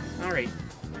 Alright.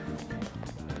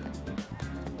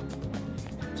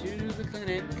 To the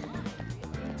clinic.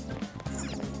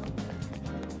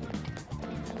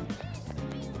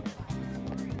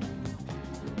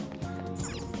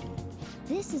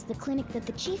 This is the clinic that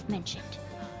the chief mentioned.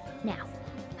 Now,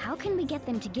 how can we get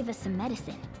them to give us some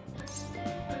medicine?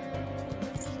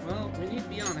 Well, we need to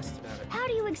be honest about it. How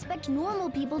do you expect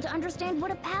normal people to understand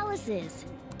what a palace is?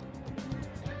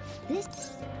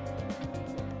 This...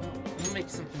 We'll make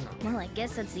something up. Well, I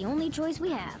guess that's the only choice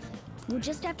we have. We'll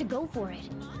just have to go for it.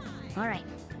 Alright,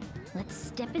 let's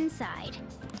step inside.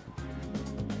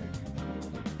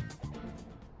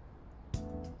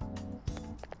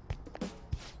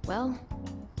 Well...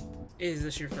 Is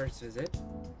this your first visit?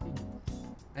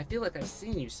 I feel like I've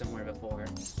seen you somewhere before.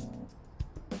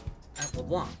 At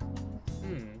LeBlanc.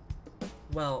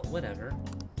 Well, whatever.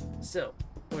 So,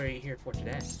 what are you here for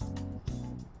today?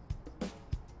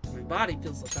 My body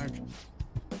feels lethargic.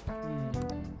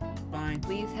 Fine.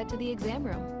 Please head to the exam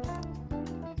room.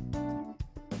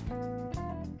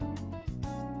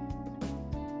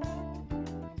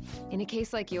 In a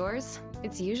case like yours,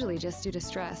 it's usually just due to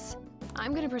stress.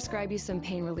 I'm gonna prescribe you some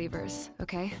pain relievers,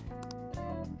 okay?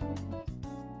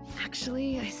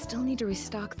 Actually, I still need to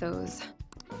restock those.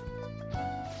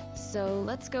 So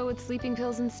let's go with sleeping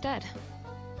pills instead.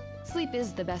 Sleep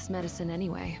is the best medicine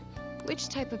anyway. Which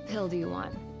type of pill do you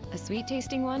want? A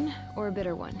sweet-tasting one or a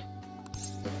bitter one?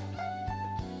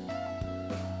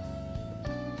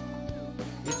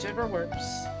 Whichever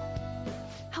works.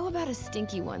 How about a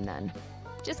stinky one then?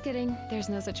 Just kidding, there's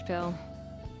no such pill.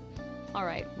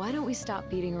 Alright, why don't we stop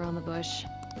beating around the bush?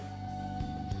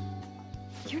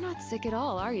 You're not sick at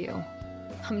all, are you?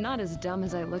 I'm not as dumb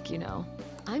as I look, you know.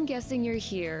 I'm guessing you're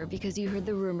here because you heard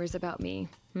the rumors about me,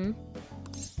 hmm?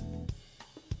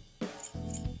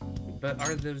 But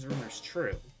are those rumors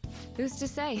true? Who's to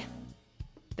say?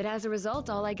 But as a result,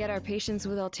 all I get are patients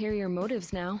with ulterior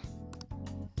motives now.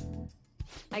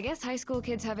 I guess high school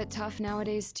kids have it tough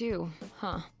nowadays too,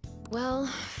 huh? Well,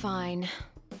 fine.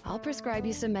 I'll prescribe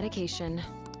you some medication.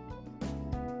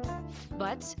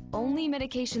 But only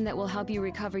medication that will help you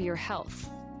recover your health.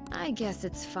 I guess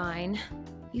it's fine.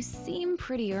 You seem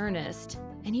pretty earnest,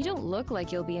 and you don't look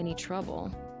like you'll be any trouble.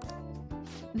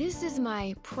 This is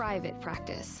my private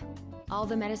practice. All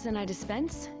the medicine I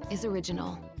dispense is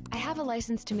original. I have a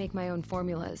license to make my own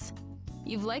formulas.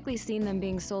 You've likely seen them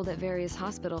being sold at various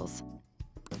hospitals.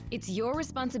 It's your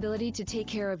responsibility to take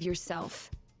care of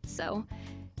yourself. So,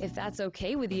 if that's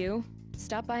okay with you,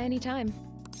 stop by anytime.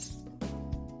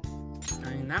 I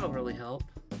mean, that'll really help.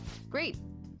 Great.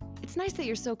 It's nice that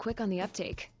you're so quick on the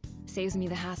uptake. Saves me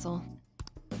the hassle.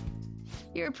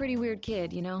 You're a pretty weird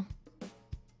kid, you know?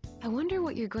 I wonder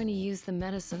what you're going to use the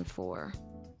medicine for.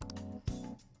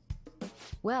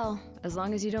 Well, as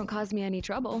long as you don't cause me any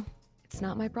trouble, it's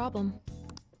not my problem.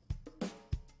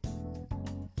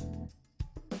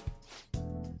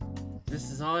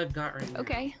 This is all I've got right now.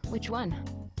 Okay, which one?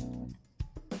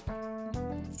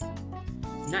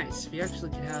 Nice, we actually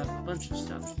could have a bunch of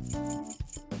stuff.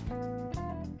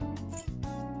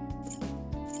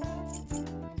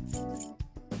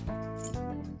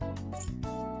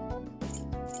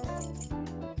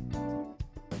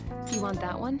 You want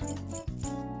that one?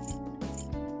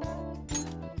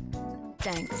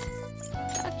 Thanks.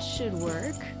 That should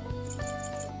work.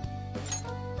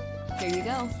 Here you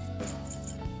go.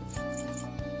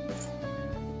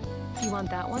 You want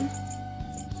that one?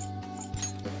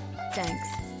 Thanks.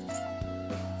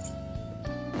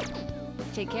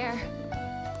 Take care.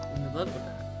 I'm in love with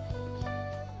that.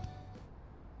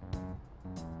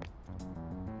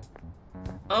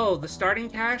 Oh, the starting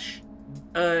cash?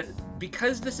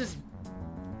 Because this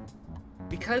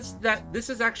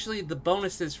is actually the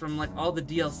bonuses from like all the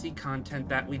DLC content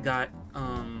that we got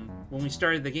when we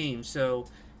started the game. So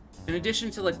in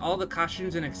addition to like all the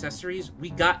costumes and accessories,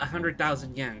 we got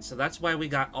 100,000 yen. So that's why we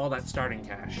got all that starting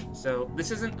cash. So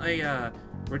this isn't a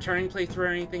returning playthrough or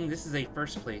anything. This is a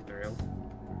first playthrough.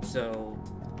 So,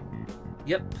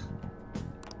 yep.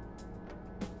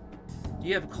 Do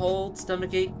you have a cold,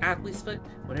 stomachache, athlete's foot?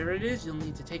 Whatever it is, you'll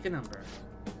need to take a number.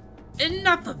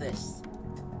 Enough of this!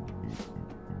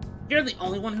 You're the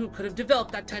only one who could have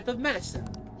developed that type of medicine.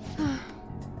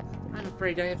 I'm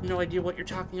afraid I have no idea what you're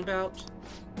talking about.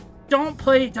 Don't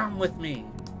play dumb with me.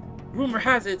 Rumor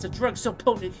has it it's a drug so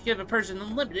potent it can give a person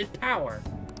unlimited power.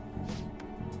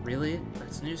 Really?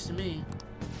 That's news to me.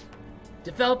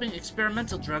 Developing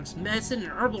experimental drugs, medicine,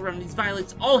 and herbal remedies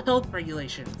violates all health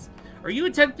regulations. Are you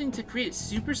attempting to create a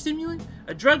super stimulant?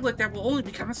 A drug like that will only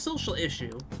become a social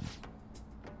issue.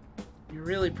 You're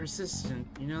really persistent.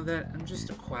 You know that? I'm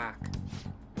just a quack.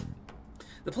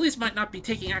 The police might not be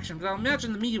taking action, but I'll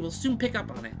imagine the media will soon pick up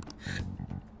on it.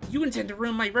 You intend to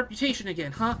ruin my reputation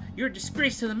again, huh? You're a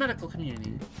disgrace to the medical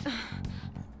community.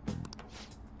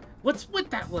 What's with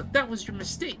that look? That was your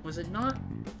mistake, was it not?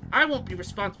 I won't be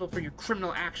responsible for your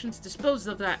criminal actions. Dispose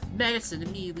of that medicine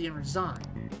immediately and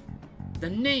resign. The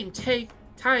name Tei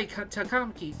Takemi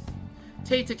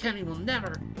will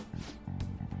never...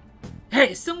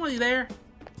 Hey, is somebody there?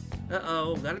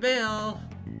 Uh-oh, got a bell.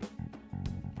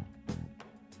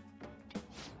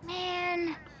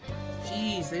 Man.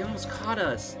 Jeez, they almost caught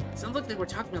us. Sounds like they were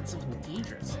talking about something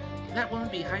dangerous. Could that woman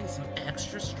be hiding some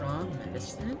extra strong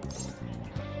medicine?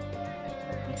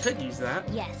 We could use that.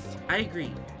 Yes. I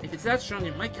agree. If it's that strong,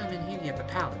 it might come in handy at the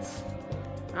palace.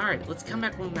 Alright, let's come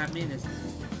back when that man is...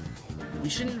 We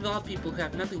shouldn't involve people who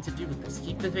have nothing to do with this.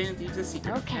 Keep the vanity a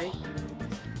secret, okay?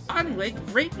 Anyway,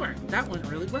 great work. That went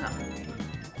really well.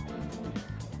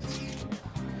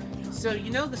 So, you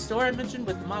know the store I mentioned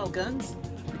with the model guns?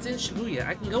 It's in Shibuya.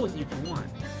 I can go with you if you want.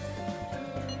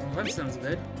 Well, that sounds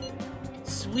good.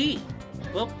 Sweet!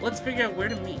 Well, let's figure out where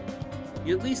to meet.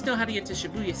 You at least know how to get to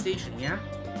Shibuya Station, yeah?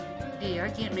 Hey, I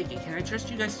can't make it. Can I trust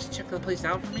you guys to check the place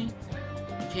out for me?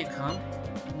 You can't come?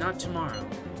 Not tomorrow.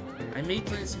 I made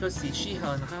plans to go see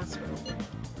Shiha in the hospital.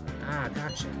 Ah,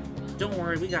 gotcha. Don't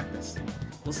worry, we got this.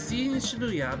 We'll see you in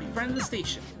Shibuya. I'll be friend of the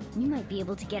station. We might be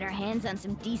able to get our hands on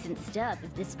some decent stuff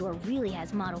if this store really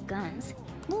has model guns.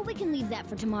 Well, we can leave that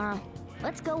for tomorrow.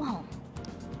 Let's go home.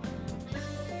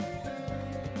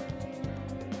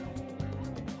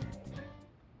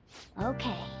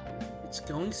 Okay. It's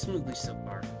going smoothly so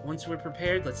far. Once we're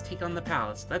prepared, let's take on the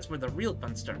palace. That's where the real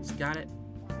fun starts. Got it?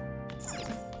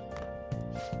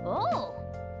 Oh!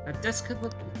 That desk could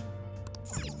look...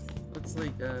 Let's Sounds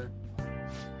like,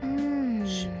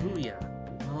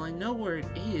 Shibuya. Well, I know where it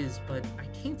is, but I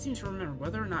can't seem to remember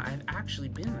whether or not I've actually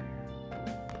been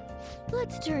there.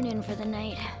 Let's turn in for the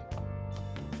night.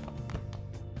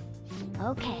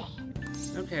 Okay.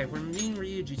 Okay, we're meeting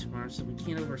Ryuji tomorrow, so we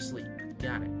can't oversleep.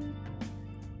 Got it.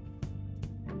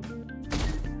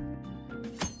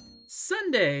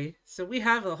 Sunday, so we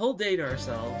have a whole day to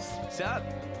ourselves. What's up?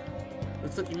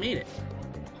 Looks like you made it.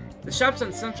 The shop's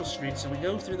on Central Street, so we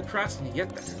go through the crossing to get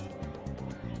there.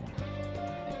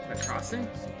 The crossing?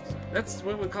 That's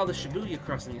what we call the Shibuya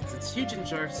crossing. It's this huge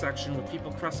intersection with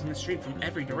people crossing the street from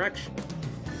every direction.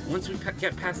 Once we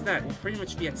get past that, we'll pretty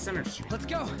much be at Center Street. Let's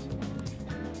go!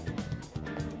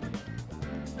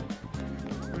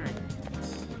 Alright.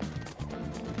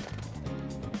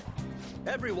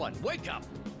 Everyone, wake up!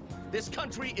 This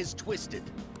country is twisted.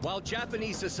 While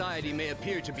Japanese society may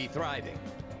appear to be thriving,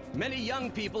 many young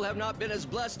people have not been as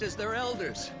blessed as their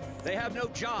elders. They have no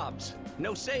jobs,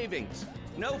 no savings,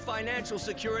 no financial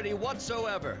security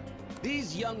whatsoever.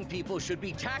 These young people should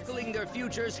be tackling their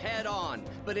futures head on,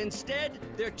 but instead,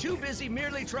 they're too busy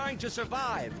merely trying to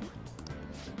survive.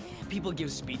 People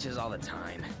give speeches all the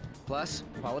time. Plus,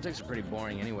 politics are pretty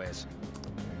boring anyways.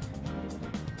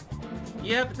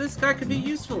 Yeah, but this guy could be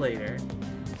useful later.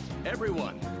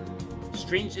 Everyone.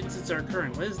 Strange incidents are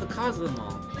occurring. What is the cause of them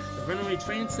all? The runaway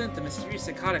train incident, the mysterious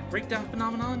psychotic breakdown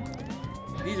phenomenon?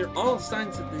 These are all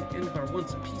signs at the end of our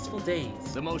once peaceful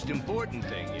days. The most important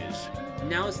thing is...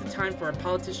 Now is the time for our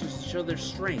politicians to show their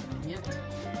strength, and yet...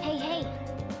 Hey!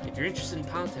 If you're interested in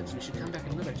politics, we should come back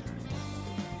another time.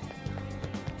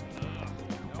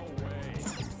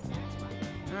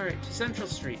 Alright, to Central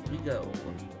Street we go.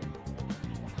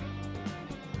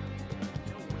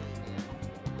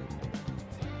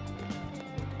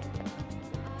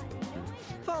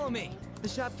 Follow me. The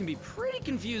shop can be pretty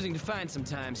confusing to find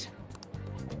sometimes.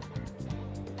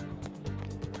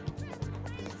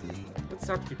 Let's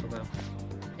talk to people though.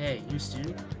 Hey, you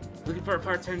student? Looking for a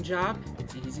part-time job?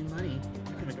 It's easy money.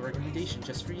 I can make a recommendation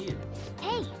just for you.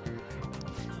 Hey!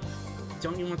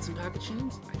 Don't you want some pocket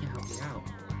change? I can help you out.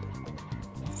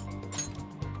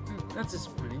 That's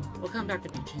disappointing. We'll come back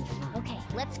if you change your mind. Okay,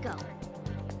 let's go.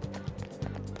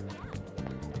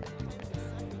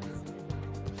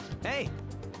 Hey!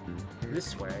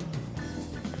 This way.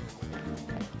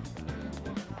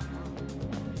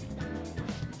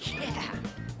 Yeah!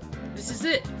 This is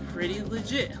it! Pretty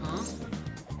legit, huh?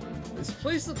 This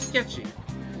place looks sketchy,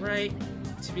 right?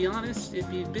 To be honest,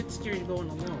 it'd be a bit scary going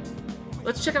alone.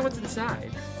 Let's check out what's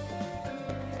inside.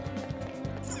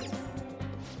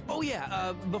 Oh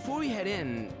yeah, before we head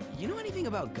in, you know anything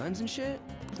about guns and shit?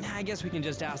 Nah, I guess we can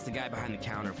just ask the guy behind the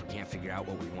counter if we can't figure out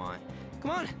what we want.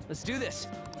 Come on, let's do this.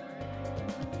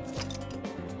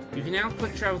 You can now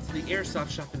quick travel to the airsoft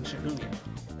shop in Shibuya.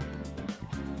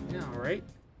 Yeah, alright.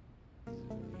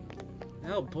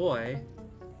 Oh boy.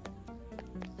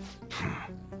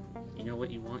 You know what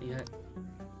you want yet?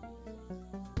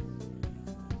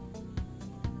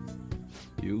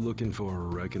 You looking for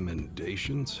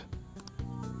recommendations?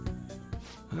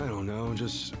 I don't know,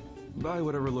 just buy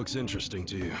whatever looks interesting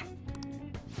to you.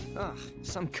 Ugh,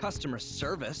 some customer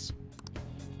service.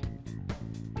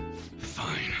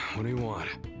 Fine, what do you want?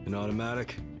 An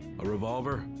automatic? A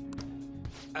revolver?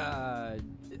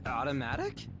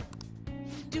 Automatic?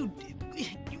 Dude,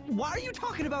 why are you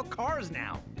talking about cars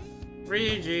now?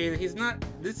 Ryuji, he's not...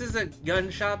 This is a gun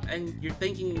shop and you're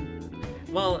thinking...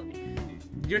 Well,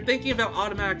 you're thinking about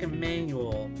automatic and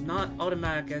manual, not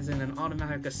automatic as in an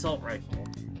automatic assault rifle.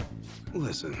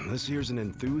 Listen, this here's an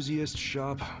enthusiast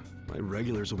shop. My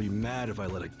regulars will be mad if I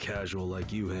let a casual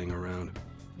like you hang around.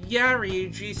 Yeah,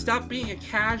 Ryuji, stop being a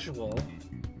casual.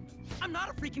 I'm not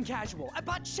a freaking casual. I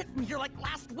bought shit from here like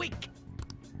last week.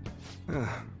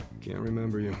 Can't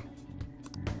remember you.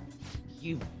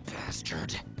 You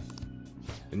bastard.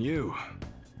 And you,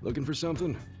 looking for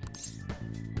something?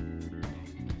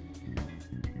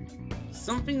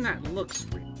 Something that looks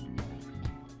real.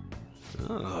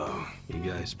 Oh, you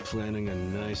guys planning a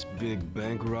nice big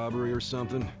bank robbery or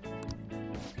something?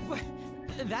 What?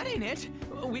 That ain't it.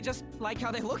 We just like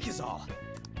how they look is all.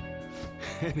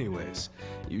 Anyways,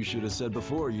 you should have said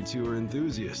before you two are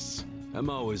enthusiasts. I'm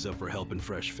always up for helping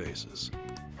fresh faces.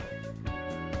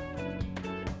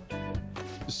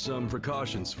 Some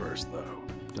precautions first, though.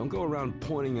 Don't go around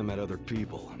pointing them at other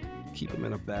people. Keep them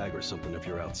in a bag or something if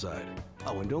you're outside.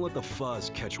 Oh, and don't let the fuzz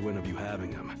catch wind of you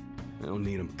having them. I don't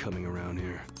need them coming around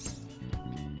here.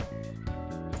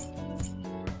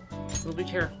 We'll be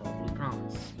careful, we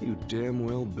promise. You damn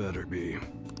well better be.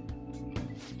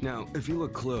 Now, if you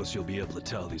look close, you'll be able to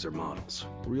tell these are models.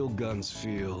 Real guns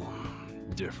feel...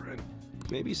 different.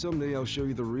 Maybe someday I'll show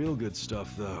you the real good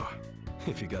stuff, though.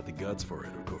 If you got the guts for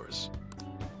it, of course.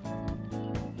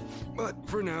 But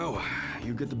for now,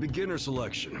 you get the beginner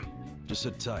selection. Just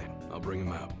sit tight. I'll bring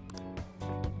him out.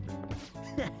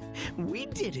 We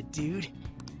did it, dude.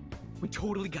 We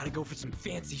totally gotta go for some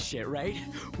fancy shit, right?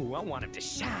 Ooh, I want him to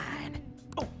shine.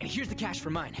 Oh, and here's the cash for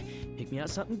mine. Pick me out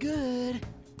something good.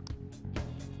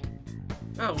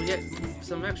 Oh, we get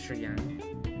some extra yen.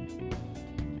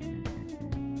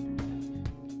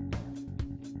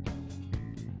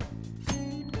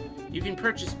 You can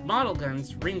purchase model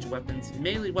guns, range weapons,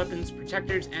 melee weapons,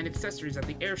 protectors, and accessories at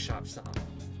the airshop stop.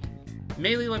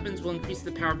 Melee weapons will increase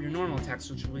the power of your normal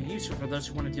attacks, which will be useful for those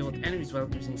who want to deal with enemies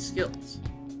without using skills.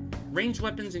 Ranged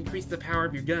weapons increase the power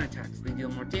of your gun attacks. They deal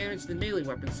more damage than melee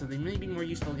weapons, so they may be more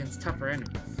useful against tougher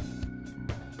enemies.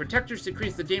 Protectors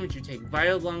decrease the damage you take,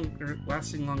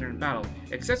 lasting longer in battle.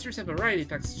 Accessories have a variety of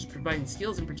effects, such as providing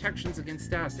skills and protections against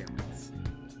status ailments.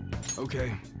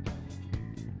 Okay.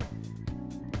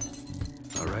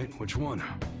 Alright, which one?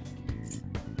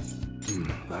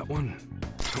 That one?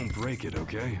 Don't break it,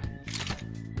 okay?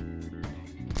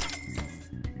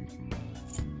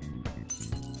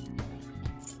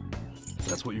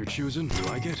 That's what you're choosing? You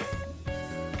like it?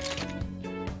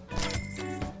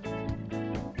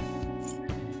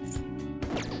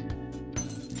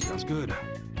 Sounds good.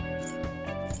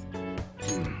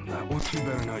 That one, you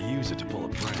better not use it to pull a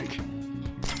prank.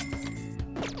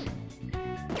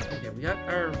 Okay, we got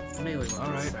our melee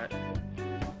weapons set.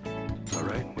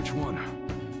 Alright, which one?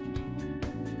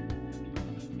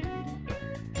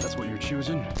 That's what you're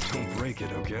choosing? Don't break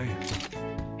it, okay?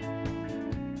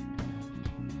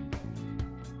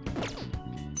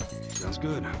 Sounds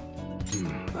good.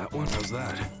 That one? How's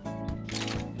that?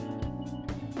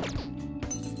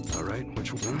 Alright,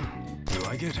 which one? You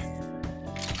like it?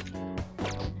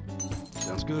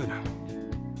 Sounds good.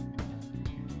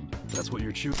 That's what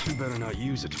you're choosing. You better not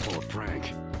use it to pull a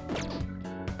prank.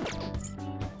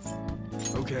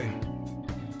 Okay.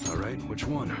 Alright, which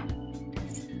one?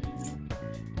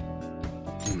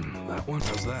 That one?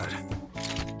 How's that?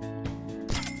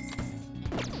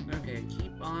 Okay,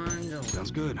 keep on going.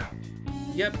 Sounds good.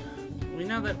 Yep, we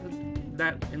know that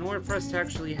in order for us to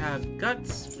actually have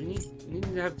guts, we need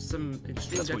to have some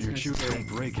extreme That's what you're choosing. Don't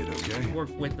break it, okay? Work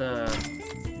with the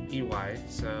EY,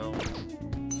 so...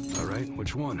 Alright,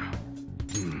 which one?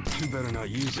 You better not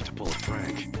use it to pull a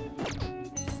prank.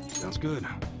 Sounds good.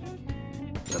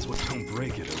 That's what... Don't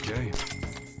break it, okay?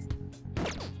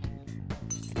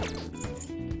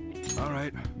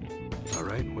 Alright.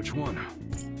 Alright, which one?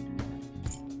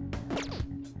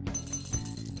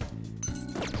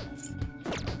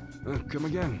 Come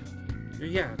again.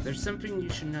 Yeah, there's something you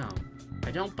should know.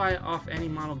 I don't buy off any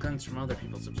model guns from other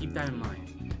people, so keep that in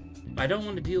mind. But I don't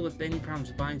want to deal with any problems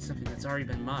with buying something that's already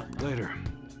been modified. Later.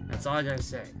 That's all I gotta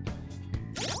say.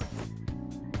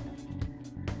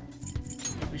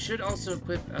 We should also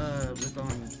equip with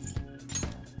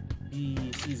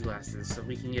the Seize glasses so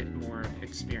we can get more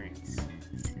experience.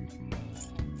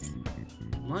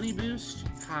 Money boost,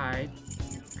 hide.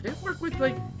 Could it work with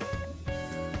like...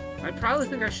 I probably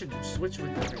think I should switch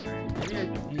with everything. Maybe I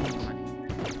need money.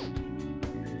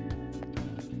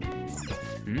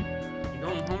 You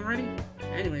going home already?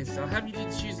 Anyways, I'll have you do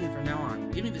the choosing from now on.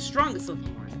 Give me the strongest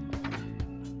looking one.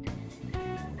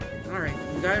 Alright,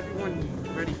 we got everyone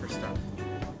ready for stuff.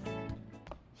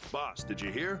 Boss, did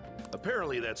you hear?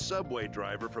 Apparently that subway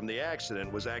driver from the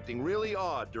accident was acting really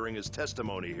odd during his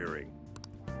testimony hearing.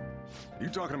 You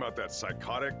talking about that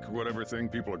psychotic whatever thing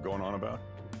people are going on about?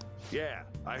 Yeah,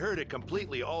 I heard it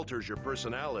completely alters your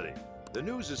personality. The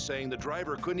news is saying the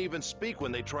driver couldn't even speak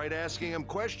when they tried asking him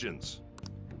questions.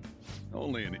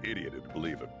 Only an idiot would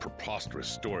believe a preposterous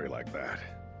story like that.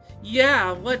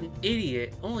 Yeah, what an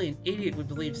idiot. Only an idiot would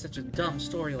believe such a dumb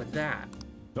story like that.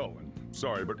 Oh, and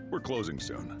sorry, but we're closing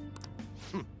soon.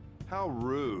 How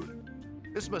rude.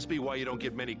 This must be why you don't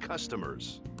get many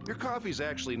customers. Your coffee's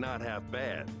actually not half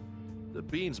bad. The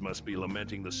beans must be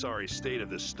lamenting the sorry state of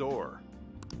this store.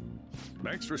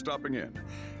 Thanks for stopping in.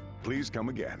 Please come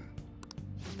again.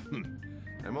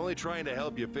 I'm only trying to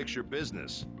help you fix your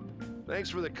business. Thanks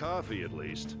for the coffee, at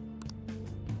least.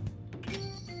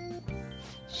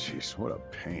 Jeez, what a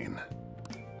pain.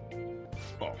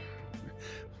 Oh,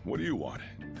 what do you want?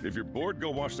 If you're bored,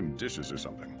 go wash some dishes or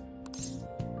something.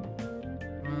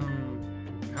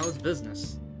 How's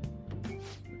business?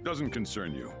 It doesn't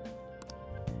concern you.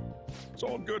 It's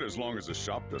all good as long as the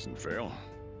shop doesn't fail.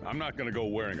 I'm not gonna go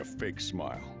wearing a fake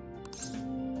smile.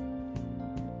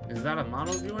 Is that a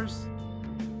model of yours?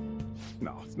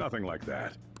 No, it's nothing like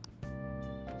that.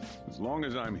 As long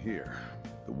as I'm here,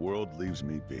 the world leaves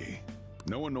me be.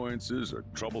 No annoyances or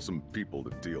troublesome people to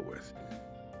deal with.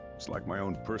 It's like my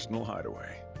own personal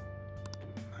hideaway.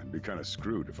 I'd be kind of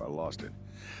screwed if I lost it.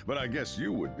 But I guess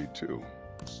you would be too.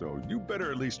 So you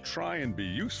better at least try and be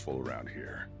useful around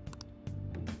here.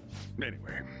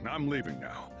 Anyway, I'm leaving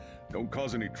now. Don't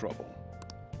cause any trouble.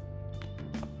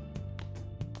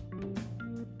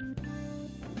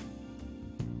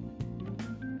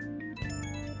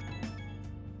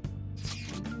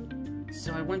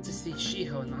 So I went to see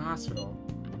Shiho in the hospital.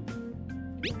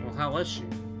 Well, how was she?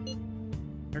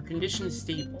 Her condition is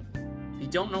stable. They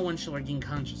don't know when she'll regain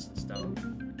consciousness, though.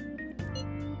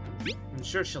 I'm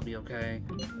sure she'll be okay.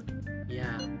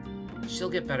 Yeah, she'll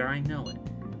get better, I know it.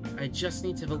 I just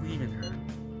need to believe in her.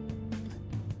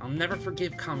 I'll never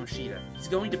forgive Kamoshida. He's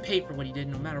going to pay for what he did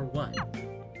no matter what.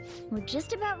 We're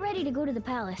just about ready to go to the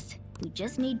palace. We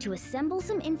just need to assemble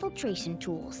some infiltration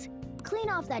tools. Clean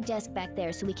off that desk back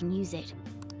there so we can use it.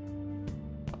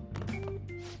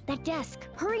 That desk!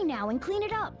 Hurry now and clean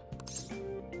it up!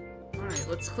 Alright,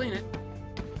 let's clean it.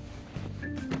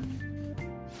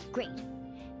 Great.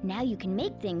 Now you can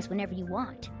make things whenever you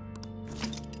want.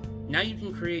 Now you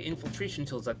can create infiltration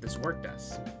tools at this work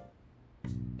desk.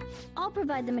 I'll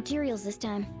provide the materials this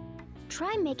time.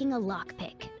 Try making a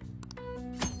lockpick.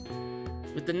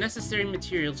 With the necessary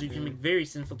materials, you can make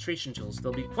various infiltration tools.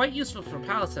 They'll be quite useful for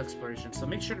palace exploration, so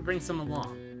make sure to bring some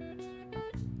along.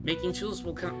 Making tools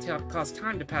will cost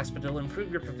time to pass, but it'll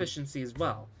improve your proficiency as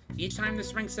well. Each time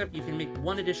this ranks up, you can make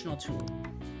one additional tool.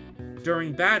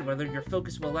 During bad weather, your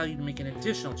focus will allow you to make an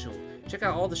additional tool. Check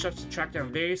out all the shops to track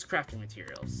down various crafting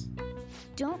materials.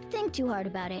 Don't think too hard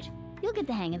about it. You'll get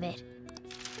the hang of it.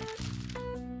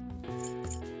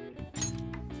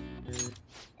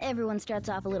 Everyone starts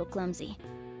off a little clumsy.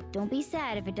 Don't be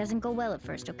sad if it doesn't go well at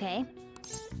first, okay?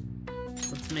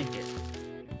 Let's make it.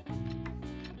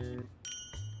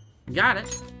 Got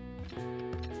it.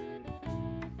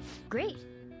 Great.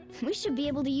 We should be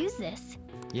able to use this.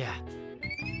 Yeah.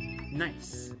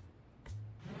 Nice.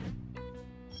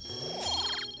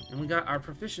 And we got our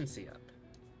proficiency up.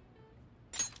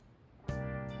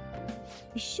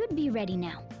 We should be ready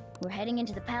now. We're heading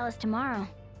into the palace tomorrow.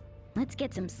 Let's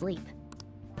get some sleep.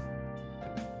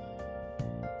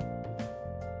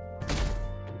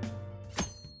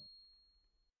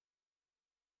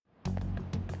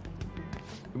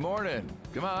 Good morning.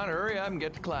 Come on, hurry up and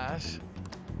get to class.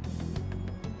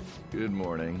 Good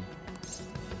morning.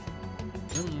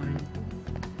 Good morning.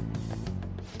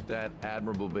 That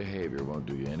admirable behavior won't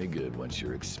do you any good once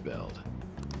you're expelled.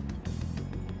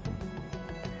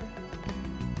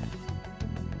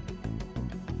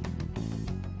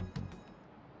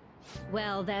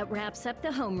 Well, that wraps up the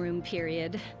homeroom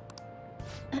period.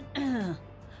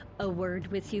 A word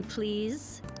with you,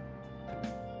 please.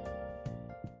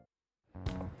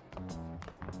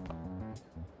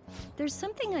 There's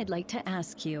something I'd like to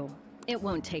ask you. It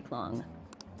won't take long.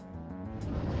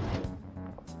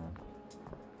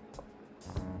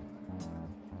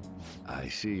 I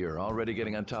see you're already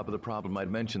getting on top of the problem I'd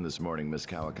mentioned this morning, Miss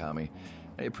Kawakami.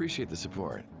 I appreciate the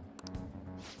support.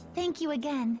 Thank you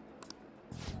again.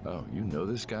 Oh, you know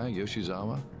this guy,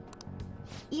 Yoshizawa?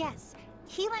 Yes,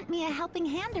 he lent me a helping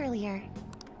hand earlier.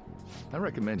 I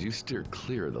recommend you steer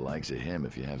clear of the likes of him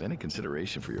if you have any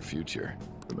consideration for your future.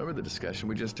 Remember the discussion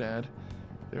we just had?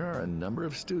 There are a number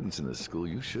of students in this school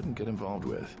you shouldn't get involved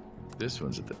with. This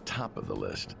one's at the top of the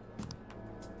list.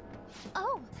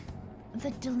 Oh,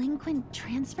 the delinquent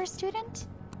transfer student?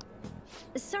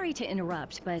 Sorry to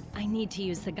interrupt, but I need to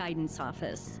use the guidance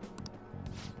office.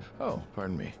 Oh,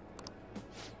 pardon me.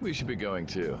 We should be going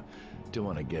too. Don't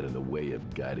want to get in the way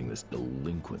of guiding this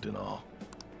delinquent and all.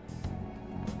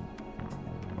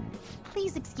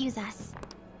 Please excuse us.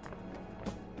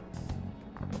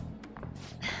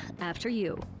 After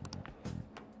you.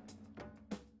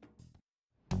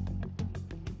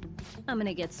 I'm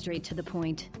gonna get straight to the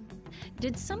point.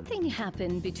 Did something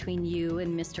happen between you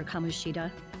and Mr.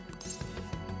 Kamoshida?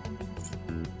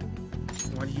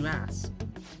 Why do you ask?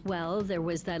 Well, there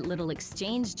was that little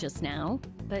exchange just now,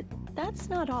 but that's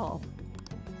not all.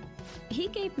 He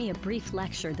gave me a brief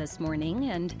lecture this morning,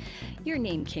 and your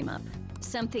name came up.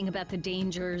 Something about the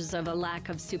dangers of a lack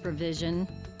of supervision.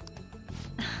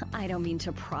 I don't mean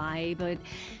to pry, but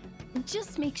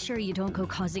just make sure you don't go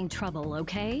causing trouble,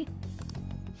 okay?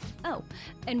 Oh,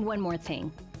 and one more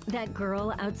thing. That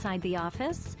girl outside the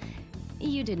office?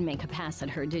 You didn't make a pass at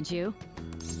her, did you?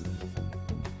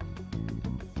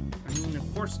 I mean,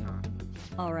 of course not.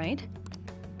 All right.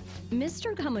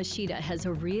 Mr. Kamoshida has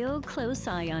a real close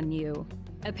eye on you.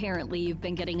 Apparently, you've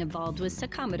been getting involved with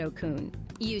Sakamoto-kun.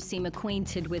 You seem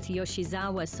acquainted with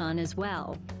Yoshizawa-san as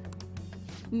well.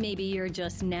 Maybe you're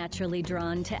just naturally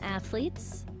drawn to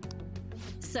athletes?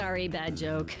 Sorry, bad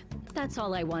joke. That's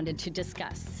all I wanted to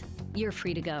discuss. You're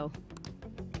free to go.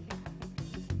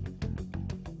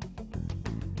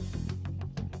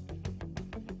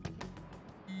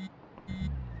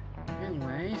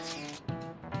 Anyway,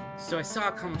 so I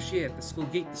saw Kamoshi at the school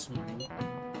gate this morning.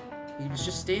 He was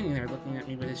just standing there looking at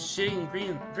me with his shitty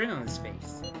grin on his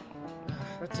face.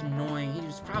 That's annoying. He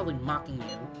was probably mocking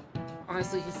you.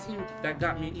 Honestly, he seemed that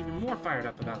got me even more fired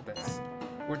up about this.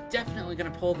 We're definitely gonna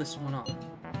pull this one off.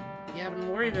 Yeah, I've been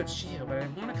worried about Shio, but I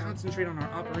want to concentrate on our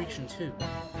operation too.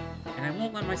 And I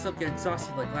won't let myself get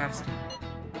exhausted like last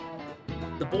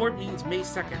time. The board means May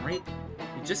 2nd, right?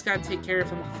 We just gotta take care of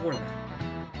him before that.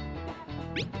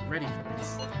 Ready for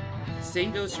this.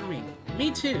 Same goes for me.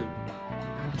 Me too!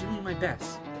 I'm doing my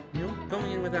best. No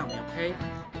going in without me, okay?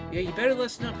 Yeah, you better let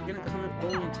us know if you're gonna come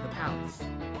going into the palace.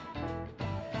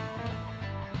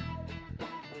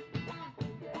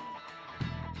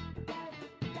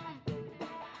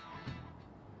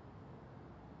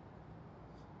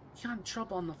 You got in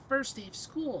trouble on the first day of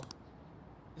school.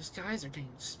 Those guys are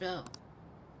getting expelled.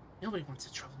 Nobody wants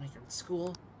a troublemaker in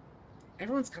school.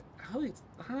 Everyone's got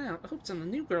high hopes on the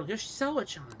new girl,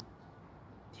 Yoshizawa-chan.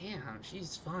 Damn,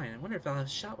 she's fine. I wonder if I'll have a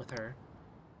shot with her.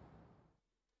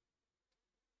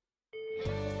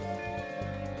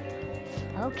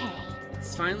 Okay.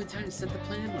 It's finally time to set the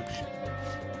plan in motion.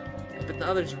 I bet the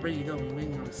others are ready to go and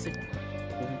waiting on a signal.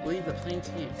 We'll leave the plan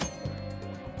to you.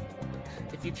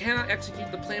 If you cannot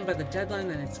execute the plan by the deadline,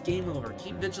 then it's game over.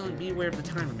 Keep vigilant and be aware of the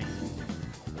time remaining.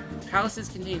 Palaces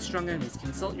contain strong enemies.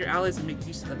 Consult your allies and make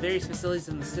use of the various facilities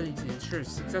in the city to ensure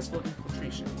successful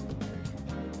infiltration.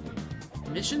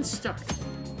 Mission start.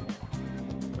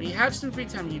 When you have some free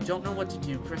time and you don't know what to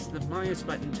do, press the minus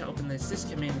button to open the assist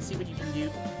command and see what you can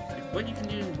do,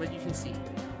 and what you can see.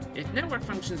 If network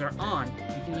functions are on,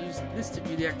 you can use this to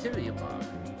view the activity log.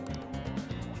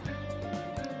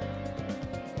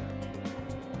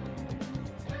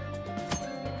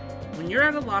 When you're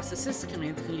at a loss, assist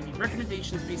commands can give you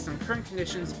recommendations based on current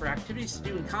conditions for activities to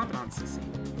do in confidants to see.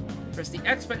 Press the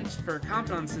X button for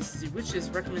confidants to see which is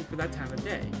recommended for that time of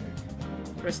day.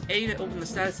 Press A to open the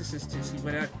status assist to see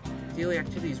what daily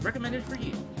activity is recommended for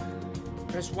you.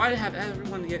 Press Y to have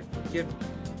everyone give.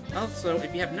 Also,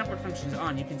 if you have network functions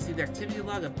on, you can see the activity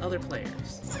log of other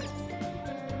players.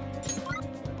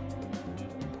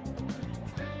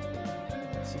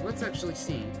 So let's actually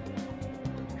see.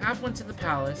 Half went to the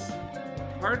palace,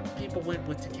 part of people went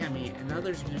with Takemi, and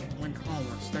others went home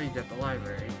or studied at the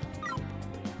library.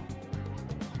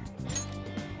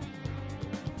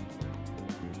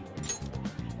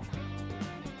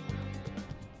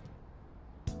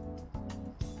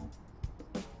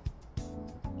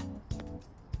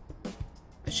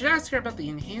 I should ask her about the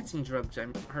enhancing drugs I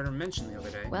heard her mention the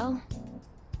other day. Well...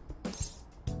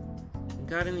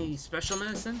 Got any special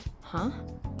medicine? Huh?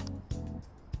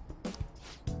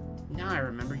 Now I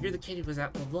remember, you're the kid who was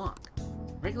at the lock.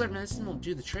 Regular medicine won't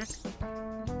do the trick.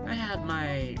 I have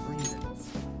my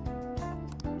reasons.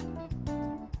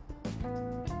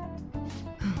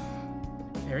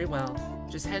 Very well.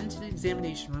 Just head into the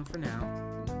examination room for now.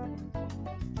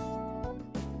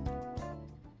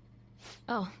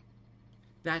 Oh.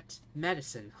 That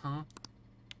medicine, huh?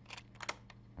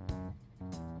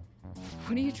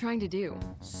 What are you trying to do?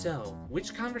 So,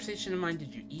 which conversation of mine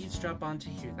did you eavesdrop on to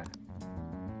hear that?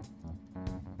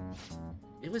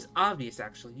 It was obvious,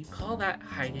 actually. You call that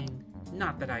hiding?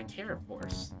 Not that I care, of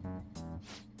course.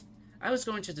 I was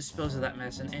going to dispose of that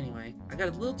medicine anyway. I got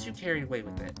a little too carried away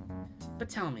with it. But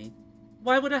tell me,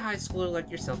 why would a high schooler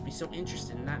like yourself be so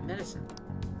interested in that medicine?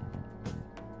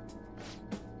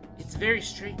 It's very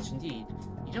strange indeed.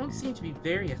 You don't seem to be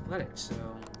very athletic, so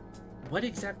what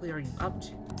exactly are you up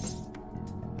to?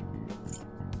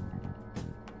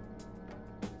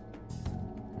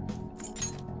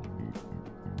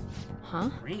 Huh?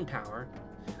 Brain power?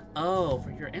 Oh,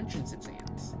 for your entrance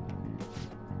exams.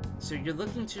 So you're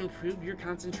looking to improve your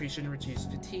concentration and reduce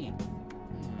fatigue.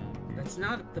 That's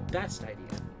not the best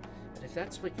idea, but if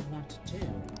that's what you want to do...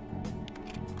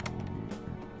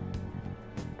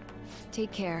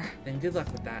 Take care. Then good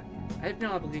luck with that. I have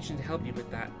no obligation to help you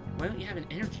with that. Why don't you have an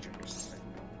energy drink or something?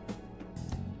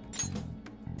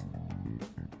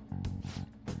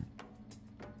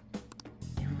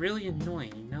 You're really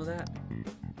annoying, you know that?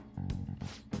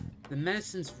 The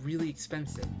medicine's really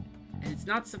expensive, and it's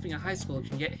not something a high schooler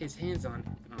can get his hands on.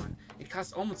 It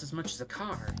costs almost as much as a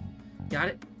car. Got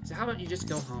it? So how about you just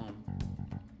go home?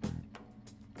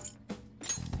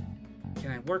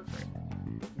 Can I work for it?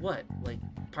 What, like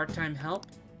part-time help?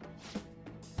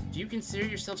 Do you consider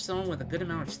yourself someone with a good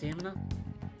amount of stamina?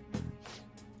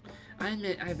 I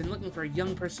admit I've been looking for a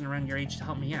young person around your age to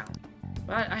help me out,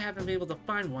 but I haven't been able to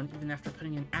find one even after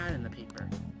putting an ad in the paper.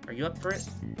 Are you up for it?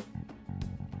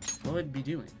 What would you be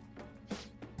doing?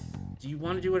 Do you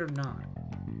want to do it or not?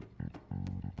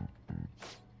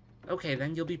 Okay,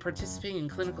 then you'll be participating in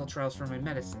clinical trials for my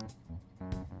medicine.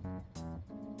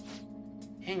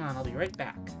 Hang on, I'll be right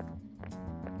back.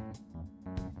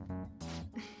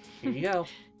 Here you go.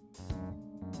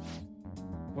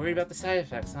 Worried about the side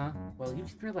effects, huh? Well, you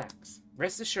can relax.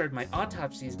 Rest assured, my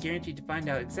autopsy is guaranteed to find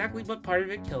out exactly what part of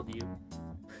it killed you.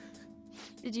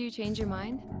 Did you change your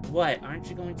mind? What? Aren't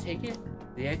you going to take it?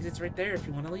 The exit's right there if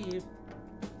you want to leave.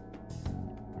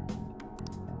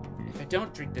 If I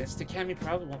don't drink this, Takemi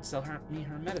probably won't sell me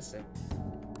her medicine.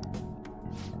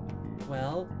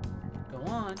 Well, go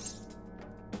on.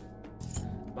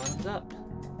 Bottoms up.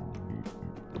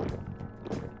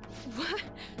 What?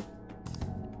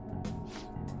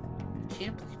 I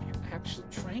can't believe you actually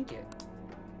drank it.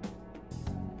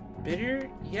 Bitter,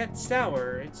 yet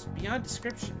sour. It's beyond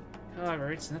description.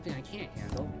 However, it's nothing I can't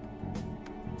handle.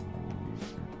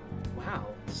 Wow,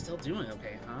 still doing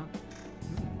okay, huh?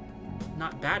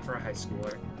 Not bad for a high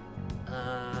schooler.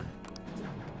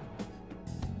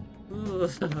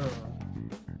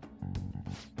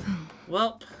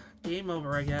 Well, game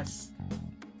over, I guess.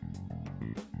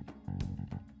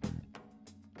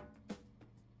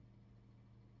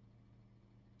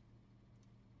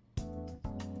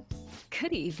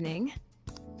 Good evening.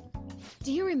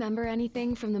 Do you remember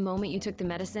anything from the moment you took the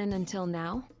medicine until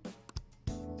now?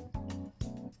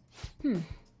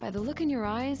 By the look in your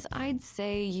eyes, I'd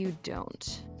say you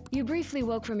don't. You briefly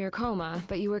woke from your coma,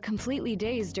 but you were completely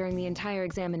dazed during the entire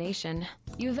examination.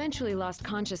 You eventually lost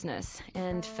consciousness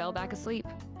and fell back asleep.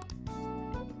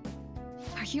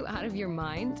 Are you out of your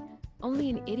mind?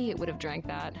 Only an idiot would have drank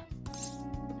that.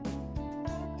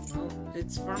 Well,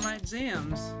 it's for my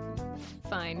exams.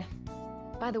 Fine.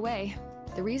 By the way,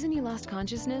 the reason you lost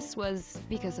consciousness was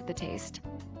because of the taste.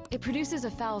 It produces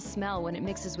a foul smell when it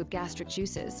mixes with gastric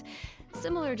juices,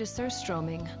 similar to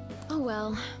surströmming. Oh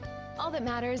well. All that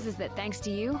matters is that thanks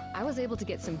to you, I was able to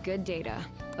get some good data.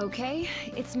 Okay,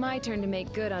 it's my turn to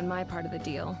make good on my part of the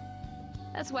deal.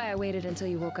 That's why I waited until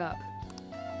you woke up.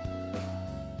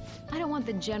 I don't want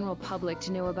the general public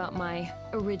to know about my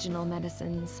original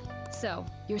medicines. So,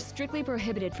 you're strictly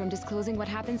prohibited from disclosing what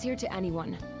happens here to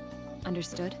anyone.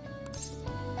 Understood?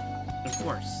 Of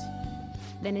course.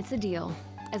 Then it's a deal.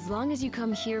 As long as you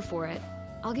come here for it,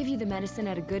 I'll give you the medicine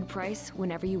at a good price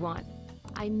whenever you want.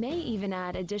 I may even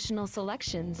add additional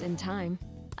selections in time.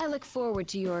 I look forward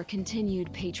to your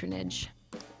continued patronage.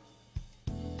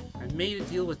 I made a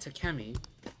deal with Takemi.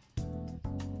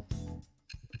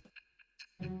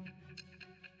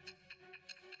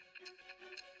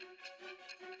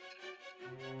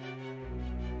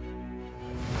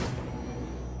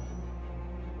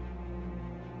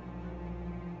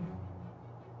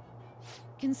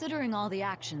 Considering all the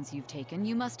actions you've taken,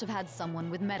 you must have had someone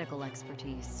with medical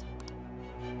expertise.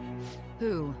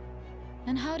 Who?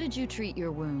 And how did you treat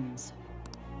your wounds?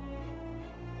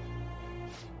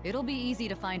 It'll be easy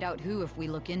to find out who if we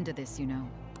look into this, you know.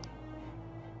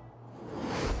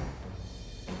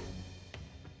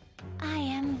 I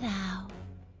am thou.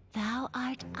 Thou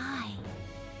art I.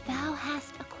 Thou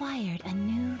hast acquired a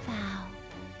new vow.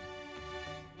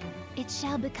 It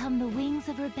shall become the wings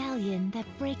of rebellion that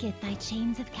breaketh thy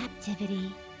chains of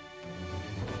captivity.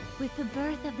 With the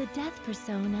birth of the death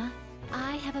persona,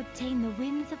 I have obtained the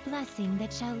winds of blessing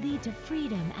that shall lead to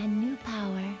freedom and new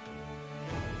power.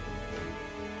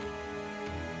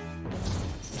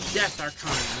 Death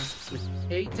Arcana with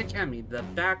Kei Takemi, the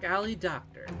back alley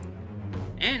doctor.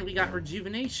 And we got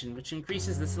Rejuvenation, which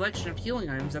increases the selection of healing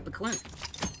items at the clinic.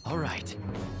 Alright.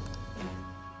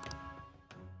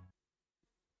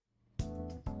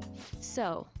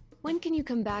 So, when can you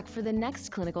come back for the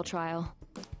next clinical trial?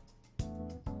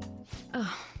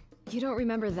 Oh, you don't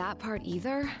remember that part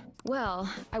either? Well,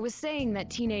 I was saying that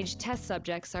teenage test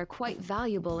subjects are quite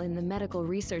valuable in the medical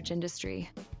research industry.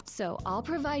 So I'll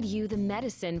provide you the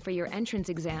medicine for your entrance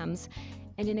exams,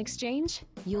 and in exchange,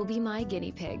 you'll be my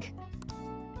guinea pig.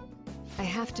 I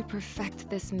have to perfect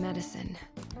this medicine.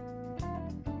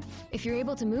 If you're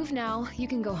able to move now, you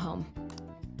can go home.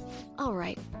 All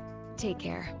right, take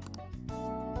care.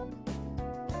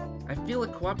 I feel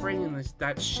like cooperating in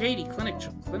that shady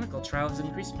clinical trial has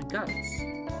increased my guts.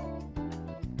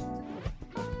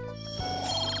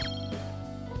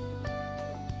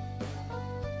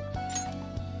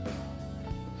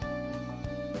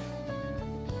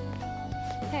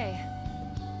 Hey.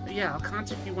 But yeah, I'll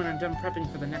contact you when I'm done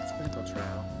prepping for the next clinical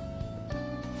trial.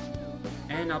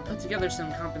 And I'll put together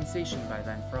some compensation by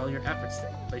then for all your efforts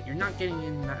today, but you're not getting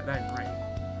in that in writing.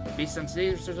 Based on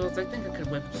today's results, I think I could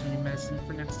whip up some new medicine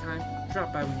for next time.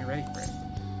 Drop by when you're ready for it.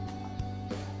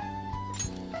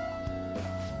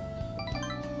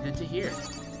 Good to hear.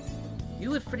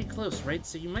 You live pretty close, right?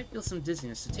 So you might feel some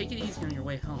dizziness, so take it easy on your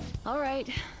way home. Alright,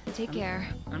 take care.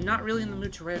 I'm not really in the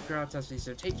mood to write up your autopsy,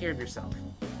 so take care of yourself.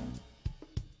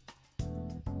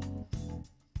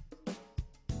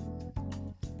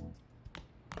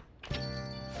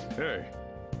 Hey.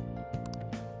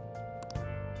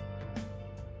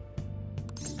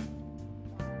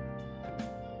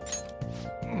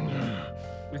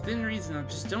 Within reason,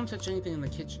 just don't touch anything in the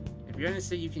kitchen. If you're gonna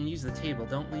say you can use the table,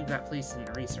 don't leave that place in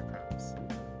eraser crumbs.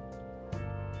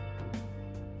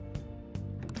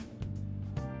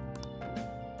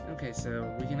 Okay,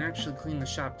 so we can actually clean the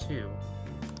shop too.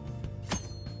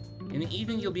 In the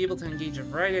evening, you'll be able to engage in a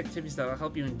variety of activities that will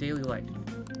help you in daily life.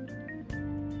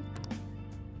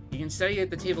 You can study at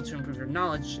the table to improve your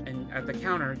knowledge, and at the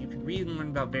counter, you can read and learn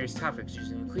about various topics.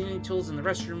 Using the cleaning tools in the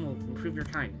restroom will improve your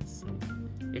kindness.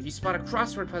 If you spot a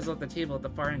crossword puzzle at the table at the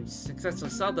far end and successfully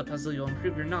solve the puzzle, you'll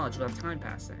improve your knowledge without time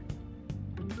passing.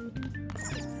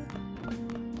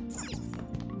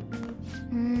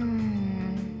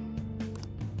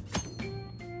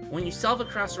 When you solve a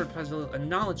crossword puzzle, a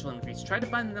knowledge will increase. Try to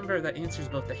find the number that answers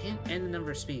both the hint and the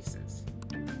number of spaces.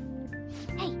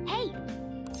 Hey, hey!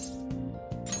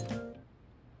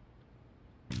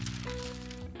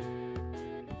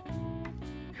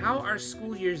 How are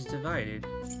school years divided?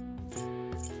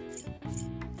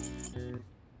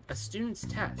 A student's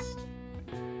test.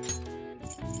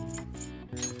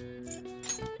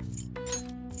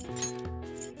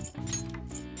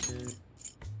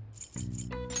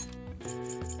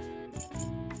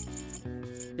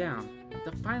 Down.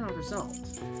 The final result.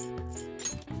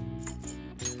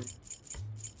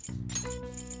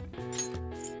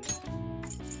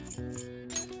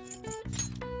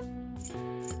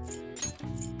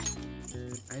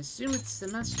 I assume it's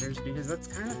semesters because that's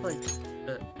kind of like,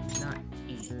 not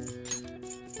E.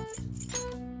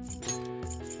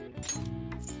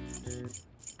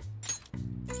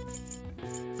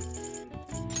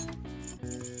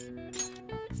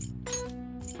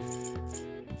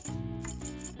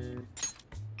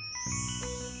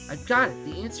 I've got it.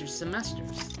 The answer is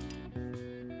semesters.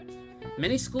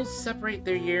 Many schools separate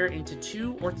their year into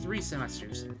 2 or 3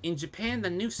 semesters. In Japan, the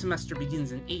new semester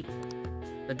begins in April.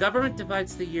 The government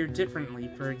divides the year differently.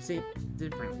 For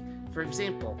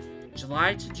example,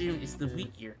 July to June is the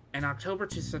wheat year, and October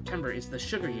to September is the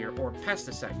sugar year or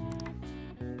pesticide.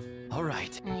 All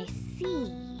right. I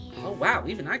see. Oh wow,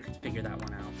 even I could figure that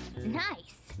one out.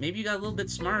 Nice. Maybe you got a little bit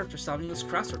smarter after solving those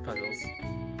crossword puzzles.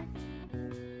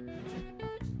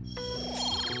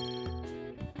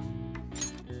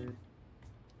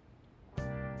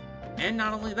 And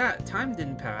not only that, time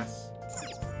didn't pass.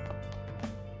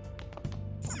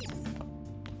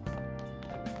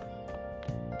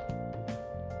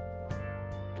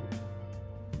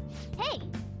 Hey!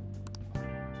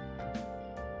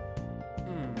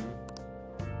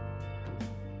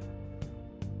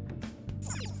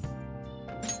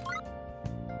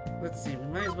 Let's see, we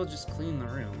might as well just clean the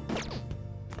room.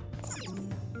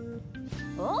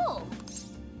 Oh!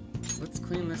 Let's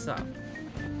clean this up.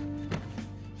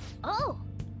 Oh!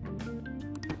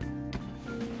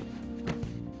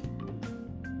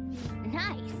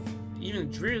 Nice. Even a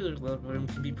dreary room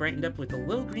can be brightened up with a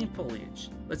little green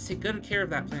foliage. Let's take good care of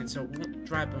that plant so it won't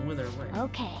dry up and wither away.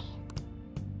 Okay.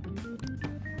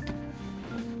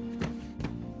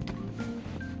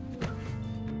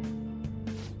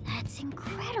 That's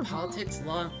incredible. Politics,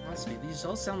 law, and philosophy. These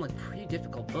all sound like pretty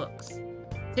difficult books.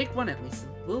 Take one at least.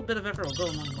 A little bit of effort will go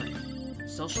a long way.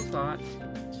 Social thought.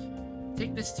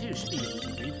 Take this too. Should be easy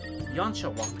to read.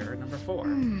 Yonsha Walker, number 4.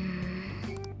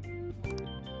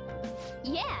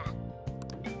 Yeah.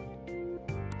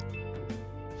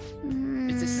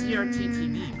 It's a CRT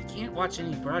TV. We can't watch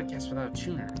any broadcasts without a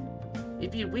tuner.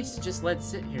 It'd be a waste to just let it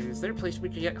sit here. Is there a place we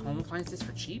could get home appliances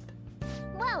for cheap?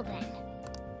 Well then.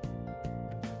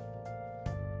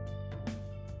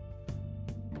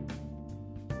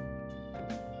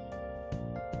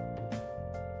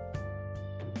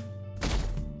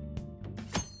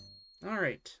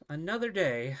 Alright, another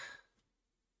day.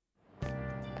 I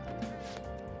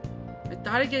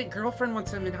thought I'd get a girlfriend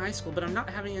once I'm in high school, but I'm not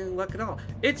having any luck at all.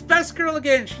 It's Best Girl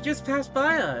again! She just passed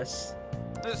by us!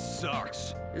 This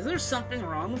sucks. Is there something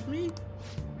wrong with me?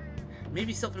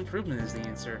 Maybe self-improvement is the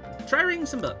answer. Try reading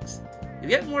some books. You'll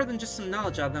get more than just some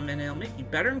knowledge out of them, and it'll make you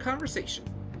better in conversation.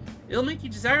 It'll make you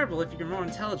desirable if you're more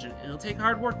intelligent. It'll take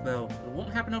hard work, though. It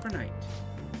won't happen overnight.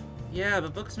 Yeah,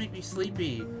 but books make me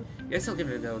sleepy. Guess I'll give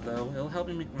it a go, though. It'll help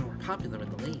me make me more popular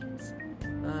with the ladies.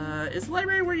 Is the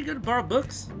library where you go to borrow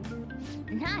books?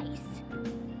 Nice.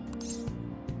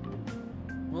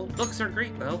 Well, books are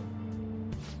great, though.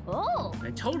 Oh!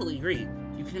 I totally agree.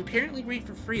 You can apparently read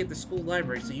for free at the school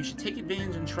library, so you should take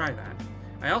advantage and try that.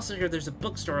 I also hear there's a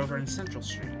bookstore over in Central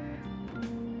Street.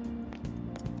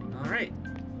 Alright.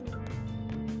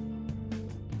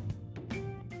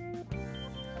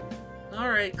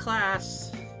 Alright,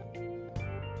 class.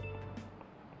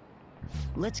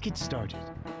 Let's get started.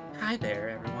 Hi there,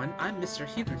 everyone. I'm Mr.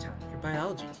 Hidetani, your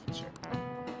biology teacher.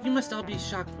 You must all be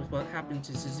shocked with what happened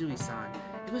to Suzui-san.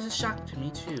 It was a shock to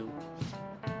me, too.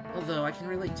 Although I can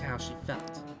relate to how she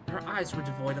felt. Her eyes were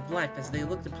devoid of life as they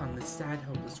looked upon this sad,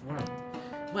 hopeless world.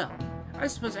 Well, I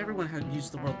suppose everyone had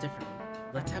used the world differently.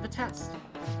 Let's have a test.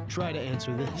 Try to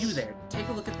answer this. You there, take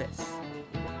a look at this.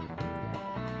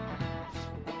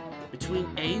 Between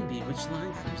A and B, which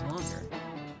line seems longer?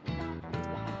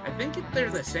 I think they're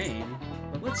the same,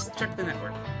 but let's check the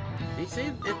network. They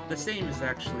say the same is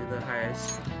actually the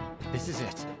highest. This is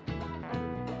it.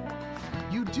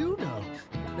 You do know.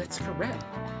 That's correct.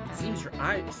 It seems your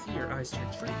eyes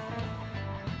turn straight.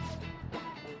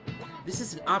 This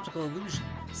is an optical illusion.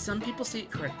 Some people see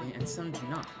it correctly and some do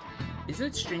not. Isn't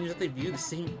it strange that they view the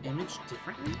same image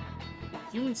differently?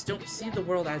 Humans don't see the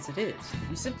world as it is.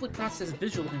 We simply process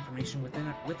visual information with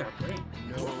our brain.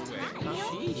 No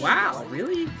way. Wow,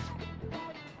 really?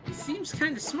 He seems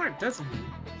kind of smart, doesn't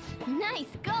he? Nice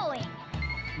going!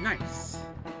 Nice.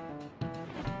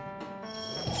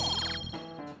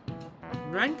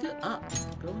 Rank up,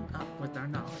 going up with our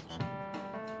knowledge.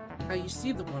 How you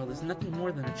see the world is nothing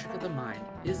more than a trick of the mind.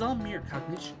 It is all mere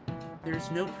cognition. There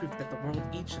is no proof that the world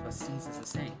each of us sees is the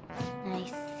same. I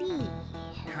see.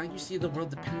 How you see the world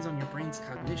depends on your brain's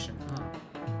cognition, huh?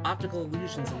 Optical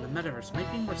illusions in the metaverse might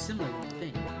be more similar than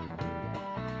you think.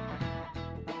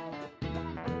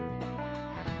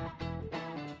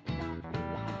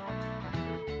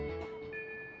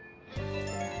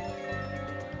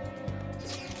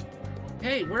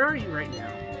 Hey, where are you right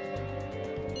now?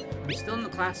 I'm still in the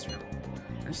classroom.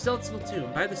 I'm still at school too.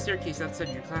 I'm by the staircase outside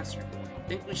your classroom.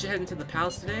 Think we should head into the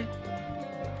palace today?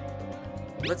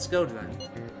 Let's go then.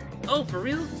 Oh, for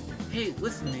real? Hey,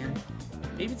 listen, man.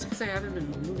 Maybe it's because I haven't been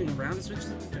moving around as much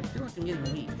as I feel like I'm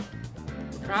getting weak.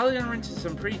 We're probably gonna run into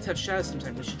some pretty tough shadows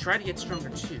sometime. We should try to get stronger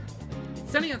too.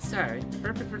 It's sunny outside,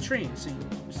 perfect for training. So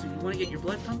you want to get your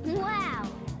blood pumping? Wow.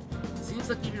 Seems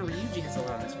like even Ryuji has a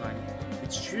lot on his mind.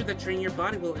 It's true that training your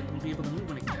body will be able to move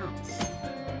when it counts.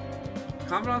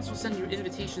 Confidants will send you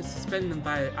invitations to spend them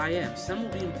via IM. Some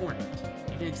will be important.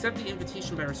 You can accept the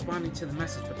invitation by responding to the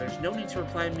message, but there's no need to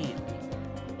reply immediately.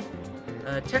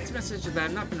 Text messages that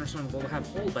have not been responded will have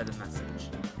hold by the message.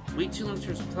 Wait too long to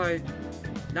reply.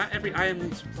 Not every IM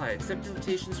needs to reply. Accept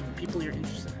invitations from people you're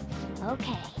interested in.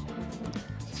 Okay.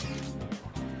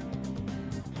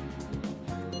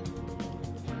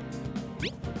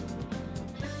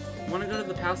 Want to go to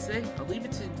the palace today? I'll leave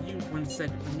it to you when it's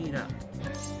said to meet up.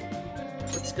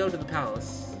 Let's go to the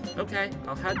palace. Okay,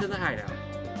 I'll head to the hideout.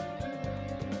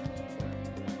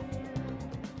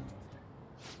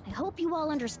 I hope you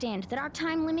all understand that our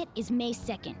time limit is May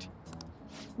 2nd.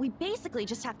 We basically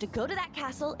just have to go to that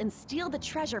castle and steal the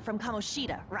treasure from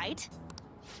Kamoshida, right?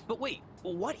 But wait,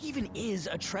 what even is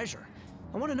a treasure?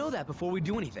 I want to know that before we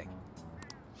do anything.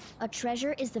 A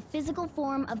treasure is the physical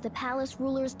form of the palace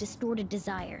ruler's distorted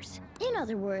desires. In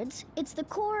other words, it's the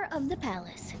core of the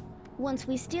palace. Once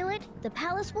we steal it, the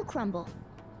palace will crumble.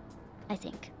 I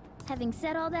think. Having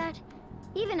said all that,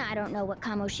 even I don't know what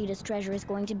Kamoshida's treasure is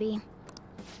going to be.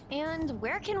 And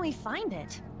where can we find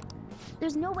it?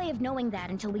 There's no way of knowing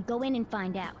that until we go in and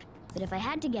find out. But if I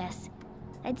had to guess,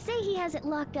 I'd say he has it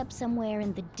locked up somewhere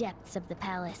in the depths of the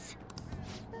palace.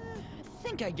 I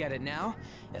think I get it now.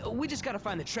 We just gotta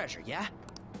find the treasure, yeah?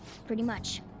 Pretty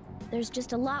much. There's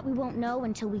just a lot we won't know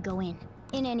until we go in.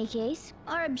 In any case,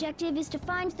 our objective is to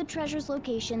find the treasure's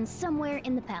location somewhere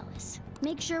in the palace.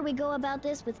 Make sure we go about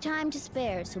this with time to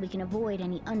spare so we can avoid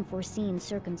any unforeseen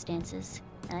circumstances.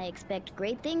 I expect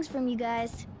great things from you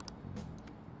guys.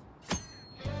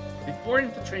 Before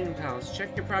infiltrating the palace,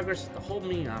 check your progress with the whole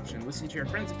meeting option, listen to your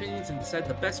friends' opinions, and decide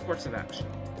the best course of action.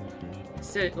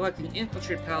 Selecting the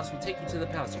infiltrate palace will take you to the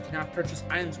palace. You cannot purchase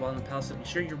items while in the palace, so be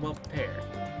sure you're well prepared.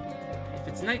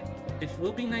 If it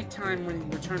will be nighttime when you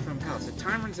return from the palace. If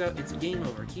time runs out, it's game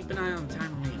over. Keep an eye on the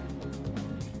time remaining.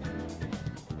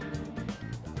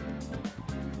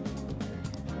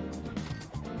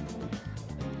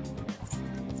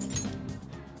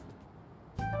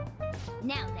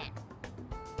 Now then.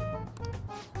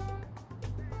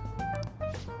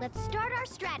 Let's start our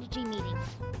strategy strategy meeting.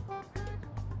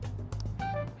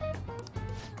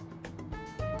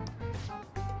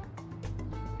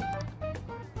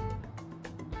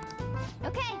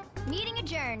 Okay, meeting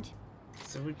adjourned.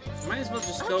 So we might as well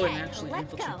just go and Okay, actually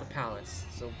let's infiltrate go. the palace.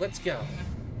 So let's go.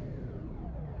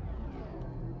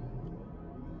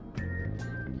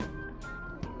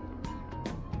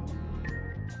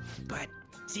 But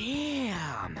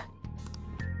damn!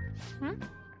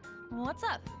 What's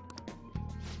up?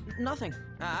 Nothing.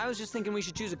 I was just thinking we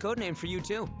should choose a code name for you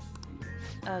too.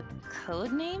 A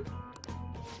code name?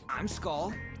 I'm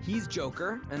Skull, he's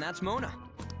Joker, and that's Mona.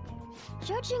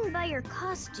 Judging by your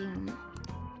costume,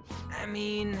 I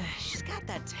mean, she's got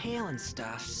that tail and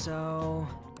stuff, so...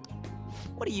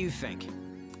 What do you think?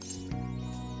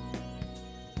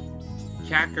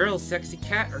 Cat girl, sexy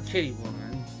cat, or kitty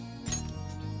woman?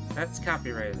 That's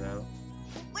copyrighted though.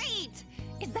 Wait!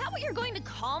 Is that what you're going to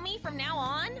call me from now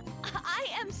on? I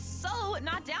am so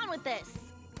not down with this.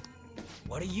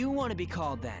 What do you want to be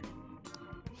called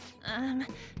then?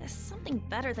 Something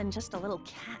better than just a little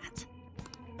cat.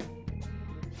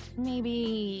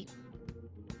 Maybe...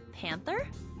 Panther?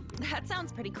 That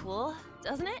sounds pretty cool,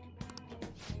 doesn't it?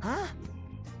 Huh?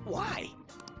 Why?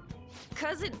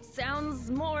 'Cause it sounds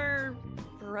more...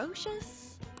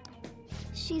 ferocious?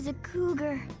 she's a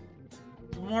cougar.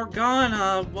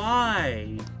 Morgana,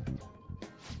 why?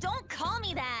 Don't call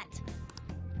me that!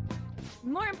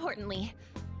 More importantly,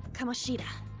 Kamoshida.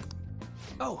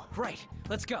 Oh, right.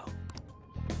 Let's go.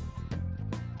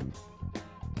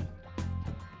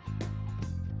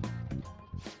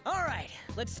 All right,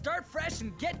 let's start fresh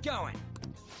and get going.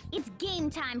 It's game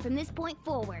time from this point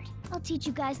forward. I'll teach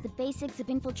you guys the basics of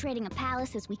infiltrating a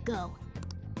palace as we go.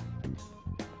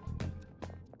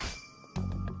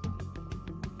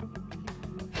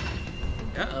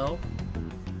 Uh-oh.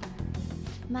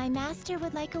 My master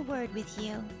would like a word with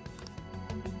you.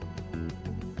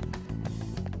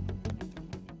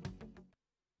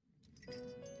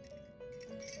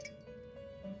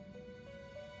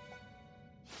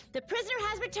 The prisoner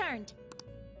has returned.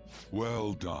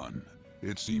 Well done.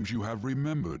 It seems you have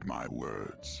remembered my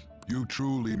words. You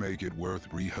truly make it worth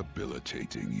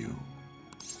rehabilitating you.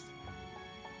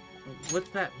 What's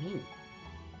that mean?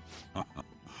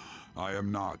 I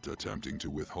am not attempting to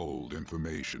withhold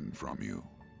information from you.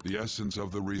 The essence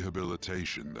of the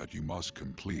rehabilitation that you must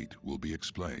complete will be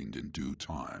explained in due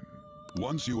time.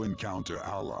 Once you encounter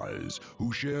allies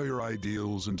who share your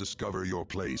ideals and discover your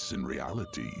place in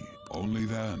reality, only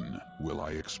then will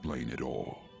I explain it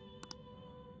all.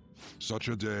 Such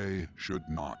a day should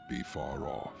not be far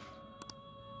off.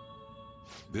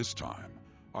 This time,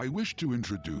 I wish to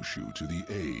introduce you to the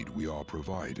aid we are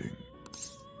providing.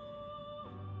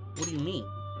 What do you mean?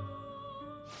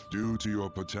 Due to your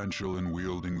potential in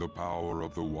wielding the power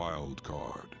of the wild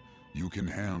card, you can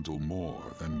handle more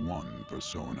than one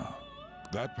persona.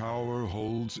 That power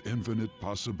holds infinite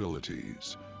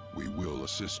possibilities. We will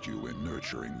assist you in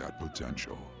nurturing that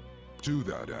potential. To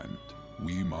that end,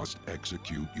 we must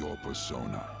execute your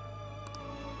persona.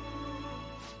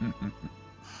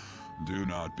 Do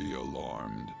not be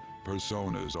alarmed.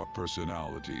 Personas are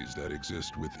personalities that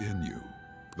exist within you.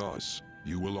 Thus,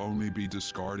 you will only be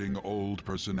discarding old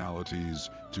personalities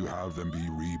to have them be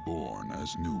reborn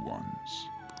as new ones.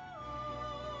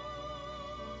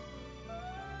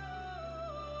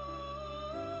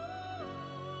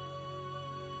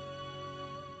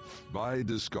 By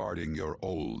discarding your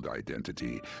old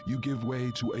identity, you give way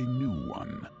to a new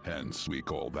one. Hence, we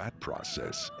call that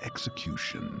process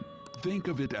execution. Think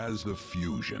of it as the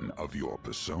fusion of your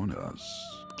personas.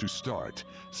 To start,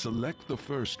 select the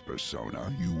first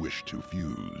persona you wish to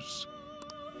fuse.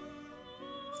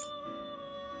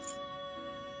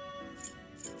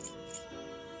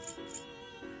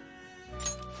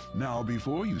 Now,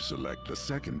 before you select the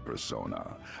second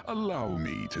persona, allow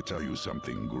me to tell you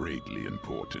something greatly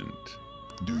important.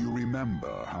 Do you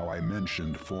remember how I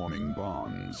mentioned forming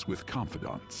bonds with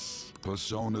confidants?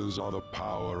 Personas are the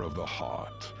power of the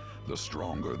heart. The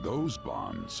stronger those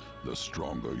bonds, the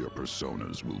stronger your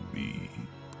personas will be.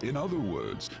 In other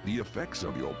words, the effects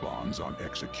of your bonds on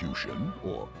execution,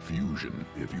 or fusion,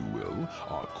 if you will,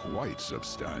 are quite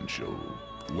substantial.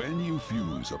 When you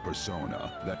fuse a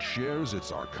persona that shares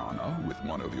its arcana with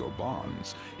one of your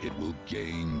bonds, it will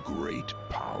gain great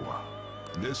power.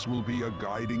 This will be a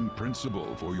guiding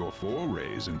principle for your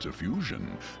forays into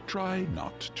fusion. Try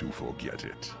not to forget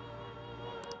it.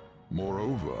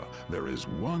 Moreover, there is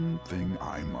one thing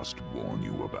I must warn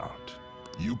you about.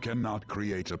 You cannot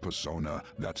create a persona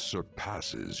that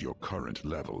surpasses your current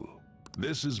level.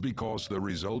 This is because the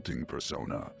resulting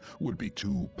persona would be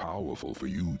too powerful for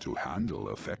you to handle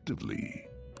effectively.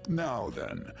 Now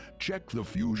then, check the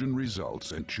fusion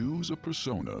results and choose a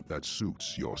persona that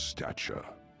suits your stature.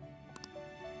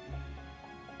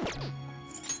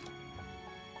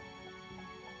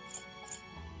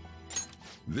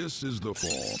 This is the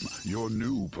form your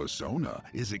new persona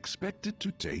is expected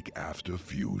to take after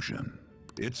fusion.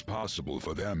 It's possible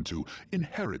for them to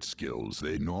inherit skills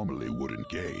they normally wouldn't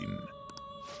gain.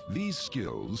 These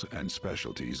skills and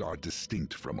specialties are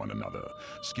distinct from one another.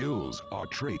 Skills are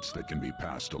traits that can be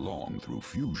passed along through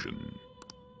fusion.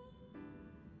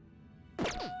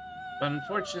 But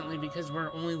unfortunately, because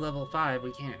we're only level 5,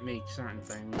 we can't make certain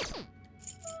things.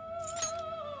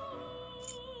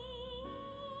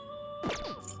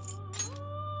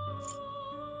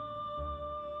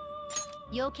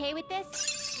 You okay with this?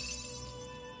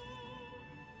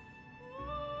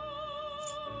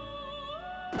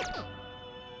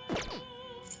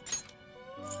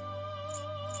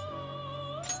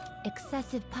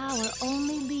 Excessive power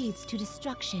only leads to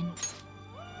destruction.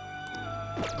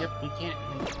 Yep, we can't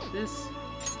make this.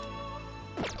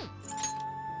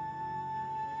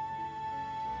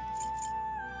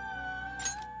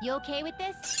 You okay with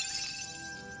this?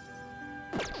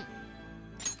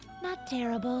 Not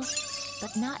terrible,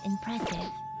 but not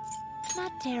impressive.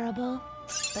 Not terrible,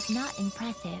 but not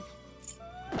impressive.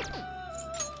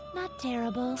 Not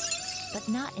terrible, but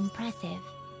not impressive.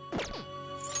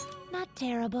 Not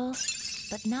terrible,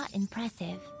 but not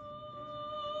impressive.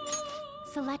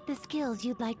 Select the skills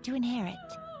you'd like to inherit.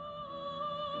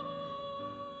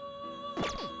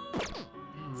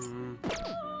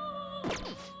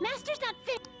 Master's not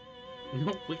fit.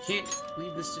 Nope, we can't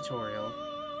leave this tutorial.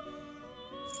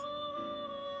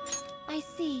 I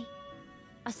see.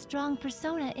 A strong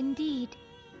persona indeed.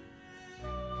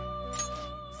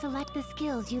 Select the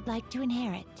skills you'd like to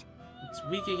inherit. It's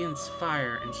weak against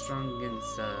fire and strong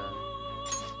against,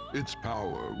 Its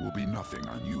power will be nothing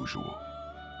unusual.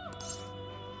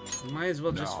 Might as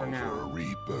well just for now. For a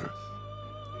rebirth.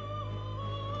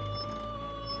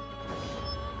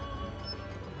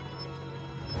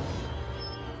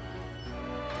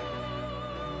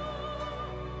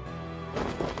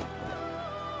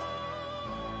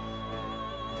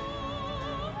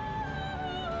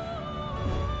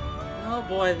 Oh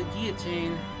boy, the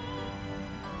guillotine.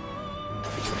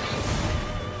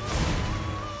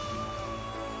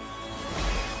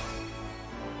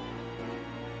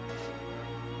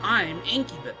 I'm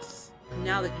Incubus.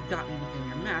 Now that you've got me within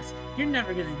your mask, you're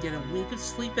never gonna get a wink of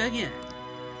sleep again.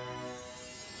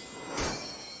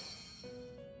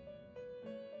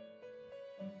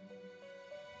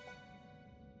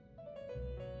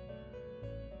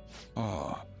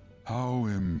 Ah, how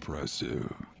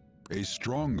impressive. A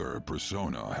stronger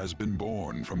persona has been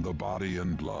born from the body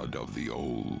and blood of the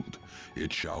old.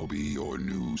 It shall be your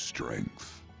new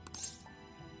strength.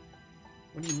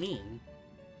 What do you mean?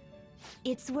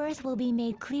 Its worth will be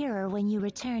made clearer when you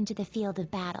return to the field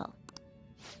of battle.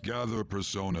 Gather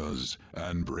personas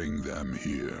and bring them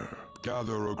here.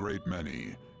 Gather a great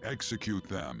many, execute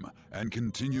them, and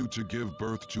continue to give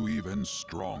birth to even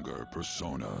stronger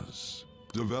personas.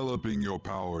 Developing your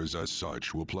powers as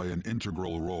such will play an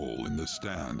integral role in the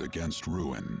stand against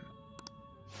ruin.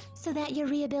 So that your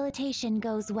rehabilitation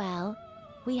goes well,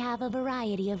 we have a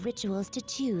variety of rituals to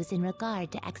choose in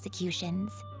regard to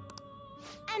executions.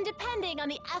 And depending on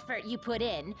the effort you put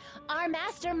in, our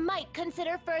master might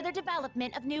consider further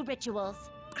development of new rituals.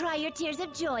 Cry your tears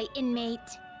of joy, inmate.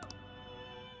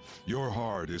 Your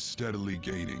heart is steadily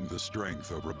gaining the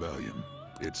strength of rebellion.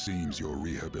 It seems your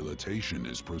rehabilitation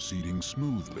is proceeding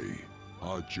smoothly.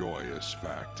 A joyous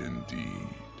fact indeed.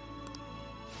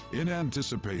 In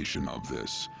anticipation of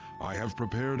this, I have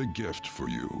prepared a gift for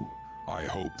you. I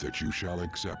hope that you shall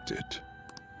accept it.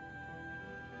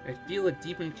 I feel a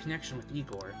deepened connection with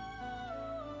Igor.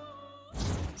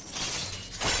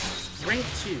 Rank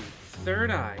 2,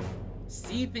 Third Eye.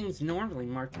 See things normally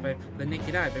marked by the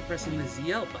naked eye by pressing the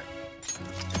ZL button.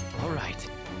 Alright.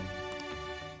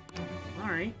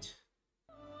 Alright.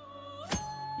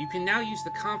 You can now use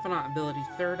the Confidant ability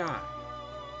Third Eye.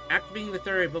 Activating the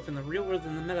Third Eye both in the real world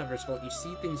and the metaverse will let you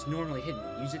see things normally hidden.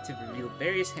 Use it to reveal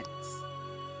various hints.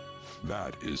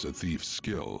 That is a thief's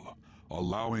skill,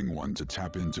 allowing one to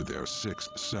tap into their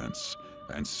sixth sense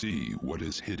and see what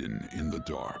is hidden in the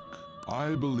dark.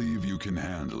 I believe you can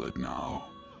handle it now.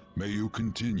 May you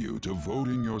continue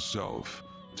devoting yourself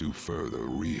to further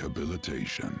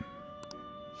rehabilitation.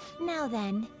 Now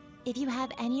then, if you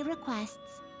have any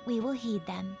requests, we will heed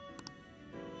them.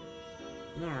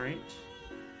 Alright.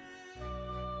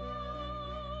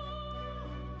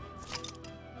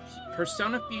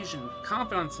 Persona Fusion,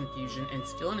 Confidence Infusion, and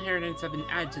Skill Inheritance have been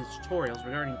added to the tutorials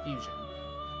regarding Fusion.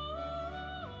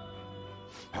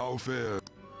 How fair.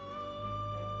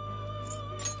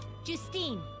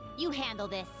 Justine, you handle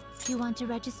this. You want to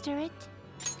register it?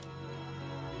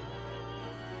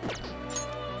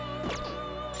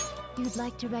 You'd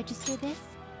like to register this?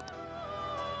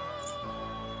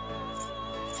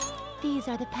 These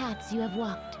are the paths you have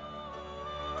walked.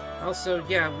 Also,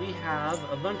 yeah, we have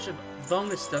a bunch of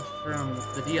bonus stuff from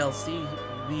the DLC,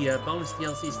 the bonus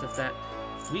DLC stuff that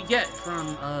we get from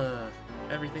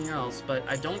everything else, but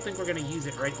I don't think we're gonna use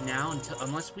it right now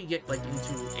unless we get like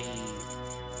into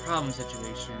a problem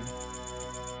situation.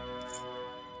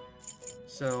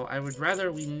 So I would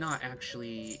rather we not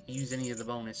actually use any of the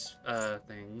bonus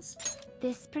things.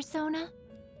 This persona?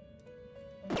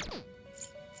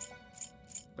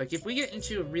 Like if we get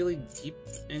into a really deep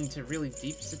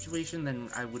situation, then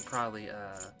I would probably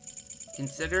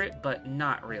consider it, but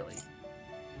not really.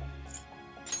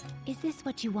 Is this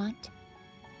what you want?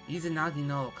 Izanagi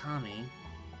no Okami.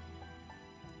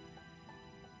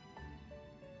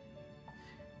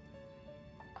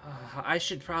 I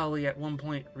should probably at one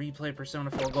point replay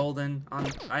Persona 4 Golden.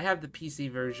 I have the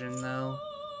PC version though,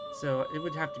 so it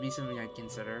would have to be something I'd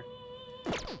consider.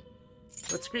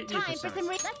 Let's create new Time for personas. some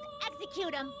let's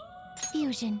execute him.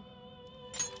 Fusion.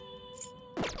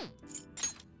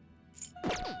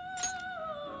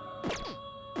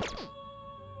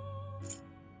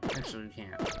 Actually, we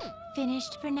can't.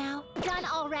 Finished for now? Done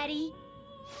already?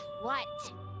 What?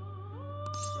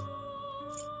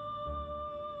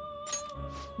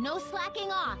 No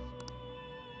slacking off.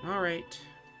 All right.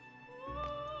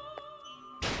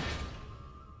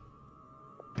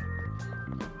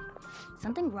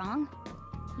 Something wrong?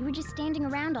 You were just standing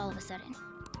around all of a sudden.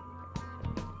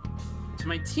 To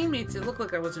my teammates, it looked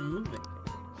like I wasn't moving.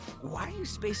 Why are you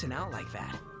spacing out like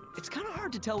that? It's kind of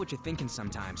hard to tell what you're thinking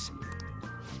sometimes.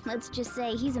 Let's just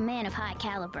say he's a man of high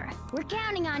caliber. We're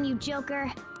counting on you,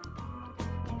 Joker.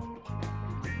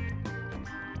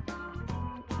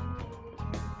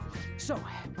 So,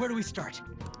 where do we start?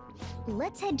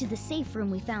 Let's head to the safe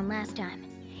room we found last time.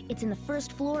 It's in the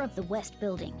first floor of the west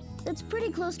building. That's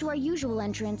pretty close to our usual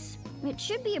entrance. It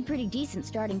should be a pretty decent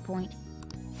starting point.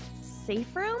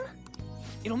 Safe room?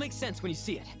 It'll make sense when you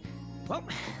see it. Well,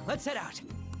 let's head out.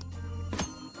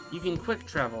 You can quick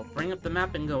travel. Bring up the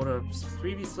map and go to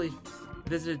previously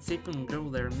visited safe room and go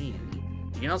there immediately.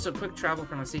 You can also quick travel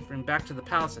from a safe room back to the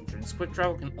palace entrance. Quick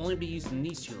travel can only be used in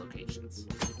these two locations.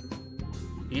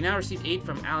 You can now receive aid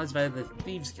from allies via the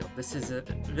Thieves Guild. This is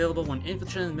available when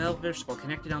infiltrating the Metaverse or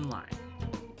connected online.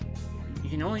 You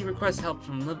can only request help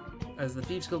from as the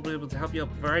Thieves Guild will be able to help you out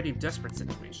in a variety of desperate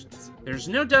situations. There's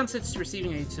no downsides to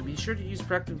receiving aid, so be sure to use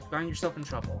proactively if you find yourself in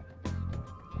trouble.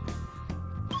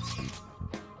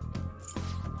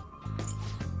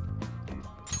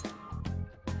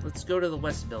 Let's go to the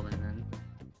west building then.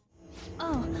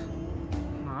 Oh.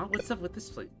 Aw, what's up with this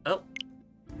place? Oh.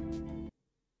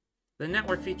 The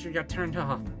network feature got turned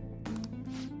off.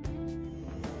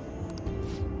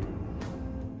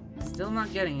 Still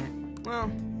not getting it.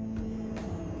 Well.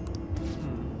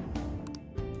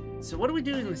 So what do we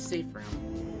do in the safe room?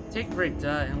 Take a break,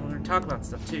 and we're gonna talk about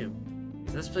stuff too.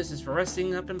 So this place is for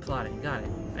resting up and plotting. Got it.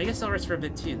 I guess I'll rest for a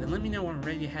bit too, then let me know when we're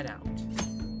ready to head out.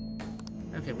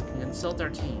 Okay, we can consult our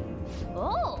team.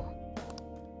 Oh!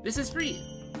 This is free.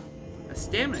 A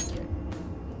stamina kit.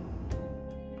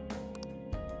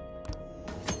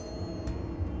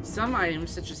 Some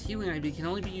items, such as healing IV, can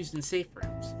only be used in safe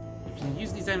rooms. You can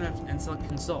use these items and select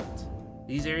consult.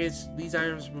 These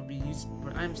items will be used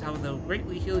for items how they'll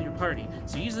greatly heal your party,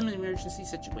 so use them in emergency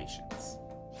situations.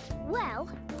 Well...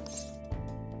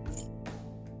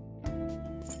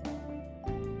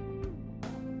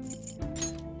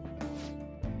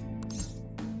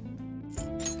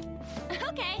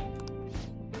 Okay.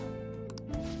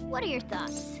 What are your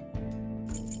thoughts?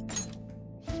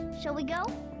 Shall we go?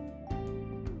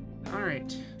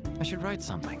 Alright. I should write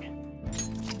something.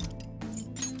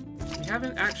 We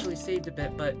haven't actually saved a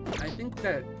bit, but I think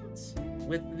that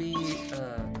with the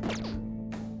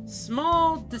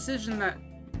small decision that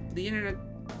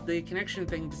the connection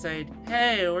thing decided,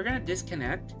 hey, we're gonna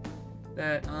disconnect,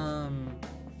 that, well,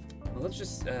 let's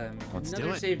just, Let's another do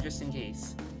it. save just in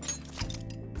case.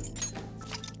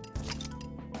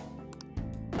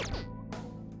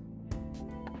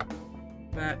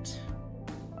 But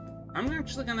I'm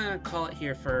actually gonna call it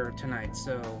here for tonight,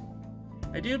 so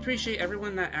I do appreciate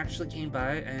everyone that actually came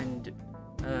by, and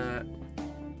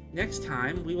next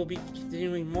time we will be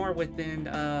continuing more within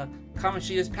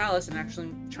Kamoshida's palace and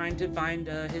actually trying to find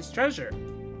his treasure.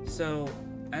 So,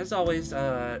 as always,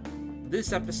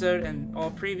 this episode and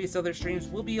all previous other streams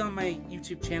will be on my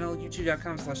YouTube channel,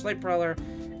 youtube.com/lightbrawler,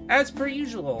 as per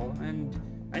usual, and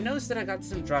I noticed that I got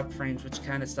some dropped frames, which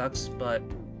kind of sucks, but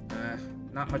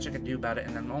not much I can do about it,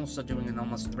 and I'm also doing an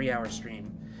almost 3-hour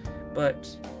stream. But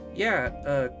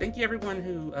yeah, thank you everyone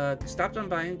who stopped on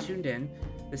by and tuned in.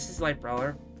 This is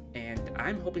Lightbrawler, and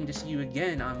I'm hoping to see you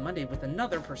again on Monday with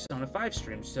another Persona 5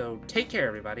 stream, so take care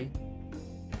everybody.